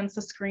colorectal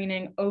cancer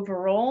screening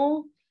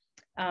overall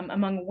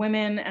among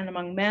women and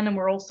among men, and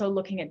we're also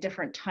looking at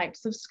different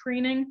types of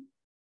screening.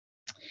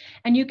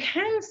 And you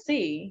can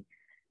see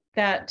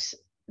that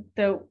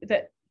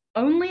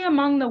only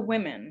among the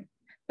women,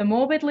 the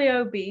morbidly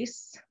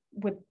obese,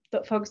 with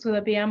the folks with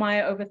a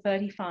BMI over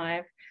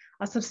 35,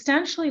 are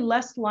substantially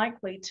less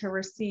likely to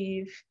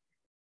receive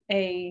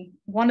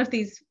one of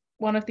these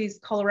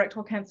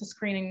colorectal cancer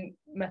screening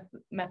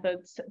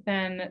methods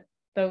than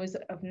those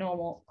of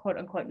normal, quote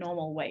unquote,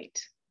 normal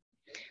weight.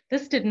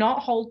 This did not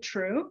hold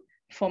true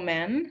for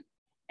men,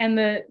 and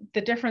the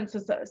difference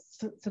is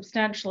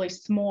substantially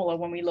smaller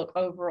when we look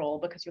overall,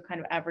 because you're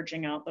kind of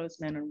averaging out those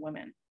men and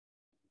women.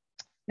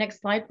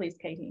 Next slide, please,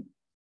 Katie.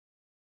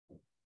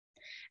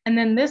 And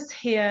then this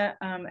here,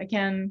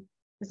 again,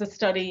 is a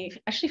study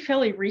actually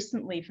fairly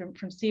recently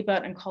from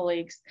Siebert and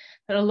colleagues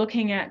that are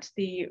looking at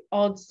the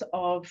odds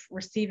of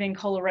receiving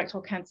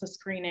colorectal cancer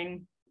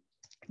screening,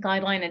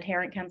 guideline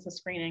adherent cancer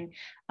screening,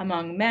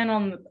 among men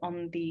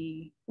on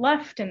the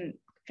left in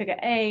figure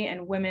A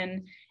and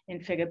women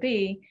in figure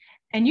B.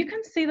 And you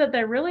can see that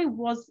there really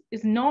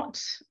is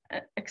not,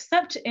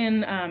 except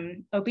in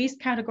obese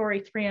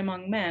category 3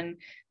 among men,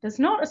 there's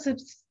not a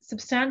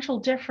substantial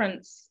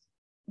difference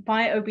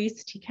by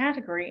obesity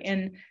category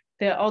in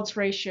the odds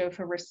ratio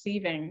for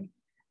receiving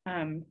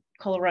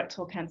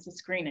colorectal cancer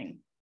screening.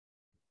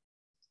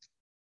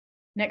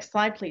 Next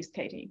slide, please,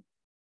 Katie.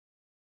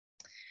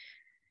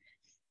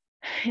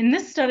 In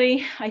this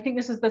study, I think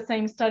this is the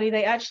same study,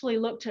 they actually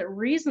looked at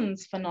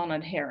reasons for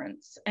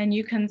non-adherence. And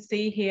you can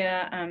see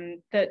here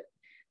that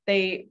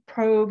they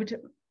probed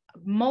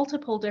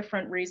multiple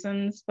different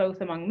reasons, both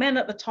among men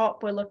at the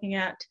top we're looking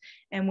at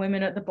and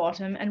women at the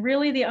bottom. And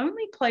really the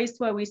only place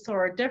where we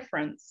saw a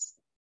difference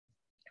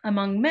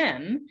among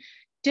men,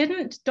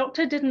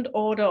 doctor didn't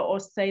order or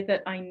say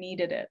that I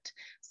needed it.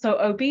 So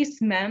obese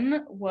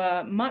men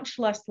were much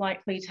less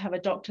likely to have a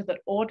doctor that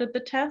ordered the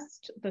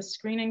test, the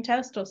screening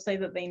test, or say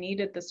that they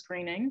needed the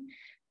screening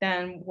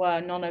than were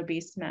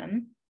non-obese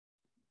men.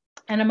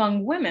 And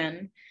among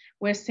women,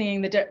 we're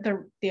seeing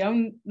the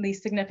only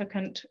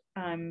significant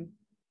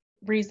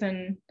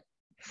reason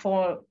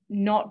for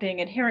not being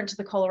adherent to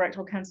the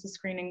colorectal cancer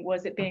screening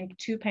was it being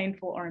too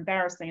painful or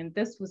embarrassing. And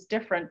this was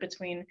different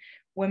between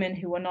women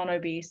who were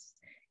non-obese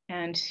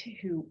and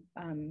who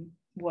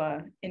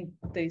were in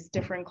these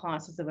different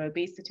classes of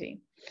obesity.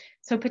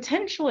 So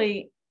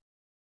potentially,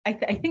 I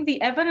think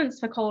the evidence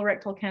for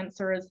colorectal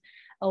cancer is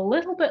a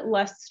little bit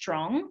less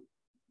strong.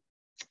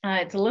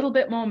 It's a little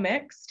bit more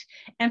mixed,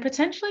 and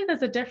potentially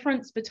there's a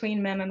difference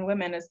between men and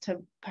women as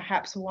to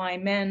perhaps why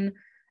men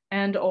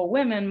and or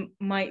women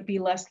might be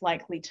less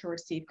likely to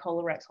receive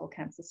colorectal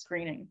cancer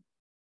screening.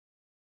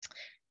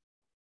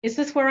 Is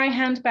this where I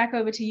hand back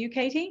over to you,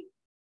 Katie?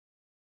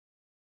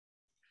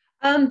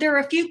 There are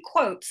a few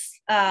quotes.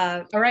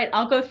 All right,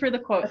 I'll go through the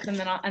quotes and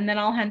then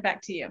I'll hand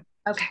back to you.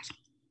 Okay.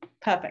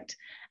 Perfect.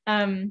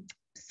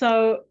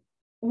 So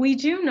we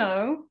do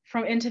know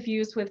from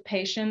interviews with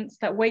patients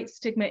that weight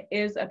stigma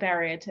is a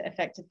barrier to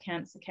effective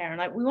cancer care.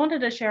 And we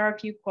wanted to share a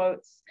few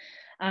quotes.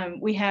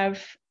 We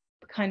have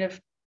kind of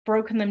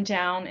broken them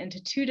down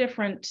into two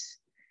different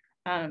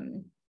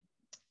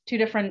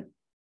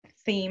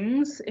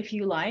themes, if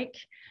you like.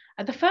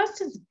 The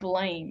first is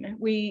blame.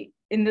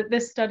 In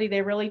this study,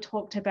 they really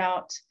talked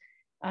about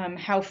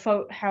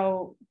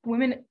how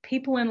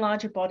people in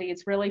larger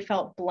bodies really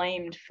felt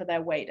blamed for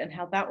their weight and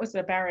how that was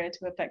a barrier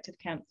to effective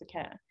cancer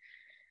care.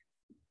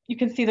 You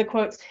can see the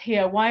quotes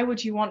here. Why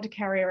would you want to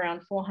carry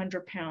around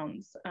 400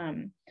 pounds?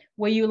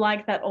 Were you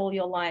like that all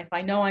your life?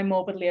 I know I'm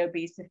morbidly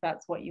obese, if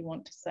that's what you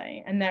want to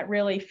say. And that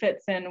really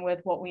fits in with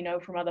what we know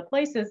from other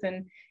places.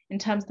 And in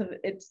terms of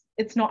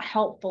it's not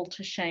helpful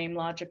to shame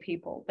larger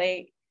people.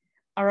 They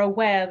are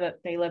aware that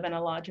they live in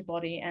a larger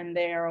body and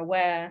they are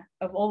aware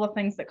of all the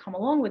things that come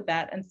along with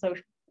that. And so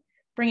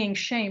bringing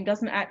shame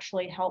doesn't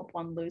actually help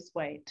one lose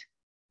weight.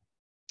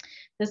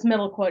 This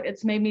middle quote,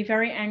 it's made me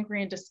very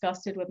angry and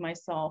disgusted with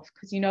myself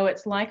because,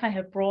 it's like I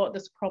have brought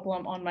this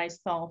problem on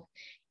myself,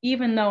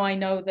 even though I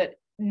know that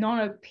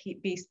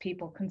non-obese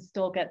people can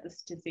still get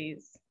this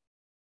disease.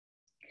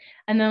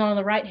 And then on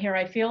the right here,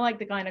 I feel like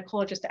the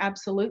gynecologist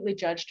absolutely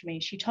judged me.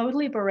 She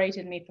totally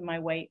berated me for my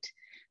weight,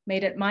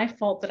 made it my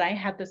fault that I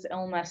had this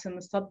illness. And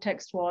the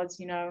subtext was,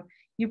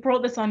 you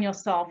brought this on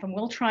yourself and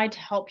we'll try to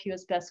help you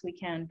as best we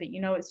can, but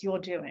it's your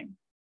doing.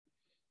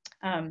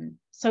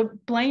 So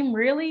blame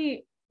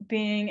really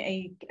being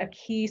a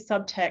key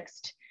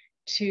subtext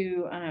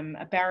to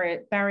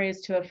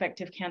barriers to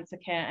effective cancer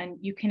care. And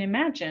you can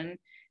imagine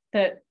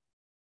that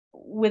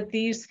with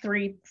these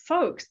three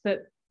folks,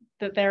 that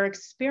that their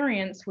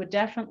experience would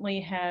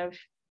definitely have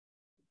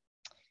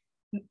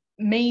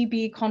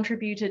maybe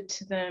contributed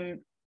to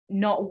them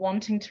not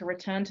wanting to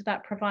return to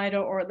that provider,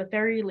 or at the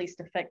very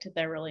least affected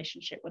their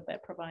relationship with their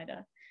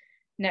provider.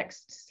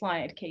 Next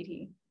slide,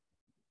 Katie.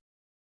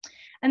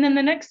 And then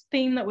the next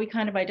theme that we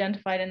kind of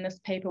identified in this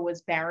paper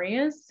was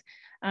barriers.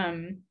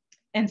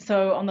 And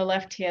so on the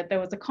left here, there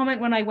was a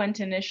comment when I went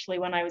initially,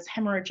 when I was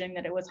hemorrhaging,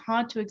 that it was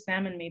hard to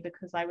examine me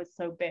because I was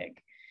so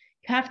big.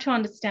 You have to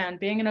understand,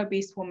 being an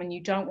obese woman,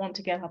 you don't want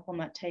to get up on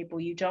that table.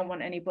 You don't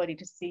want anybody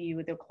to see you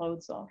with your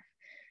clothes off.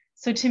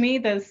 So to me,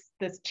 there's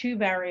two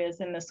barriers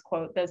in this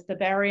quote. There's the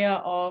barrier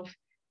of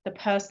the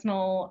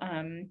personal,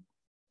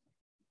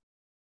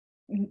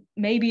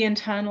 maybe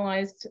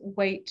internalized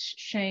weight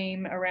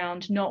shame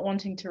around not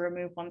wanting to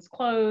remove one's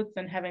clothes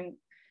and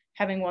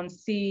having one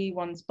see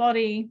one's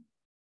body.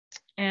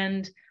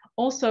 And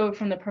also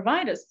from the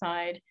provider's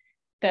side,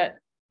 that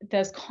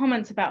there's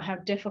comments about how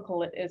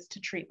difficult it is to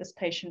treat this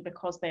patient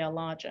because they are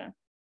larger.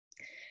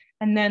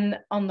 And then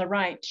on the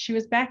right, she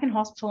was back in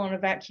hospital on a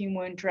vacuum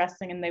wound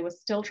dressing, and they were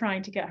still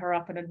trying to get her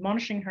up and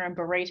admonishing her and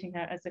berating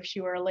her as if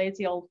she were a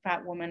lazy old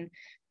fat woman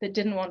that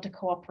didn't want to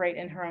cooperate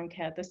in her own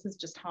care. This is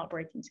just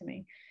heartbreaking to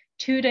me.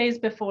 2 days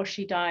before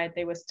she died,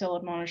 they were still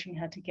admonishing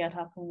her to get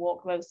up and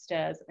walk those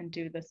stairs and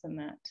do this and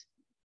that.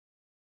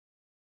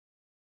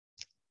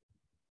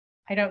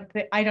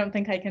 I don't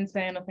think I can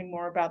say anything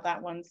more about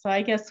that one. So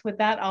I guess with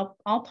that,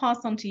 I'll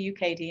pass on to you,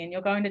 Katie, and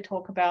you're going to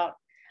talk about,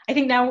 I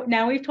think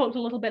now we've talked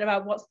a little bit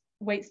about what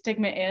weight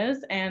stigma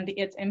is and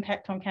its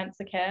impact on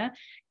cancer care.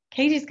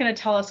 Katie's going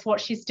to tell us what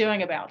she's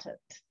doing about it.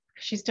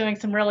 She's doing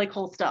some really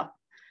cool stuff.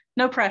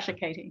 No pressure,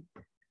 Katie.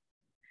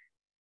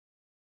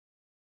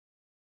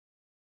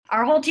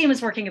 Our whole team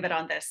is working a bit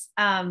on this.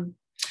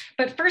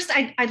 But first,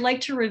 I'd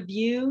like to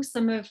review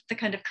some of the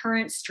kind of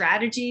current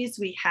strategies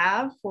we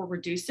have for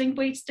reducing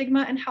weight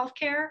stigma in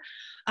healthcare.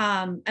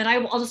 And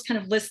I'll just kind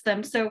of list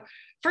them. So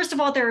first of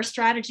all, there are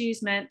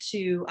strategies meant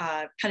to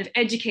kind of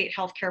educate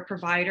healthcare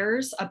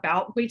providers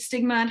about weight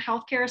stigma in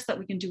healthcare so that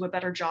we can do a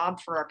better job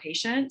for our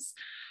patients.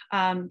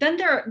 Then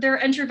there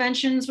are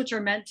interventions which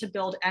are meant to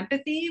build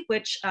empathy,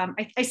 which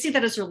I see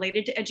that as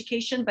related to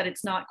education, but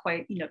it's not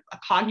quite, a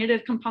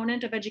cognitive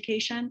component of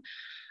education.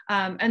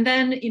 And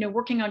then,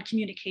 working on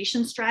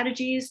communication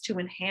strategies to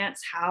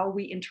enhance how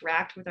we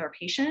interact with our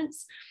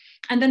patients.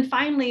 And then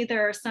finally,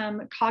 there are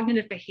some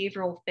cognitive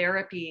behavioral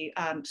therapy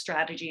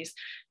strategies.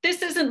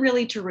 This isn't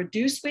really to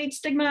reduce weight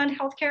stigma in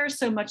healthcare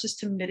so much as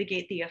to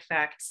mitigate the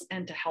effects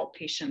and to help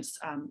patients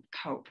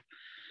cope.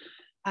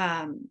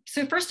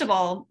 So first of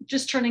all,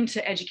 just turning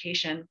to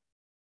education,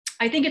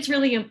 I think it's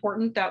really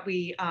important that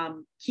we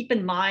keep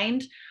in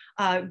mind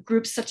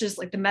groups such as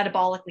like the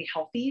metabolically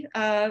healthy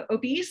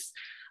obese,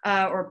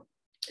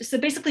 so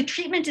basically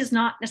treatment is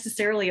not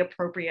necessarily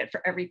appropriate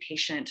for every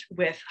patient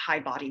with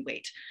high body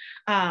weight.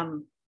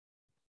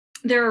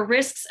 There are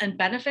risks and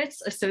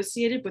benefits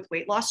associated with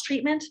weight loss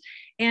treatment.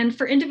 And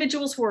for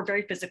individuals who are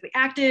very physically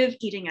active,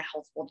 eating a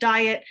healthful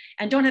diet,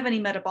 and don't have any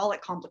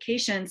metabolic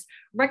complications,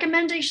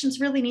 recommendations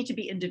really need to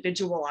be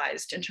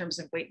individualized in terms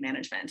of weight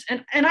management.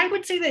 And I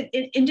would say that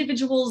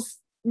individuals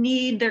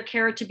need their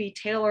care to be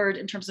tailored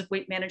in terms of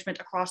weight management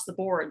across the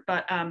board.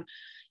 But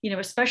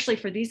especially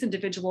for these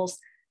individuals,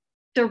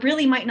 there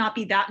really might not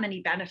be that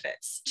many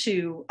benefits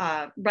to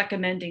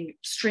recommending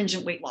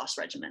stringent weight loss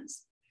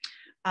regimens.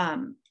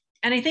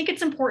 And I think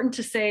it's important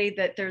to say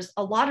that there's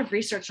a lot of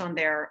research on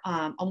there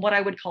on what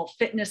I would call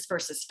fitness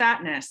versus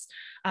fatness.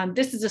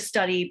 This is a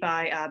study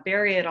by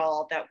Barry et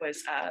al. That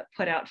was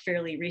put out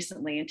fairly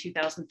recently in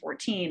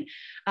 2014.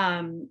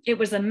 It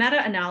was a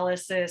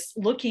meta-analysis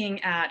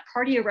looking at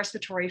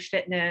cardiorespiratory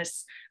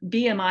fitness,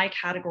 BMI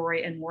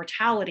category, and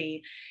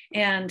mortality.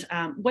 And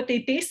what they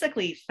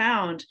basically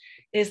found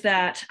is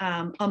that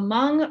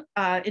among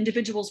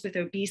individuals with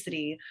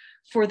obesity,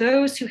 for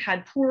those who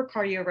had poor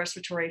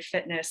cardiorespiratory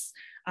fitness,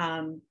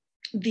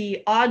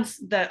 the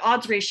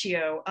odds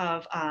ratio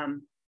of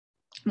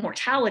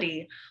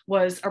mortality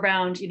was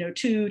around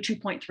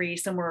 2.3,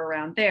 somewhere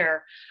around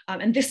there,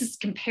 and this is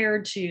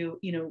compared to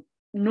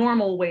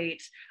normal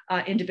weight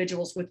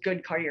individuals with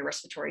good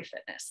cardiorespiratory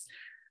fitness.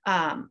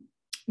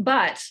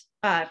 But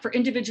for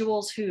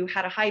individuals who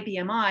had a high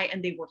BMI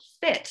and they were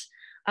fit,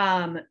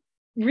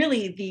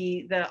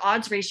 really the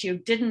odds ratio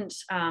didn't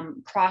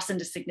cross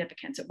into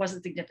significance. It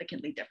wasn't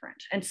significantly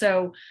different. And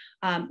so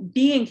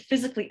being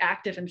physically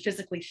active and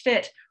physically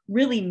fit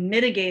really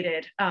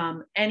mitigated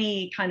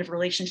any kind of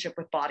relationship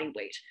with body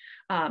weight.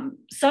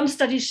 Some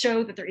studies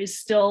show that there is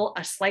still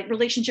a slight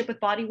relationship with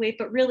body weight,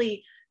 but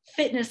really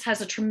fitness has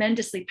a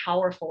tremendously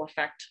powerful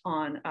effect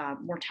on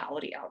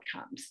mortality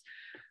outcomes.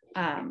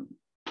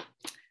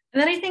 And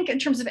then I think in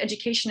terms of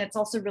education, it's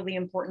also really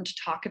important to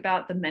talk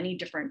about the many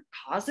different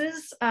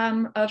causes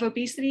of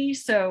obesity.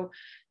 So,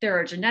 There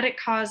are genetic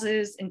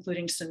causes,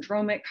 including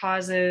syndromic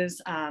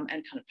causes and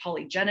kind of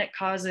polygenic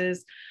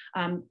causes.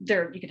 You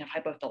can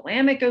have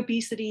hypothalamic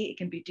obesity. It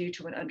can be due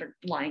to an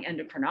underlying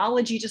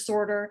endocrinology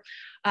disorder.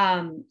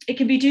 It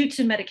can be due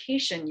to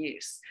medication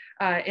use.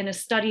 In a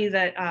study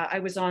that I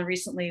was on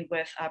recently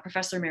with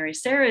Professor Mary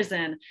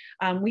Sarazin,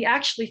 we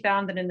actually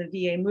found that in the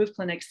VA Move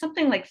clinic,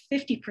 something like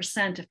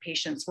 50% of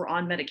patients were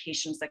on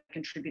medications that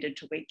contributed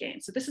to weight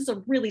gain. So this is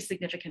a really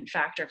significant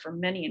factor for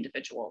many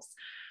individuals.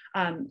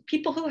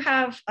 People who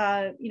have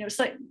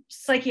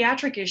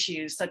psychiatric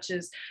issues such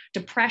as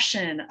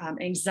depression,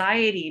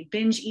 anxiety,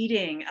 binge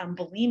eating,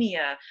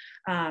 bulimia,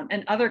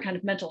 and other kind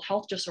of mental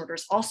health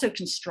disorders also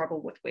can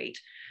struggle with weight.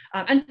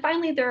 And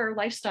finally, there are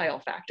lifestyle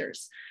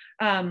factors.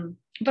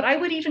 But I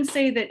would even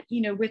say that,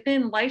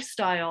 within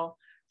lifestyle,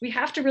 we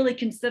have to really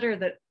consider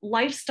that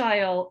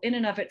lifestyle in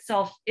and of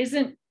itself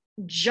isn't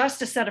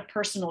just a set of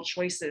personal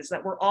choices,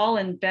 that we're all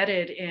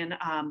embedded in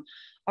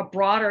a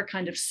broader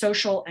kind of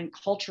social and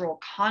cultural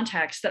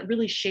context that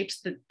really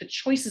shapes the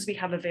choices we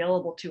have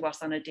available to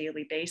us on a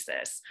daily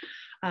basis.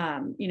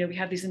 We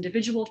have these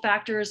individual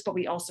factors, but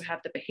we also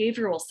have the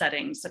behavioral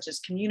settings such as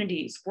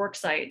communities, work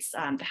sites,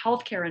 the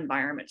healthcare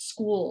environment,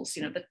 schools,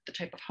 the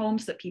type of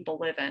homes that people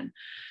live in.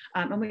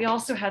 And we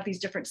also have these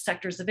different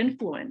sectors of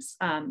influence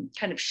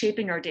kind of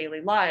shaping our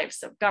daily lives.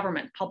 So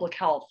government, public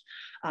health,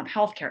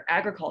 healthcare,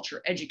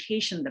 agriculture,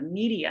 education, the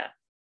media,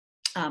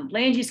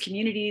 land use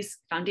communities,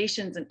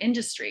 foundations, and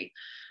industry.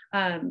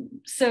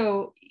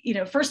 So,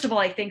 first of all,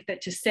 I think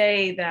that to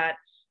say that,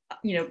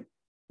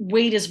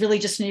 weight is really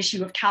just an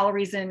issue of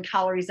calories in,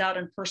 calories out,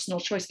 and personal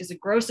choice is a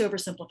gross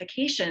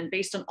oversimplification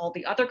based on all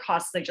the other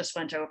costs I just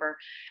went over.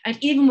 And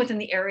even within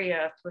the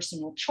area of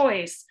personal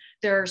choice,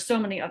 there are so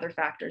many other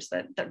factors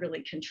that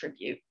really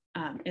contribute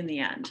in the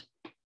end.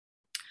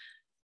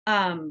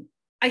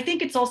 I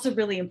think it's also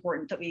really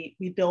important that we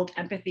build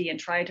empathy and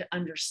try to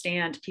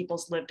understand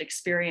people's lived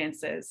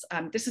experiences.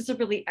 This is a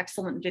really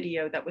excellent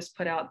video that was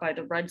put out by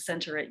the Rudd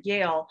Center at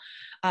Yale.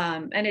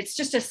 And it's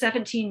just a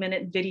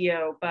 17-minute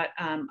video, but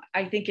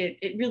I think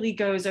it really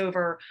goes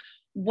over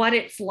what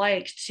it's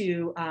like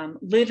to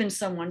live in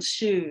someone's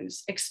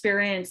shoes,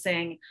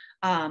 experiencing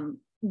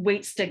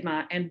weight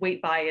stigma and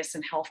weight bias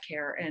in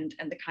healthcare, and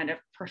the kind of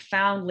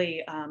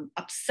profoundly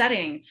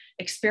upsetting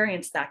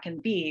experience that can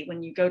be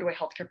when you go to a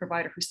healthcare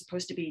provider who's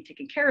supposed to be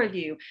taking care of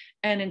you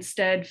and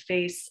instead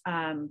face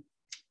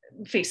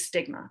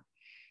stigma.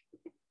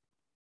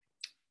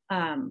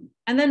 And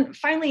then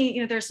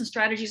finally, there's some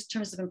strategies in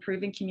terms of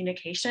improving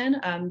communication.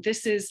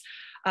 This is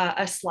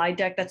a slide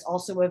deck that's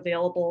also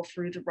available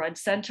through the Rudd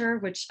Center,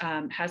 which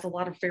has a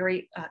lot of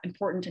very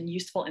important and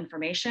useful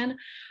information.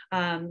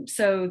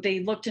 So they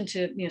looked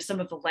into some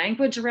of the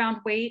language around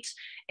weight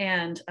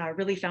and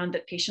really found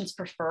that patients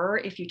prefer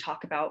if you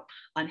talk about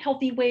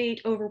unhealthy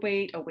weight,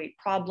 overweight, a weight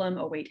problem,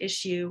 a weight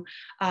issue.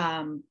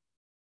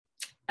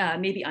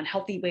 Maybe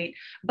unhealthy weight,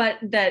 but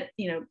that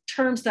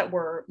terms that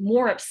were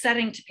more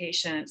upsetting to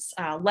patients,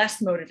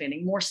 less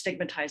motivating, more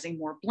stigmatizing,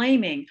 more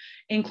blaming,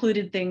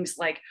 included things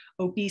like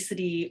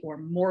obesity or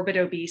morbid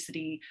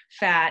obesity,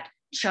 fat,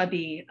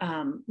 chubby,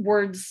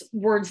 words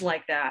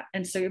like that.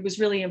 And so it was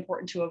really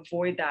important to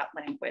avoid that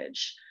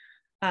language.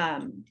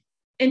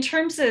 In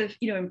terms of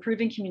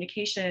improving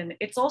communication,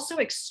 it's also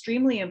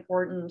extremely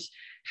important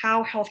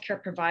how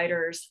healthcare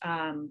providers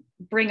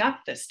bring up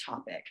this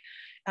topic.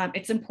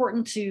 It's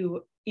important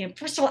to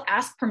first of all,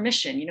 ask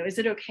permission. Is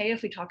it okay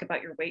if we talk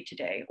about your weight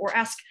today? Or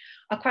ask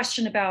a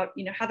question about,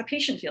 how the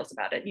patient feels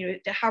about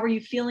it. How are you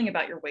feeling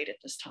about your weight at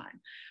this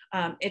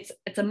time? It's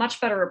a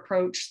much better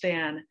approach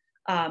than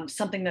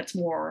something that's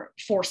more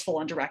forceful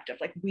and directive,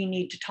 like we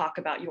need to talk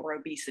about your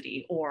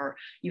obesity, or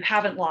you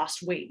haven't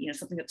lost weight,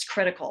 something that's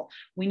critical.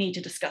 We need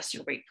to discuss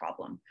your weight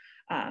problem.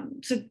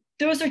 So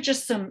those are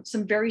just some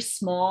very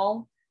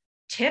small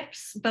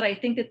tips, but I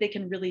think that they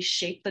can really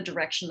shape the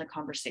direction the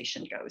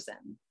conversation goes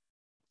in.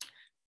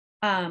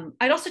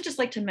 I'd also just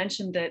like to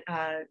mention that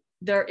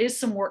there is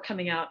some work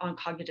coming out on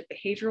cognitive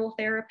behavioral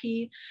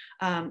therapy,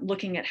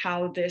 looking at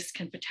how this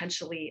can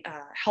potentially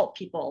help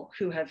people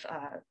who have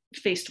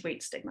faced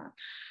weight stigma.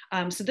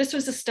 So this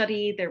was a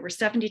study. There were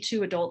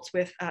 72 adults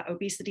with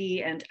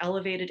obesity and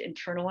elevated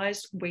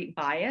internalized weight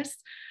bias.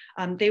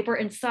 They were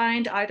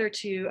assigned either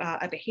to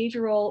a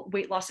behavioral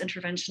weight loss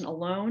intervention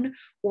alone,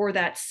 or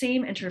that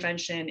same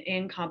intervention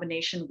in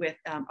combination with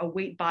a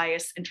weight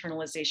bias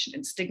internalization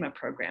and stigma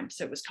program.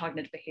 So it was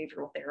cognitive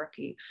behavioral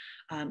therapy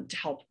to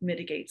help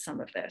mitigate some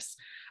of this.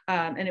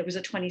 And it was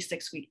a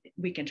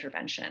 26-week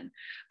intervention.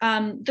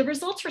 The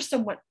results were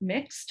somewhat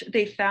mixed.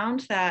 They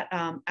found that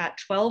at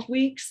 12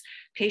 weeks,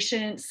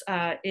 patients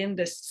in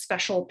this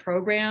special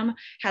program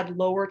had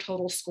lower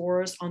total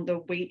scores on the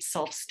weight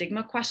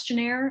self-stigma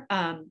questionnaire,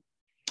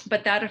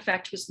 but that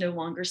effect was no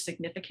longer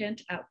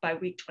significant by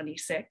week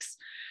 26.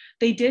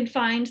 They did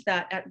find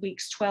that at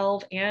weeks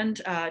 12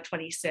 and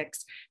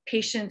 26,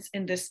 patients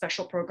in this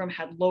special program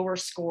had lower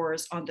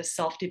scores on the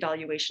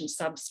self-devaluation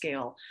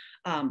subscale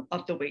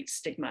of the weight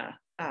self-stigma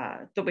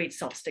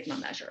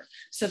measure.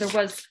 So there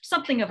was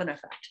something of an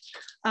effect.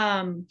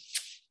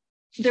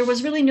 there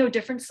was really no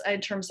difference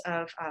in terms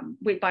of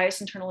weight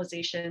bias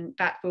internalization,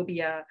 fat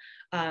phobia,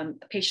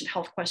 patient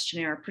health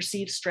questionnaire,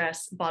 perceived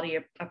stress, body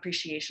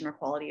appreciation, or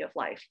quality of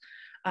life.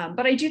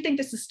 But I do think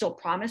this is still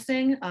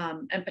promising,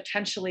 and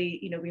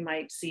potentially, we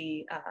might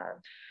see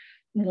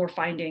more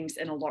findings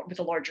with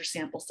a larger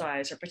sample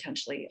size, or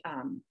potentially,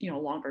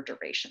 longer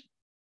duration.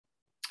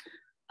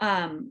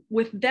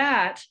 With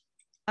that,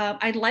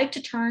 I'd like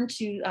to turn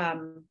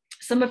to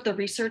some of the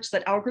research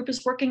that our group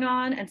is working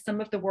on, and some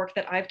of the work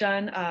that I've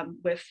done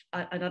with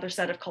another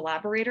set of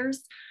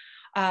collaborators.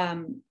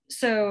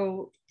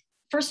 So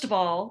first of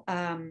all,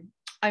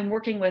 I'm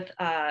working with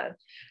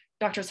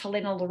Drs.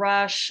 Helena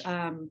LaRoche,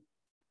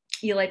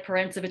 Eli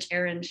Perencevich,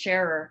 Aaron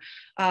Scherer,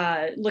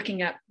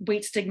 looking at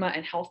weight stigma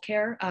and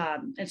healthcare.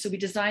 And so we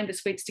designed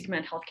this weight stigma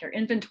and healthcare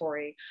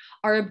inventory.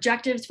 Our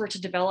objectives were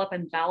to develop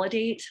and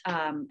validate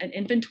an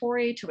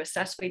inventory to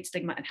assess weight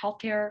stigma and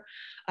healthcare,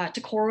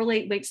 to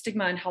correlate weight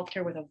stigma and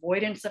healthcare with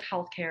avoidance of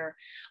healthcare,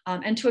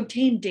 and to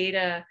obtain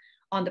data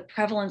on the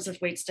prevalence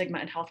of weight stigma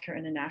and healthcare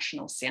in a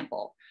national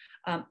sample.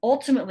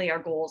 Ultimately, our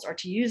goals are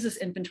to use this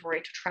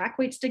inventory to track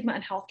weight stigma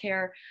and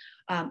healthcare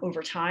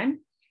over time,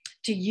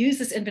 to use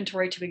this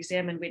inventory to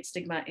examine weight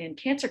stigma in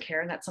cancer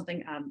care. And that's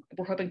something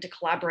we're hoping to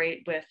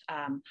collaborate with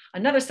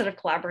another set of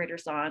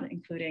collaborators on,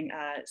 including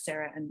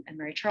Sarah and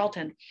Mary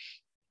Charlton.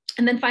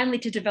 And then finally,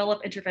 to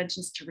develop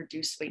interventions to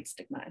reduce weight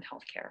stigma in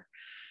healthcare.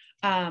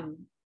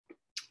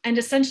 And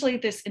essentially,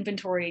 this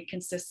inventory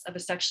consists of a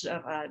section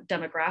of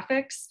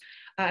demographics,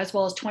 as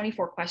well as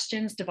 24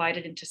 questions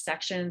divided into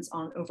sections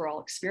on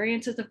overall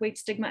experiences of weight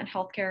stigma in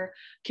healthcare,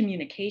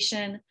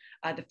 communication,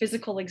 the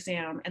physical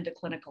exam, and the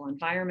clinical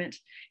environment.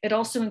 It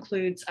also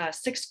includes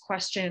 6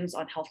 questions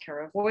on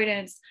healthcare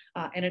avoidance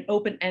and an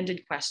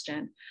open-ended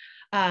question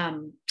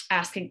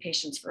asking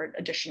patients for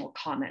additional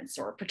comments,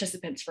 or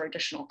participants for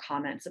additional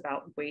comments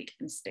about weight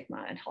and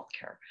stigma in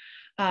healthcare.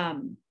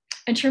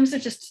 In terms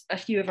of just a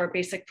few of our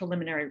basic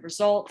preliminary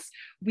results,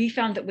 we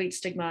found that weight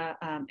stigma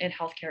in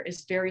healthcare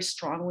is very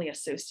strongly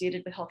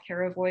associated with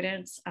healthcare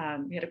avoidance.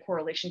 We had a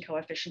correlation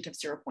coefficient of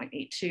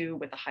 0.82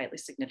 with a highly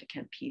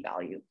significant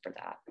p-value for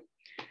that.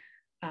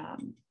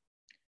 And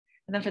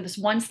then for this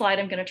one slide,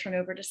 I'm going to turn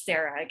over to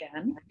Sarah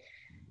again.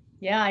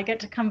 Yeah, I get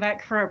to come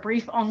back for a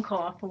brief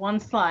encore for one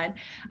slide.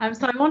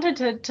 So I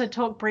wanted to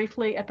talk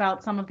briefly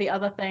about some of the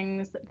other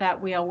things that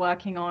we are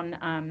working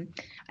on.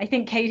 I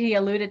think Katie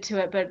alluded to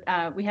it,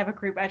 but we have a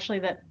group actually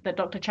that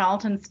Dr.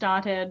 Charlton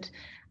started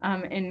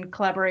in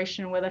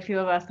collaboration with a few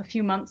of us a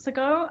few months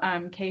ago.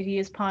 Katie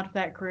is part of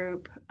that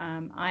group.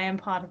 I am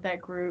part of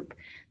that group.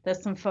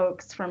 There's some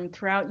folks from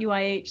throughout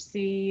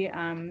UIHC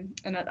and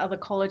at other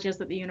colleges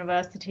at the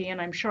university.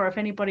 And I'm sure if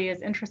anybody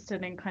is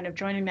interested in kind of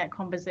joining that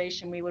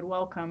conversation, we would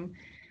welcome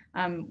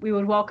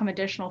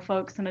additional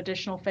folks and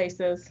additional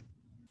faces.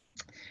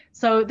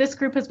 So this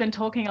group has been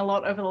talking a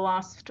lot over the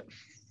last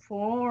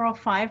 4 or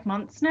 5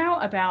 months now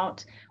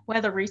about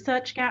where the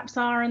research gaps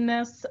are in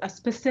this.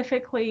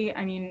 Specifically,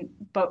 I mean,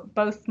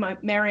 both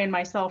Mary and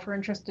myself are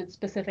interested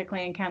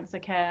specifically in cancer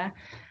care.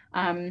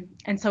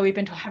 And so we've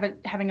been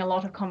having a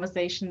lot of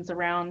conversations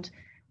around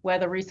where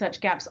the research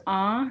gaps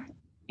are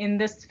in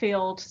this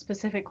field,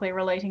 specifically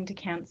relating to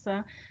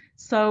cancer.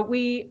 So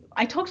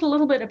I talked a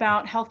little bit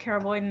about healthcare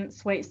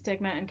avoidance, weight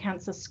stigma, and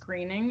cancer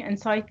screening. And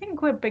so I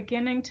think we're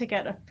beginning to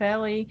get a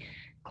fairly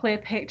clear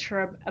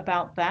picture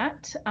about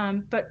that.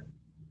 But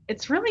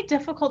it's really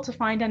difficult to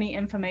find any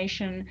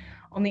information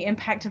on the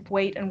impact of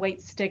weight and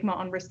weight stigma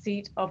on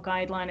receipt of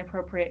guideline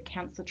appropriate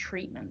cancer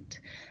treatment.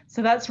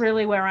 So that's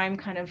really where I'm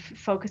kind of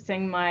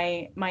focusing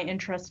my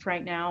interest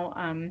right now,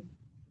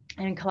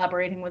 and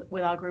collaborating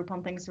with our group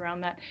on things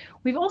around that.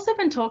 We've also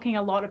been talking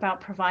a lot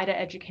about provider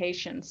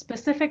education,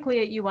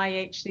 specifically at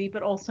UIHC,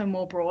 but also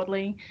more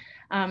broadly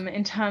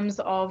in terms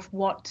of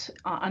what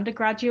our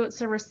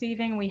undergraduates are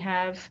receiving. We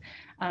have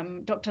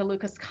Dr.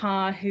 Lucas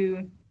Carr,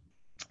 who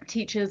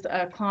teaches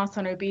a class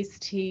on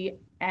obesity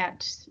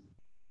at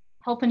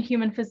Health and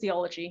Human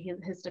Physiology,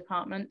 his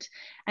department,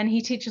 and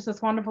he teaches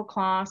this wonderful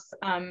class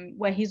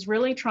where he's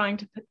really trying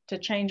to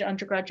change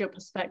undergraduate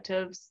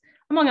perspectives,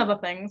 among other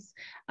things.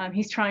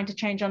 He's trying to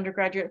change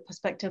undergraduate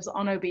perspectives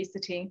on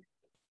obesity,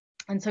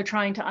 and so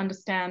trying to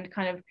understand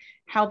kind of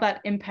how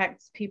that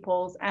impacts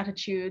people's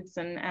attitudes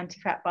and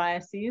anti-fat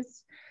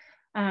biases.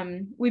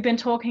 We've been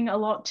talking a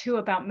lot too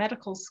about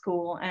medical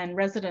school and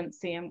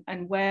residency,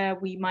 and where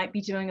we might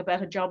be doing a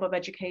better job of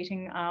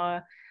educating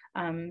our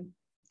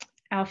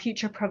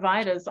future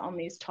providers on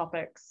these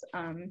topics.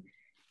 And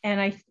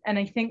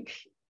I think,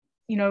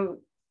 you know,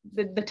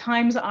 the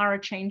times are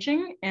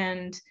changing,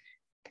 and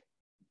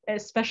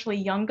especially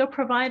younger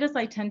providers,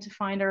 I tend to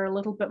find, are a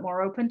little bit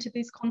more open to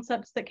these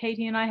concepts that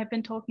Katie and I have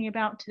been talking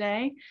about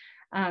today.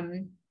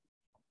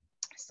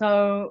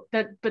 So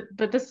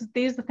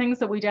these are things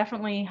that we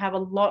definitely have a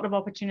lot of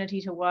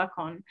opportunity to work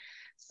on.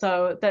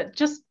 So that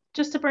just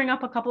to bring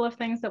up a couple of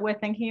things that we're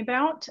thinking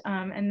about,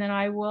 and then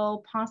I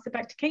will pass it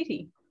back to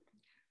Katie.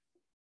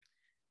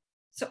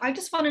 So I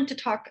just wanted to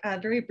talk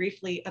very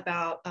briefly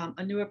about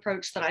a new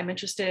approach that I'm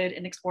interested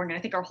in exploring, and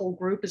I think our whole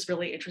group is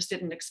really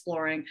interested in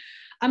exploring.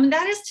 And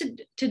that is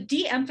to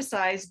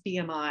de-emphasize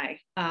BMI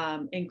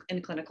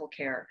in clinical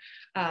care.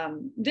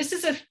 This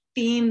is a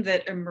theme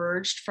that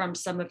emerged from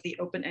some of the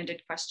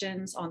open-ended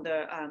questions on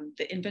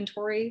the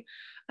inventory,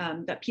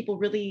 that people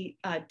really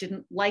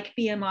didn't like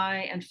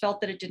BMI and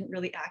felt that it didn't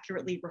really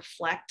accurately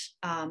reflect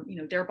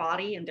their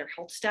body and their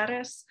health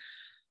status.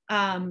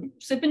 So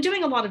I've been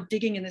doing a lot of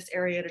digging in this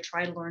area to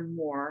try to learn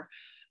more.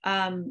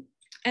 And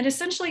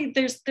essentially,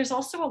 there's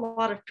also a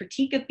lot of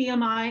critique of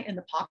BMI in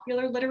the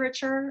popular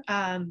literature.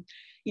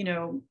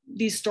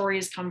 These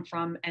stories come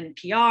from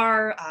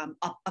NPR,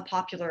 a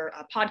popular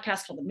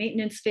podcast called The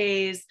Maintenance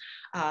Phase,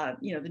 the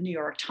New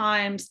York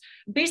Times.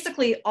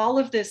 Basically, all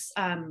of this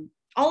kind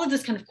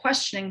of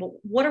questioning, well,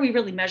 what are we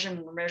really measuring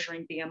when we're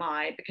measuring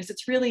BMI? Because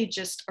it's really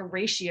just a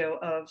ratio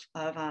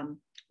of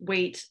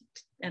weight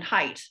and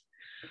height.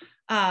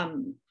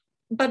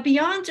 But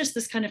beyond just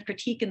this kind of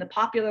critique in the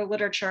popular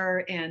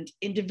literature and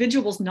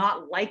individuals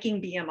not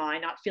liking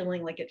BMI, not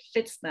feeling like it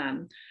fits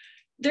them,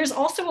 there's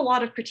also a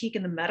lot of critique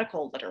in the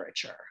medical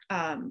literature.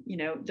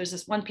 There's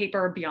this one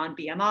paper, Beyond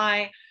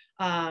BMI,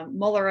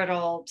 Muller et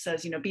al.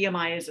 Says,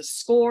 BMI is a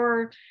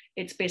score.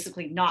 It's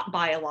basically not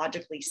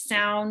biologically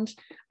sound.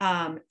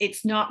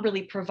 It's not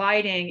really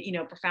providing,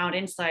 profound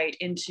insight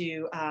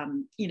into,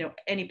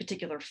 any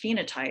particular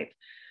phenotype.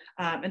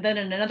 And then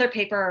in another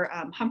paper,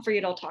 Humphrey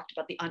et al. Talked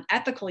about the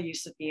unethical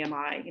use of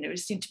BMI. It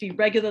seemed to be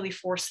regularly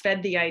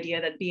force-fed the idea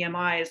that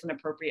BMI is an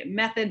appropriate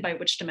method by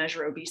which to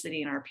measure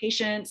obesity in our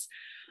patients.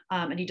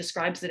 And he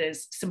describes it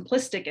as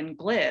simplistic and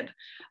glib.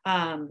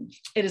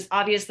 It is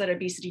obvious that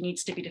obesity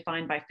needs to be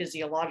defined by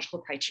physiological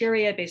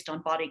criteria based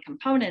on body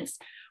components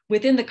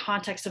within the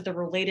context of the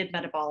related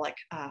metabolic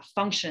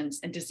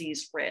functions and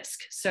disease risk.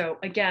 So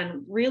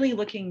again, really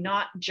looking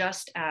not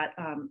just at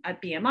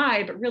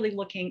BMI, but really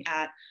looking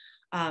at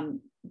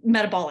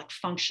metabolic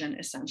function,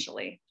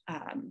 essentially.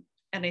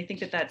 And I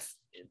think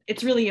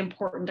it's really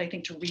important, I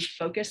think, to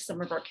refocus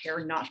some of our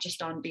care, not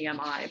just on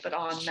BMI, but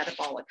on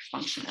metabolic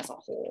function as a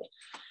whole.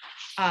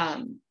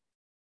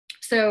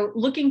 So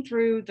looking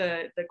through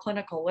the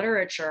clinical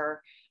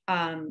literature,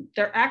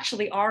 there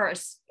actually are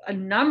a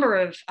number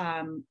of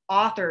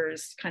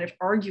authors kind of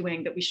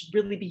arguing that we should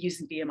really be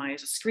using BMI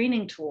as a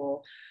screening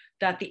tool,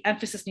 that the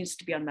emphasis needs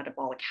to be on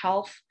metabolic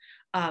health.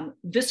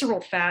 Visceral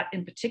fat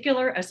in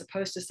particular, as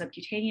opposed to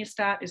subcutaneous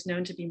fat, is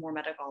known to be more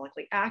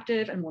metabolically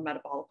active and more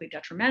metabolically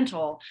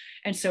detrimental.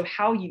 And so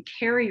how you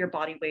carry your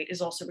body weight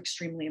is also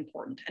extremely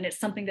important. And it's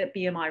something that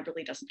BMI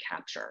really doesn't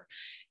capture.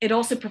 It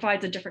also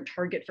provides a different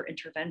target for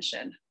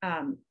intervention.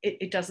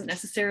 It doesn't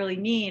necessarily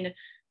mean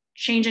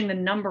changing the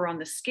number on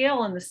the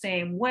scale in the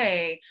same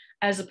way,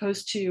 as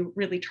opposed to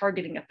really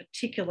targeting a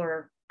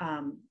particular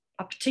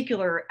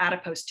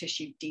adipose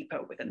tissue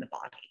depot within the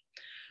body.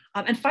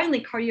 And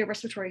finally,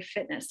 cardiorespiratory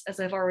fitness, as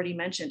I've already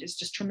mentioned, is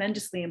just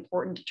tremendously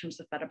important in terms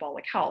of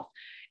metabolic health.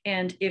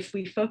 And if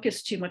we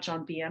focus too much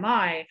on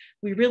BMI,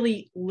 we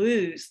really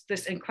lose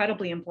this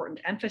incredibly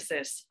important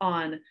emphasis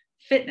on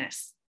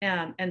fitness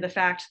and the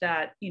fact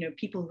that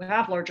people who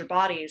have larger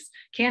bodies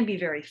can be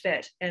very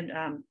fit, and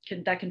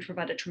that can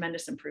provide a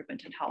tremendous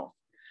improvement in health.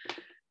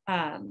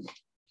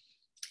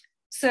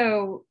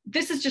 So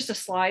this is just a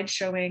slide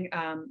showing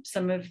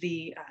some of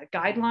the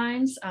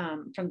guidelines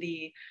from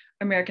the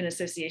American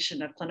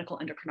Association of Clinical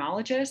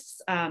Endocrinologists.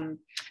 And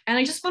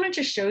I just wanted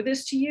to show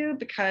this to you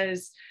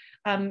because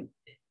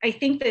I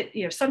think that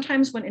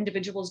sometimes when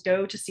individuals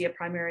go to see a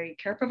primary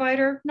care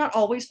provider, not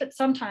always, but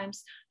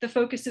sometimes, the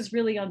focus is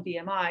really on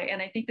BMI.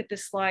 And I think that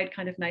this slide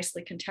kind of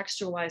nicely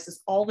contextualizes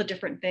all the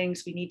different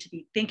things we need to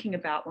be thinking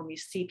about when we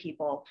see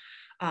people.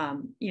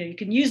 You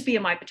can use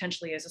BMI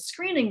potentially as a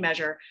screening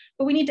measure,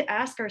 but we need to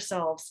ask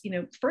ourselves,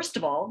 first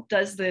of all,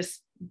 does this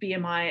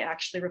BMI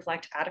actually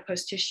reflect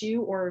adipose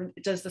tissue, or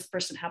does this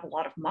person have a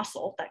lot of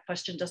muscle? That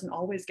question doesn't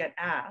always get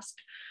asked.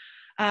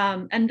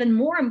 And then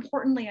more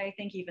importantly, I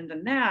think even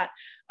than that,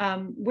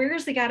 where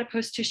is the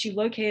adipose tissue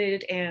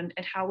located and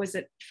how is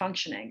it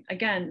functioning?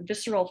 Again,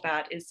 visceral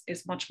fat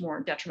is much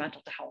more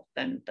detrimental to health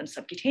than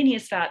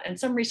subcutaneous fat. And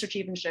some research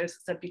even shows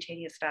that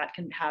subcutaneous fat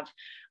can have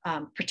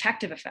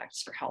protective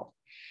effects for health.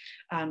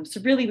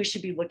 So really we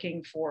should be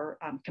looking for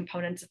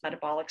components of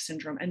metabolic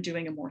syndrome and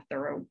doing a more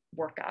thorough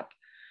workup.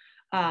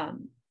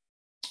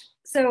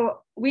 So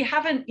we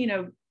haven't,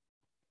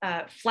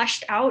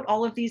 fleshed out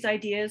all of these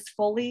ideas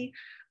fully,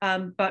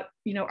 but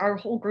our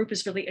whole group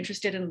is really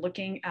interested in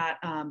looking at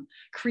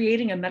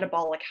creating a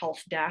metabolic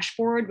health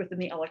dashboard within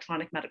the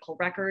electronic medical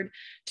record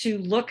to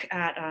look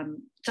at,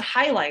 to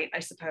highlight, I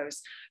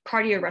suppose,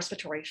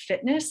 cardiorespiratory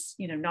fitness,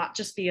 not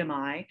just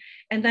BMI,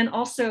 and then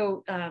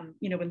also,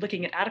 when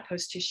looking at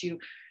adipose tissue,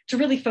 to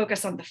really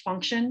focus on the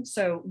function.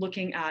 So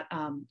looking at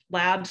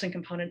labs and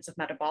components of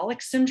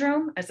metabolic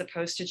syndrome, as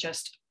opposed to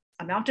just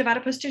amount of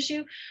adipose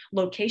tissue,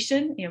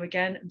 location,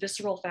 again,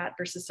 visceral fat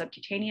versus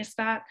subcutaneous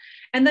fat.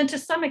 And then to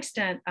some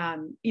extent, I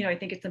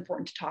think it's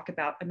important to talk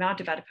about amount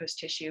of adipose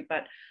tissue,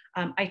 but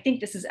I think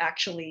this is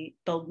actually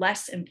the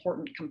less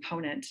important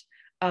component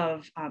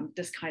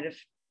this kind of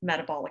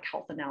metabolic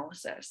health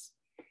analysis.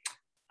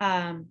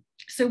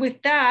 So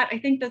with that, I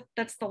think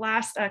that's the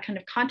last kind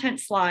of content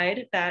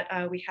slide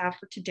that we have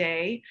for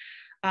today.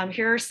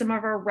 Here are some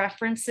of our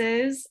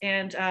references,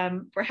 and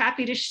we're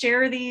happy to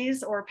share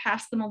these or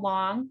pass them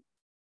along.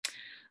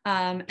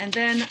 And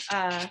then,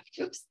 then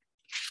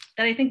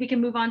I think we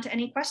can move on to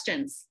any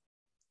questions.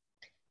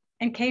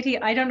 And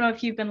Katie, I don't know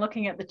if you've been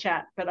looking at the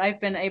chat, but I've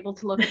been able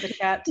to look at the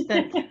chat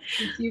since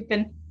you've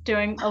been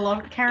doing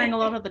carrying a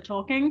lot of the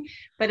talking.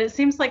 But it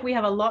seems like we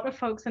have a lot of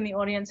folks in the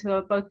audience who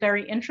are both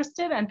very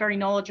interested and very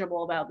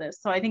knowledgeable about this.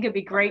 So I think it'd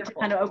be great to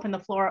kind of open the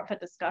floor up for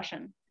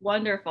discussion.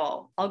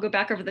 Wonderful. I'll go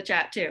back over the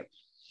chat too.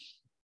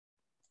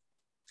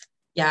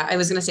 Yeah, I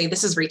was going to say,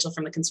 this is Rachel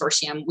from the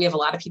consortium. We have a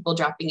lot of people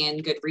dropping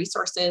in good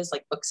resources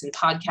like books and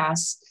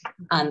podcasts,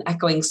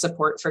 echoing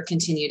support for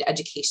continued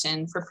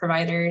education for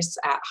providers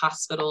at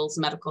hospitals,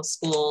 medical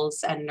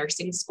schools, and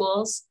nursing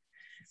schools.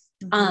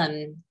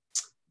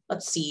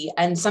 Let's see.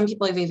 And some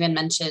people have even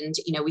mentioned,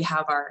 you know, we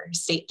have our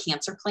state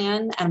cancer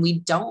plan, and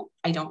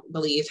I don't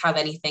believe have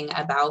anything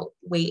about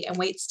weight and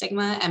weight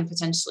stigma, and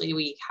potentially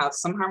we have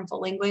some harmful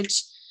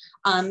language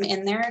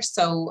in there.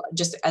 So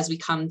just as we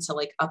come to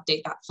like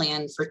update that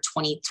plan for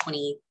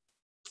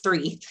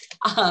 2023,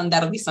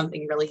 that'll be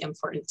something really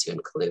important to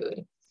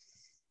include.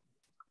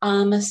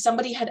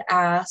 Somebody had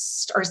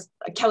asked, or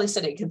Kelly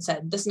Siddig had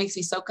said, this makes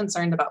me so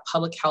concerned about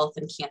public health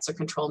and cancer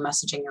control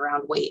messaging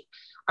around weight.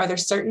 Are there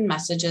certain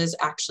messages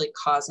actually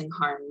causing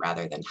harm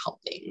rather than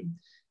helping?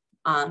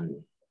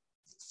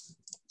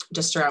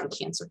 Just around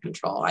cancer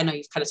control. I know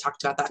you've kind of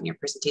talked about that in your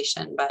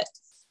presentation, but.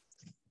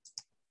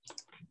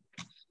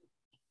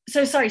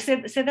 So sorry, say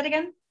that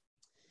again.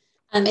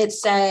 It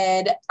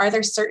said, are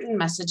there certain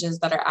messages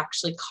that are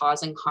actually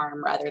causing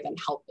harm rather than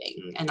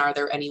helping? And are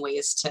there any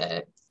ways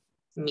to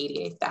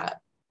mediate that?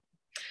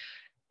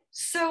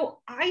 So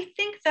I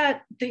think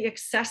that the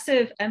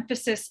excessive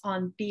emphasis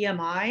on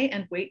BMI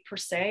and weight per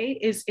se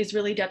is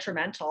really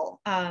detrimental.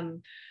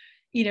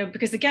 You know,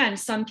 because again,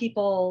 some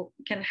people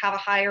can have a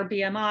higher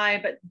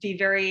BMI, but be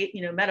very,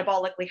 you know,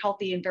 metabolically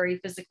healthy and very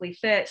physically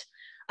fit.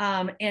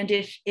 And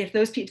if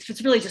those people, if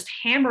it's really just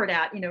hammered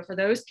at, you know, for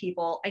those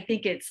people, I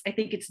think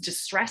it's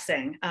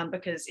distressing,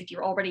 because if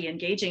you're already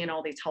engaging in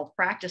all these health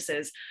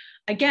practices,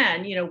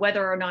 again, you know,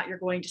 whether or not you're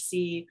going to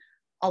see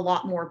a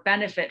lot more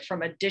benefit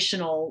from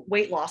additional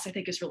weight loss, I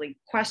think is really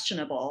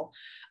questionable.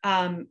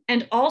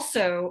 And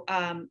also,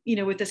 you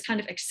know, with this kind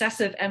of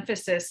excessive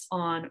emphasis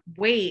on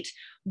weight,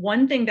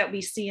 one thing that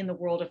we see in the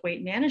world of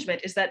weight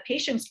management is that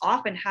patients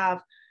often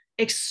have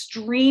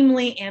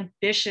extremely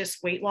ambitious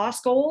weight loss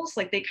goals.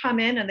 Like they come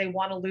in and they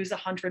want to lose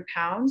 100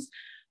 pounds,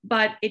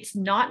 but it's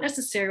not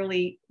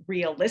necessarily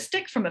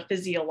realistic from a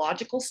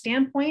physiological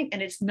standpoint.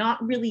 And it's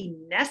not really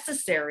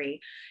necessary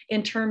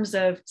in terms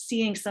of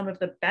seeing some of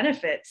the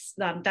benefits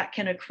that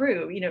can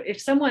accrue. You know, if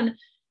someone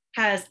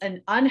has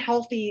an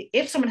unhealthy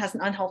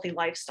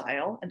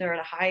lifestyle and they're at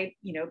a high,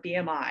 you know,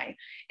 BMI,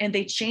 and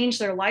they change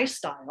their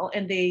lifestyle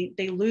and they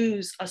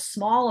lose a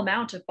small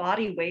amount of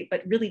body weight,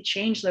 but really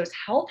change those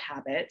health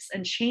habits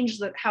and change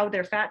how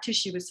their fat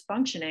tissue is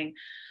functioning,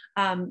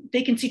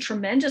 they can see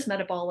tremendous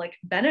metabolic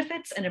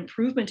benefits and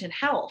improvement in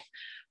health.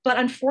 But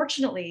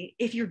unfortunately,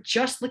 if you're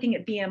just looking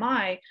at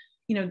BMI,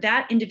 you know,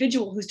 that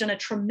individual who's done a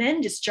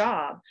tremendous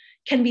job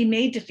can be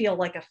made to feel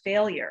like a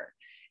failure.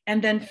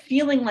 And then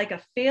feeling like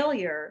a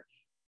failure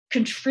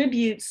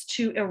contributes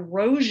to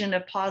erosion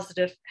of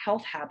positive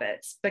health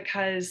habits,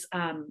 because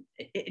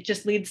it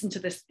just leads into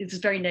this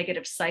very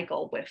negative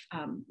cycle with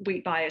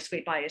weight bias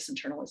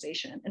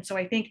internalization. And so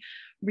I think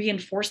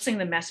reinforcing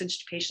the message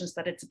to patients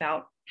that it's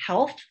about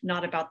health,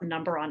 not about the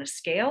number on a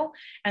scale,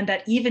 and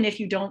that even if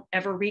you don't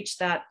ever reach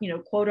that, you know,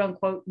 quote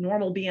unquote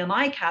normal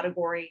BMI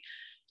category,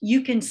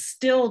 you can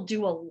still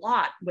do a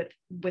lot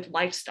with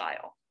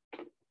lifestyle.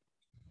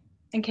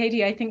 And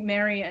Katie, I think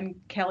Mary and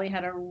Kelly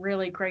had a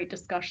really great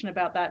discussion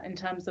about that in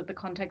terms of the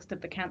context of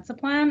the cancer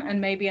plan,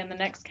 and maybe in the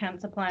next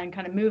cancer plan,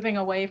 kind of moving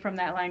away from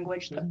that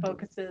language that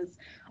focuses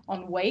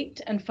on weight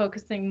and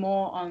focusing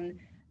more on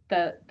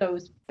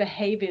those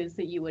behaviors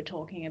that you were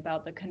talking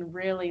about that can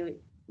really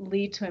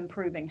lead to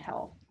improving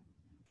health.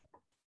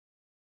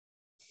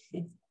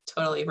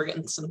 Totally, we're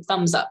getting some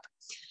thumbs up.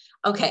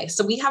 Okay,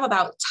 so we have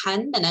about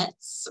 10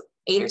 minutes,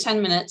 8 or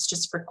 10 minutes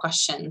just for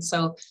questions.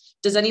 So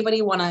does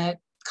anybody want to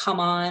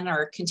come on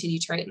or continue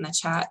to write in the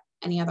chat?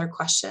 Any other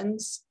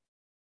questions?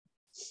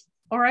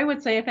 Or I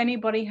would say if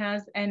anybody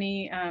has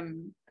any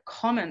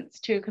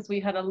comments too, because we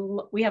have a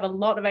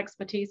lot of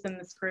expertise in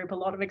this group, a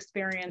lot of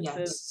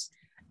experiences.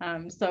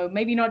 Yes. So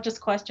maybe not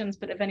just questions,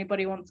 but if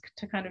anybody wants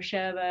to kind of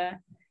share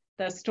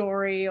their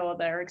story or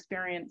their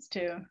experience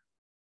too.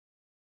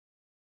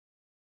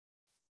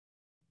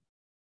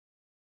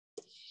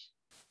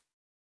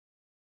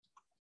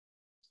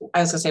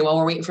 I was gonna say, while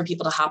we're waiting for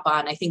people to hop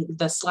on, I think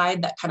the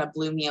slide that kind of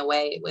blew me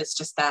away was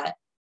just that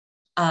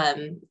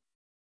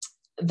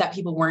that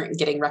people weren't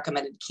getting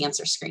recommended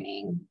cancer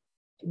screening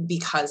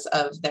because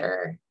of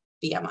their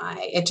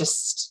BMI.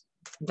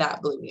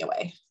 That blew me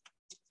away.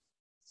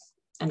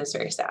 And it's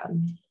very sad.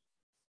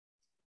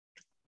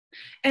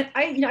 And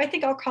I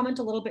think I'll comment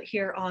a little bit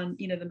here on,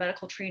 the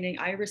medical training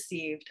I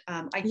received.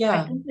 I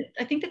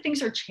think that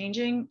things are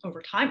changing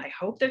over time. I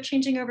hope they're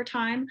changing over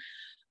time.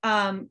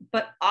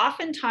 But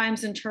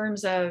oftentimes in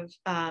terms of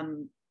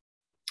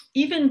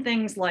even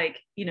things like,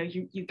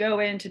 you go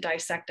in to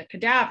dissect a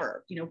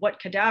cadaver, what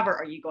cadaver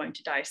are you going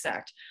to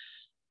dissect?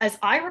 As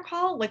I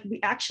recall, like we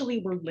actually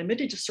were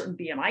limited to certain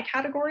BMI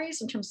categories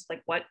in terms of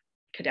like what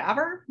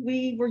cadaver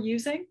we were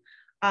using.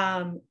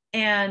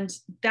 And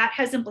that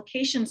has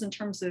implications in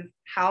terms of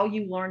how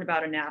you learn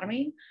about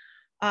anatomy.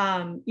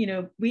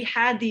 We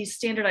had these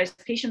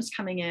standardized patients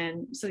coming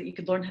in so that you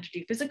could learn how to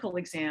do physical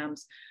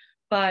exams.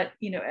 But,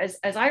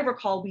 as I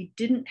recall, we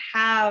didn't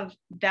have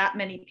that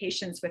many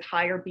patients with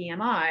higher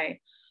BMI.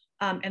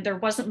 And there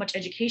wasn't much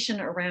education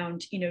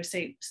around,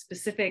 say,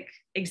 specific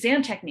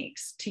exam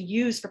techniques to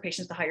use for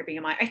patients with higher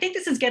BMI. I think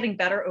this is getting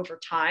better over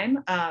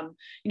time.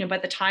 By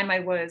the time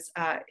I was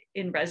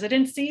in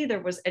residency,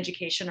 there was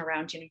education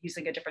around,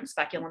 using a different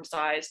speculum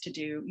size to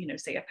do,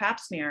 say, a pap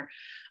smear.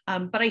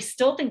 But I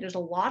still think there's a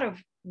lot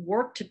of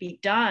work to be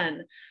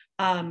done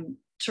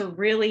to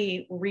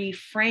really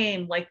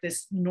reframe like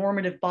this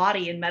normative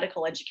body in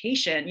medical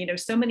education.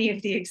 So many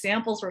of the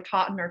examples we're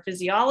taught in our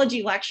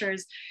physiology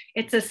lectures,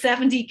 it's a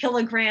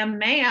 70-kilogram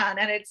man,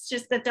 and it's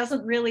just, that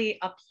doesn't really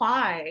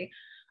apply.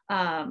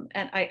 And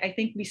I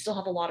think we still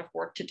have a lot of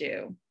work to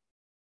do.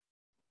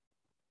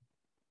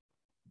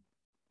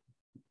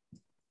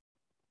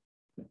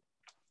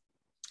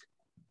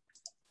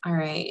 All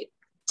right.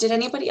 Did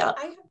anybody else?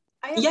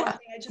 I have one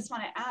thing I just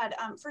want to add.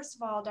 First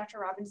of all, Dr.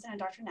 Robinson and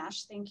Dr.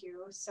 Nash, thank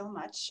you so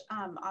much.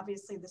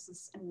 Obviously, this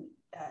is an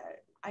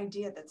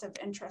idea that's of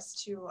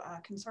interest to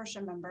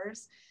consortium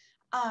members.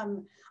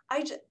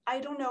 I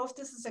don't know if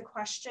this is a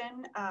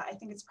question. I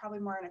think it's probably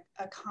more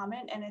a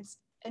comment, and it's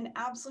an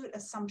absolute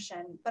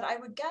assumption. But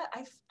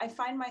I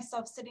find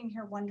myself sitting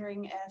here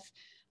wondering if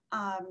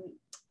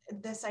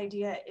this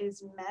idea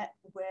is met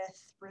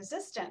with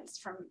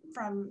resistance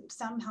from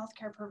some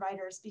healthcare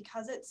providers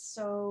because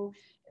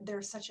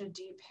there's such a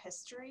deep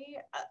history.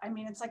 I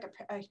mean, it's like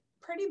a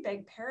pretty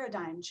big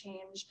paradigm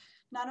change,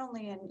 not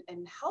only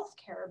in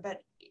healthcare,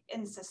 but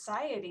in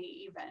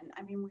society even.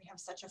 I mean, we have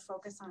such a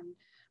focus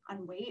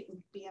on weight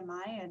and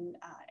BMI and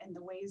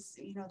the ways,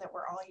 that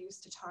we're all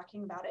used to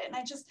talking about it. And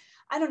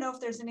I don't know if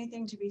there's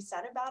anything to be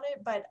said about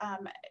it, but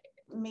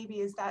maybe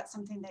is that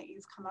something that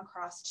you've come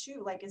across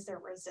too? Like, is there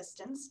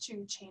resistance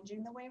to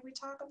changing the way we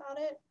talk about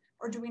it,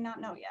 or do we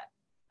not know yet?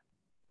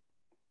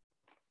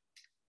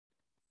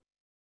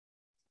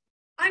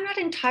 I'm not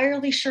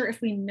entirely sure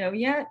if we know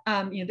yet.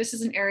 This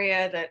is an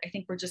area that I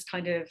think we're just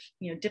kind of,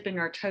 dipping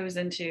our toes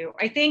into.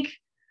 I think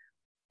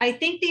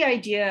the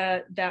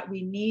idea that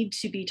we need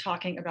to be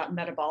talking about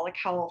metabolic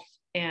health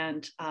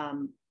and,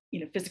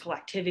 physical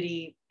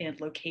activity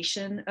and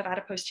location of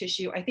adipose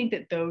tissue, I think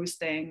that those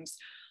things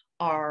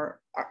are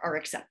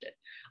accepted.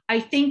 I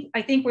think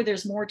where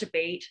there's more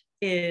debate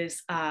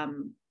is,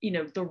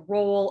 the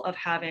role of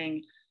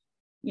having,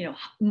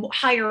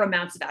 higher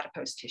amounts of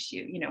adipose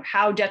tissue,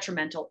 how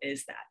detrimental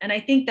is that? And I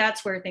think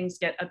that's where things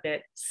get a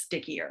bit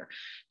stickier.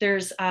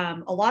 There's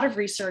a lot of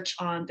research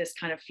on this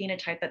kind of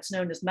phenotype that's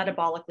known as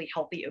metabolically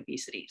healthy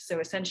obesity. So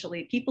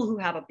essentially people who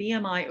have a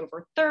BMI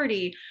over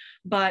 30,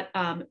 but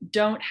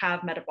don't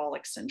have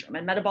metabolic syndrome.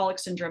 And metabolic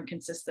syndrome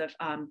consists of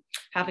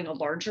having a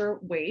larger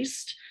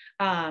waist,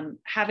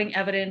 having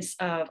evidence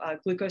of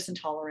glucose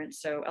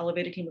intolerance, so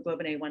elevated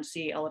hemoglobin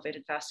A1C,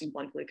 elevated fasting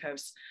blood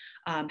glucose,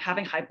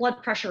 having high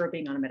blood pressure or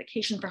being on a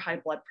medication for high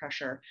blood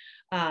pressure.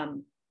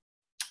 And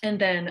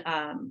then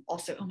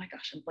also, oh my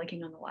gosh, I'm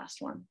blanking on the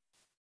last one.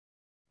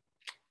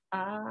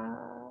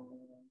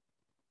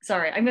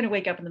 Sorry, I'm going to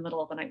wake up in the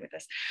middle of the night with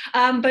this.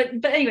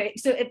 But anyway,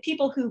 so if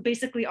people who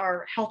basically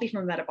are healthy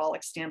from a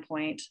metabolic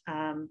standpoint,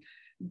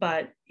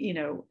 but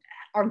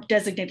are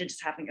designated as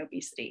having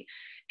obesity.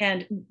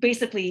 And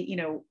basically,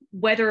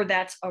 whether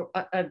that's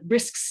a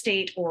risk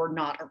state or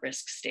not a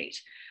risk state.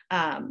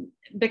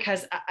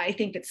 Because I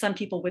think that some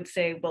people would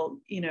say, well,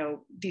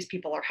 these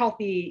people are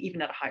healthy,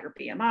 even at a higher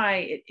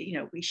BMI,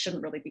 we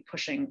shouldn't really be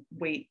pushing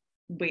weight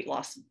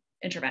loss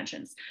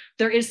interventions.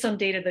 There is some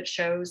data that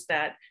shows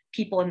that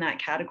people in that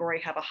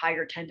category have a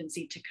higher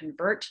tendency to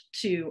convert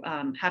to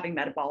having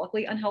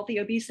metabolically unhealthy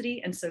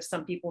obesity. And so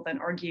some people then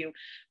argue,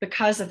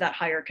 because of that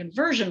higher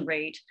conversion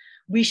rate,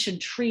 we should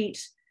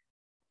treat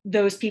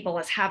those people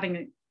as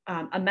having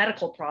a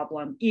medical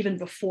problem even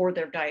before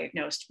they're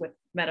diagnosed with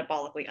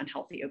metabolically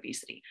unhealthy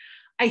obesity.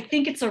 I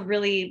think it's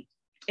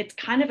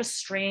kind of a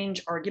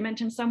strange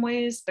argument in some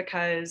ways,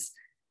 because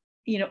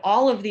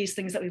all of these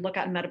things that we look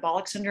at in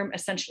metabolic syndrome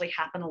essentially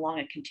happen along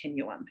a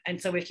continuum.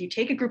 And so if you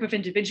take a group of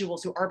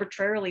individuals who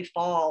arbitrarily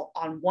fall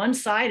on one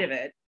side of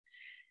it,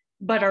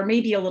 but are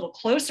maybe a little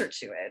closer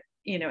to it,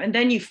 and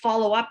then you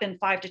follow up in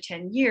 5 to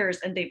 10 years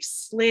and they've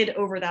slid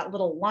over that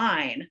little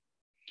line,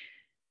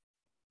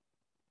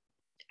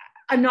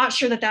 I'm not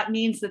sure that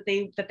means that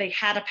they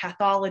had a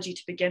pathology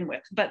to begin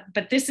with,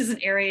 but this is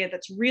an area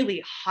that's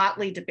really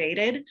hotly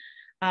debated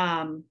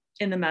in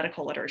the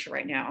medical literature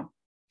right now.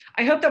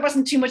 I hope that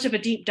wasn't too much of a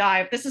deep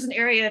dive. This is an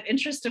area of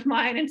interest of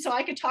mine, and so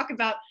I could talk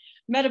about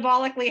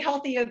metabolically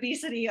healthy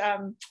obesity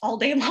all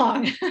day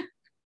long.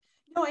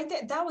 No, I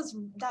think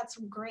that's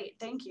great.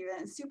 Thank you.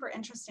 And it's super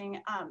interesting.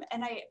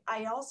 And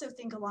I also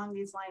think along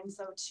these lines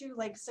though too,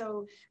 like,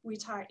 so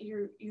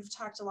you've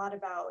talked a lot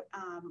about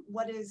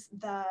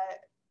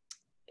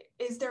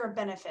is there a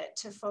benefit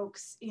to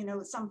folks? You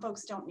know, some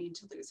folks don't need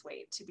to lose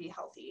weight to be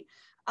healthy.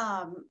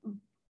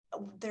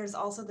 There's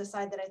also the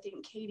side that I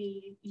think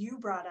Katie, you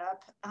brought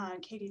up,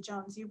 Katie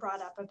Jones, you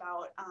brought up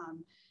about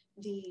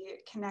the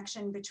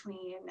connection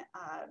between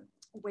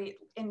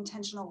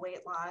intentional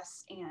weight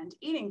loss and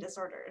eating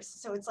disorders.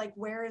 So it's like,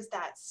 where is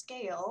that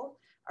scale?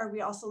 Are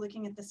we also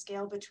looking at the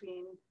scale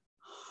between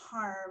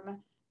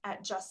harm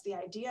at just the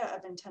idea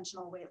of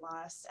intentional weight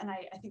loss? And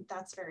I think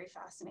that's very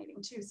fascinating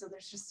too. So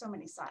there's just so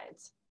many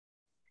sides.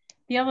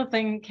 The other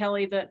thing,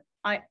 Kelly, that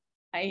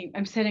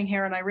I'm sitting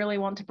here and I really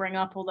want to bring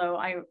up, although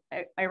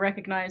I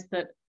recognize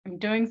that I'm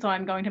doing so,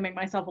 I'm going to make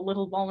myself a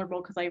little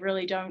vulnerable because I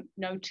really don't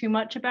know too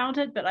much about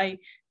it, but I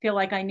feel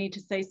like I need to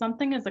say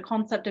something, is the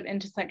concept of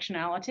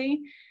intersectionality.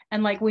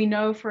 And like, we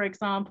know, for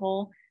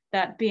example,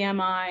 that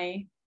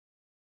BMI,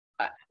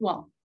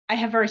 well, I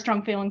have very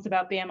strong feelings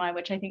about BMI,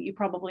 which I think you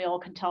probably all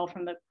can tell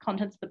from the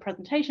contents of the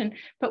presentation,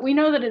 but we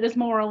know that it is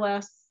more or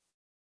less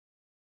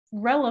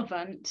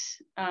relevant,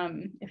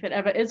 if it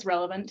ever is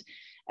relevant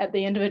at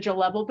the individual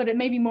level, but it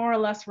may be more or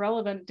less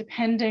relevant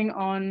depending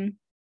on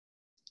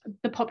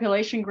the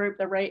population group,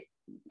 the rate.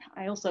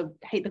 I also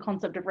hate the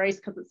concept of race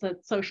because it's a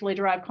socially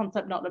derived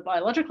concept, not a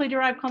biologically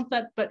derived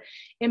concept, but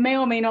it may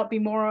or may not be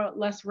more or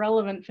less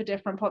relevant for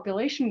different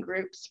population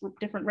groups,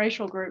 different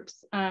racial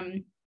groups.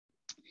 And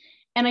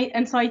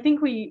so I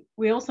think we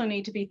also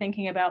need to be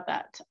thinking about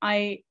that.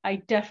 I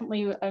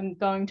definitely am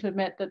going to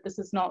admit that this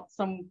is not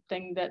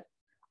something that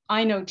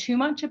I know too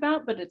much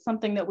about, but it's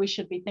something that we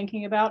should be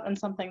thinking about and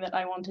something that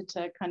I wanted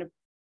to kind of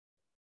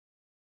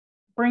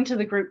bring to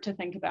the group to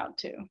think about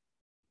too.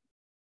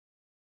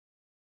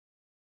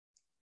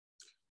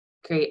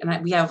 Great,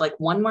 and we have like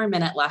 1 more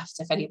minute left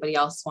if anybody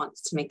else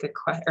wants to make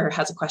or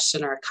has a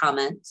question or a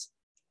comment.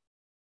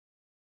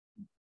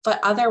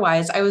 But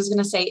otherwise, I was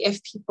going to say,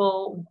 if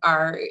people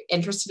are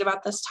interested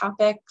about this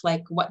topic,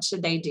 like, what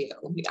should they do?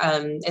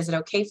 Is it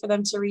okay for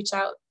them to reach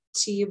out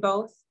to you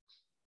both?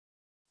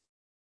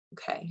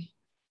 Okay.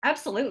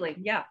 Absolutely.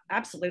 Yeah,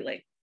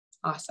 absolutely.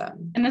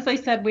 Awesome. And as I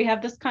said, we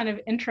have this kind of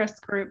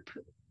interest group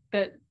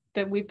that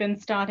we've been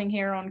starting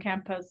here on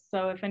campus.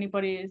 So if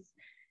anybody is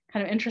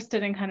kind of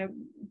interested in kind of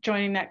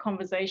joining that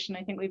conversation,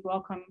 I think we'd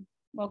welcome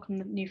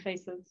the new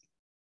faces.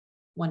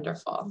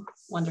 Wonderful,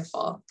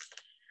 wonderful.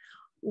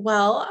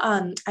 Well,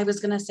 I was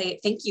going to say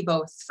thank you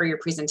both for your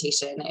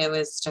presentation. It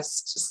was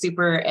just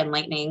super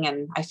enlightening,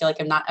 and I feel like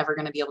I'm not ever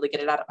going to be able to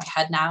get it out of my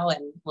head now,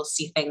 and we'll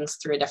see things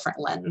through a different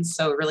lens.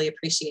 So really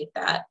appreciate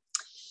that.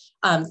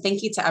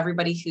 Thank you to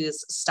everybody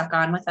who's stuck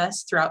on with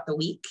us throughout the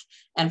week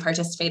and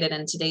participated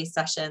in today's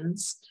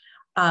sessions.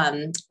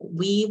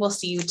 We will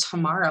see you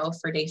tomorrow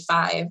for day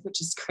 5, which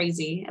is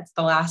crazy. It's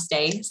the last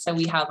day. So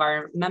we have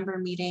our member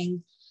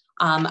meeting,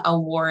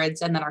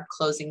 awards, and then our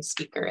closing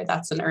speaker.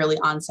 That's an early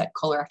onset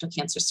colorectal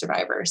cancer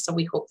survivor. So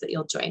we hope that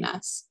you'll join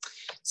us.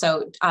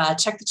 So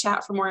check the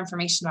chat for more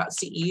information about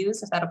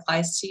CEUs if that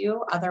applies to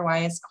you.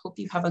 Otherwise, hope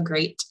you have a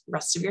great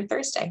rest of your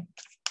Thursday.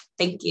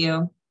 Thank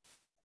you.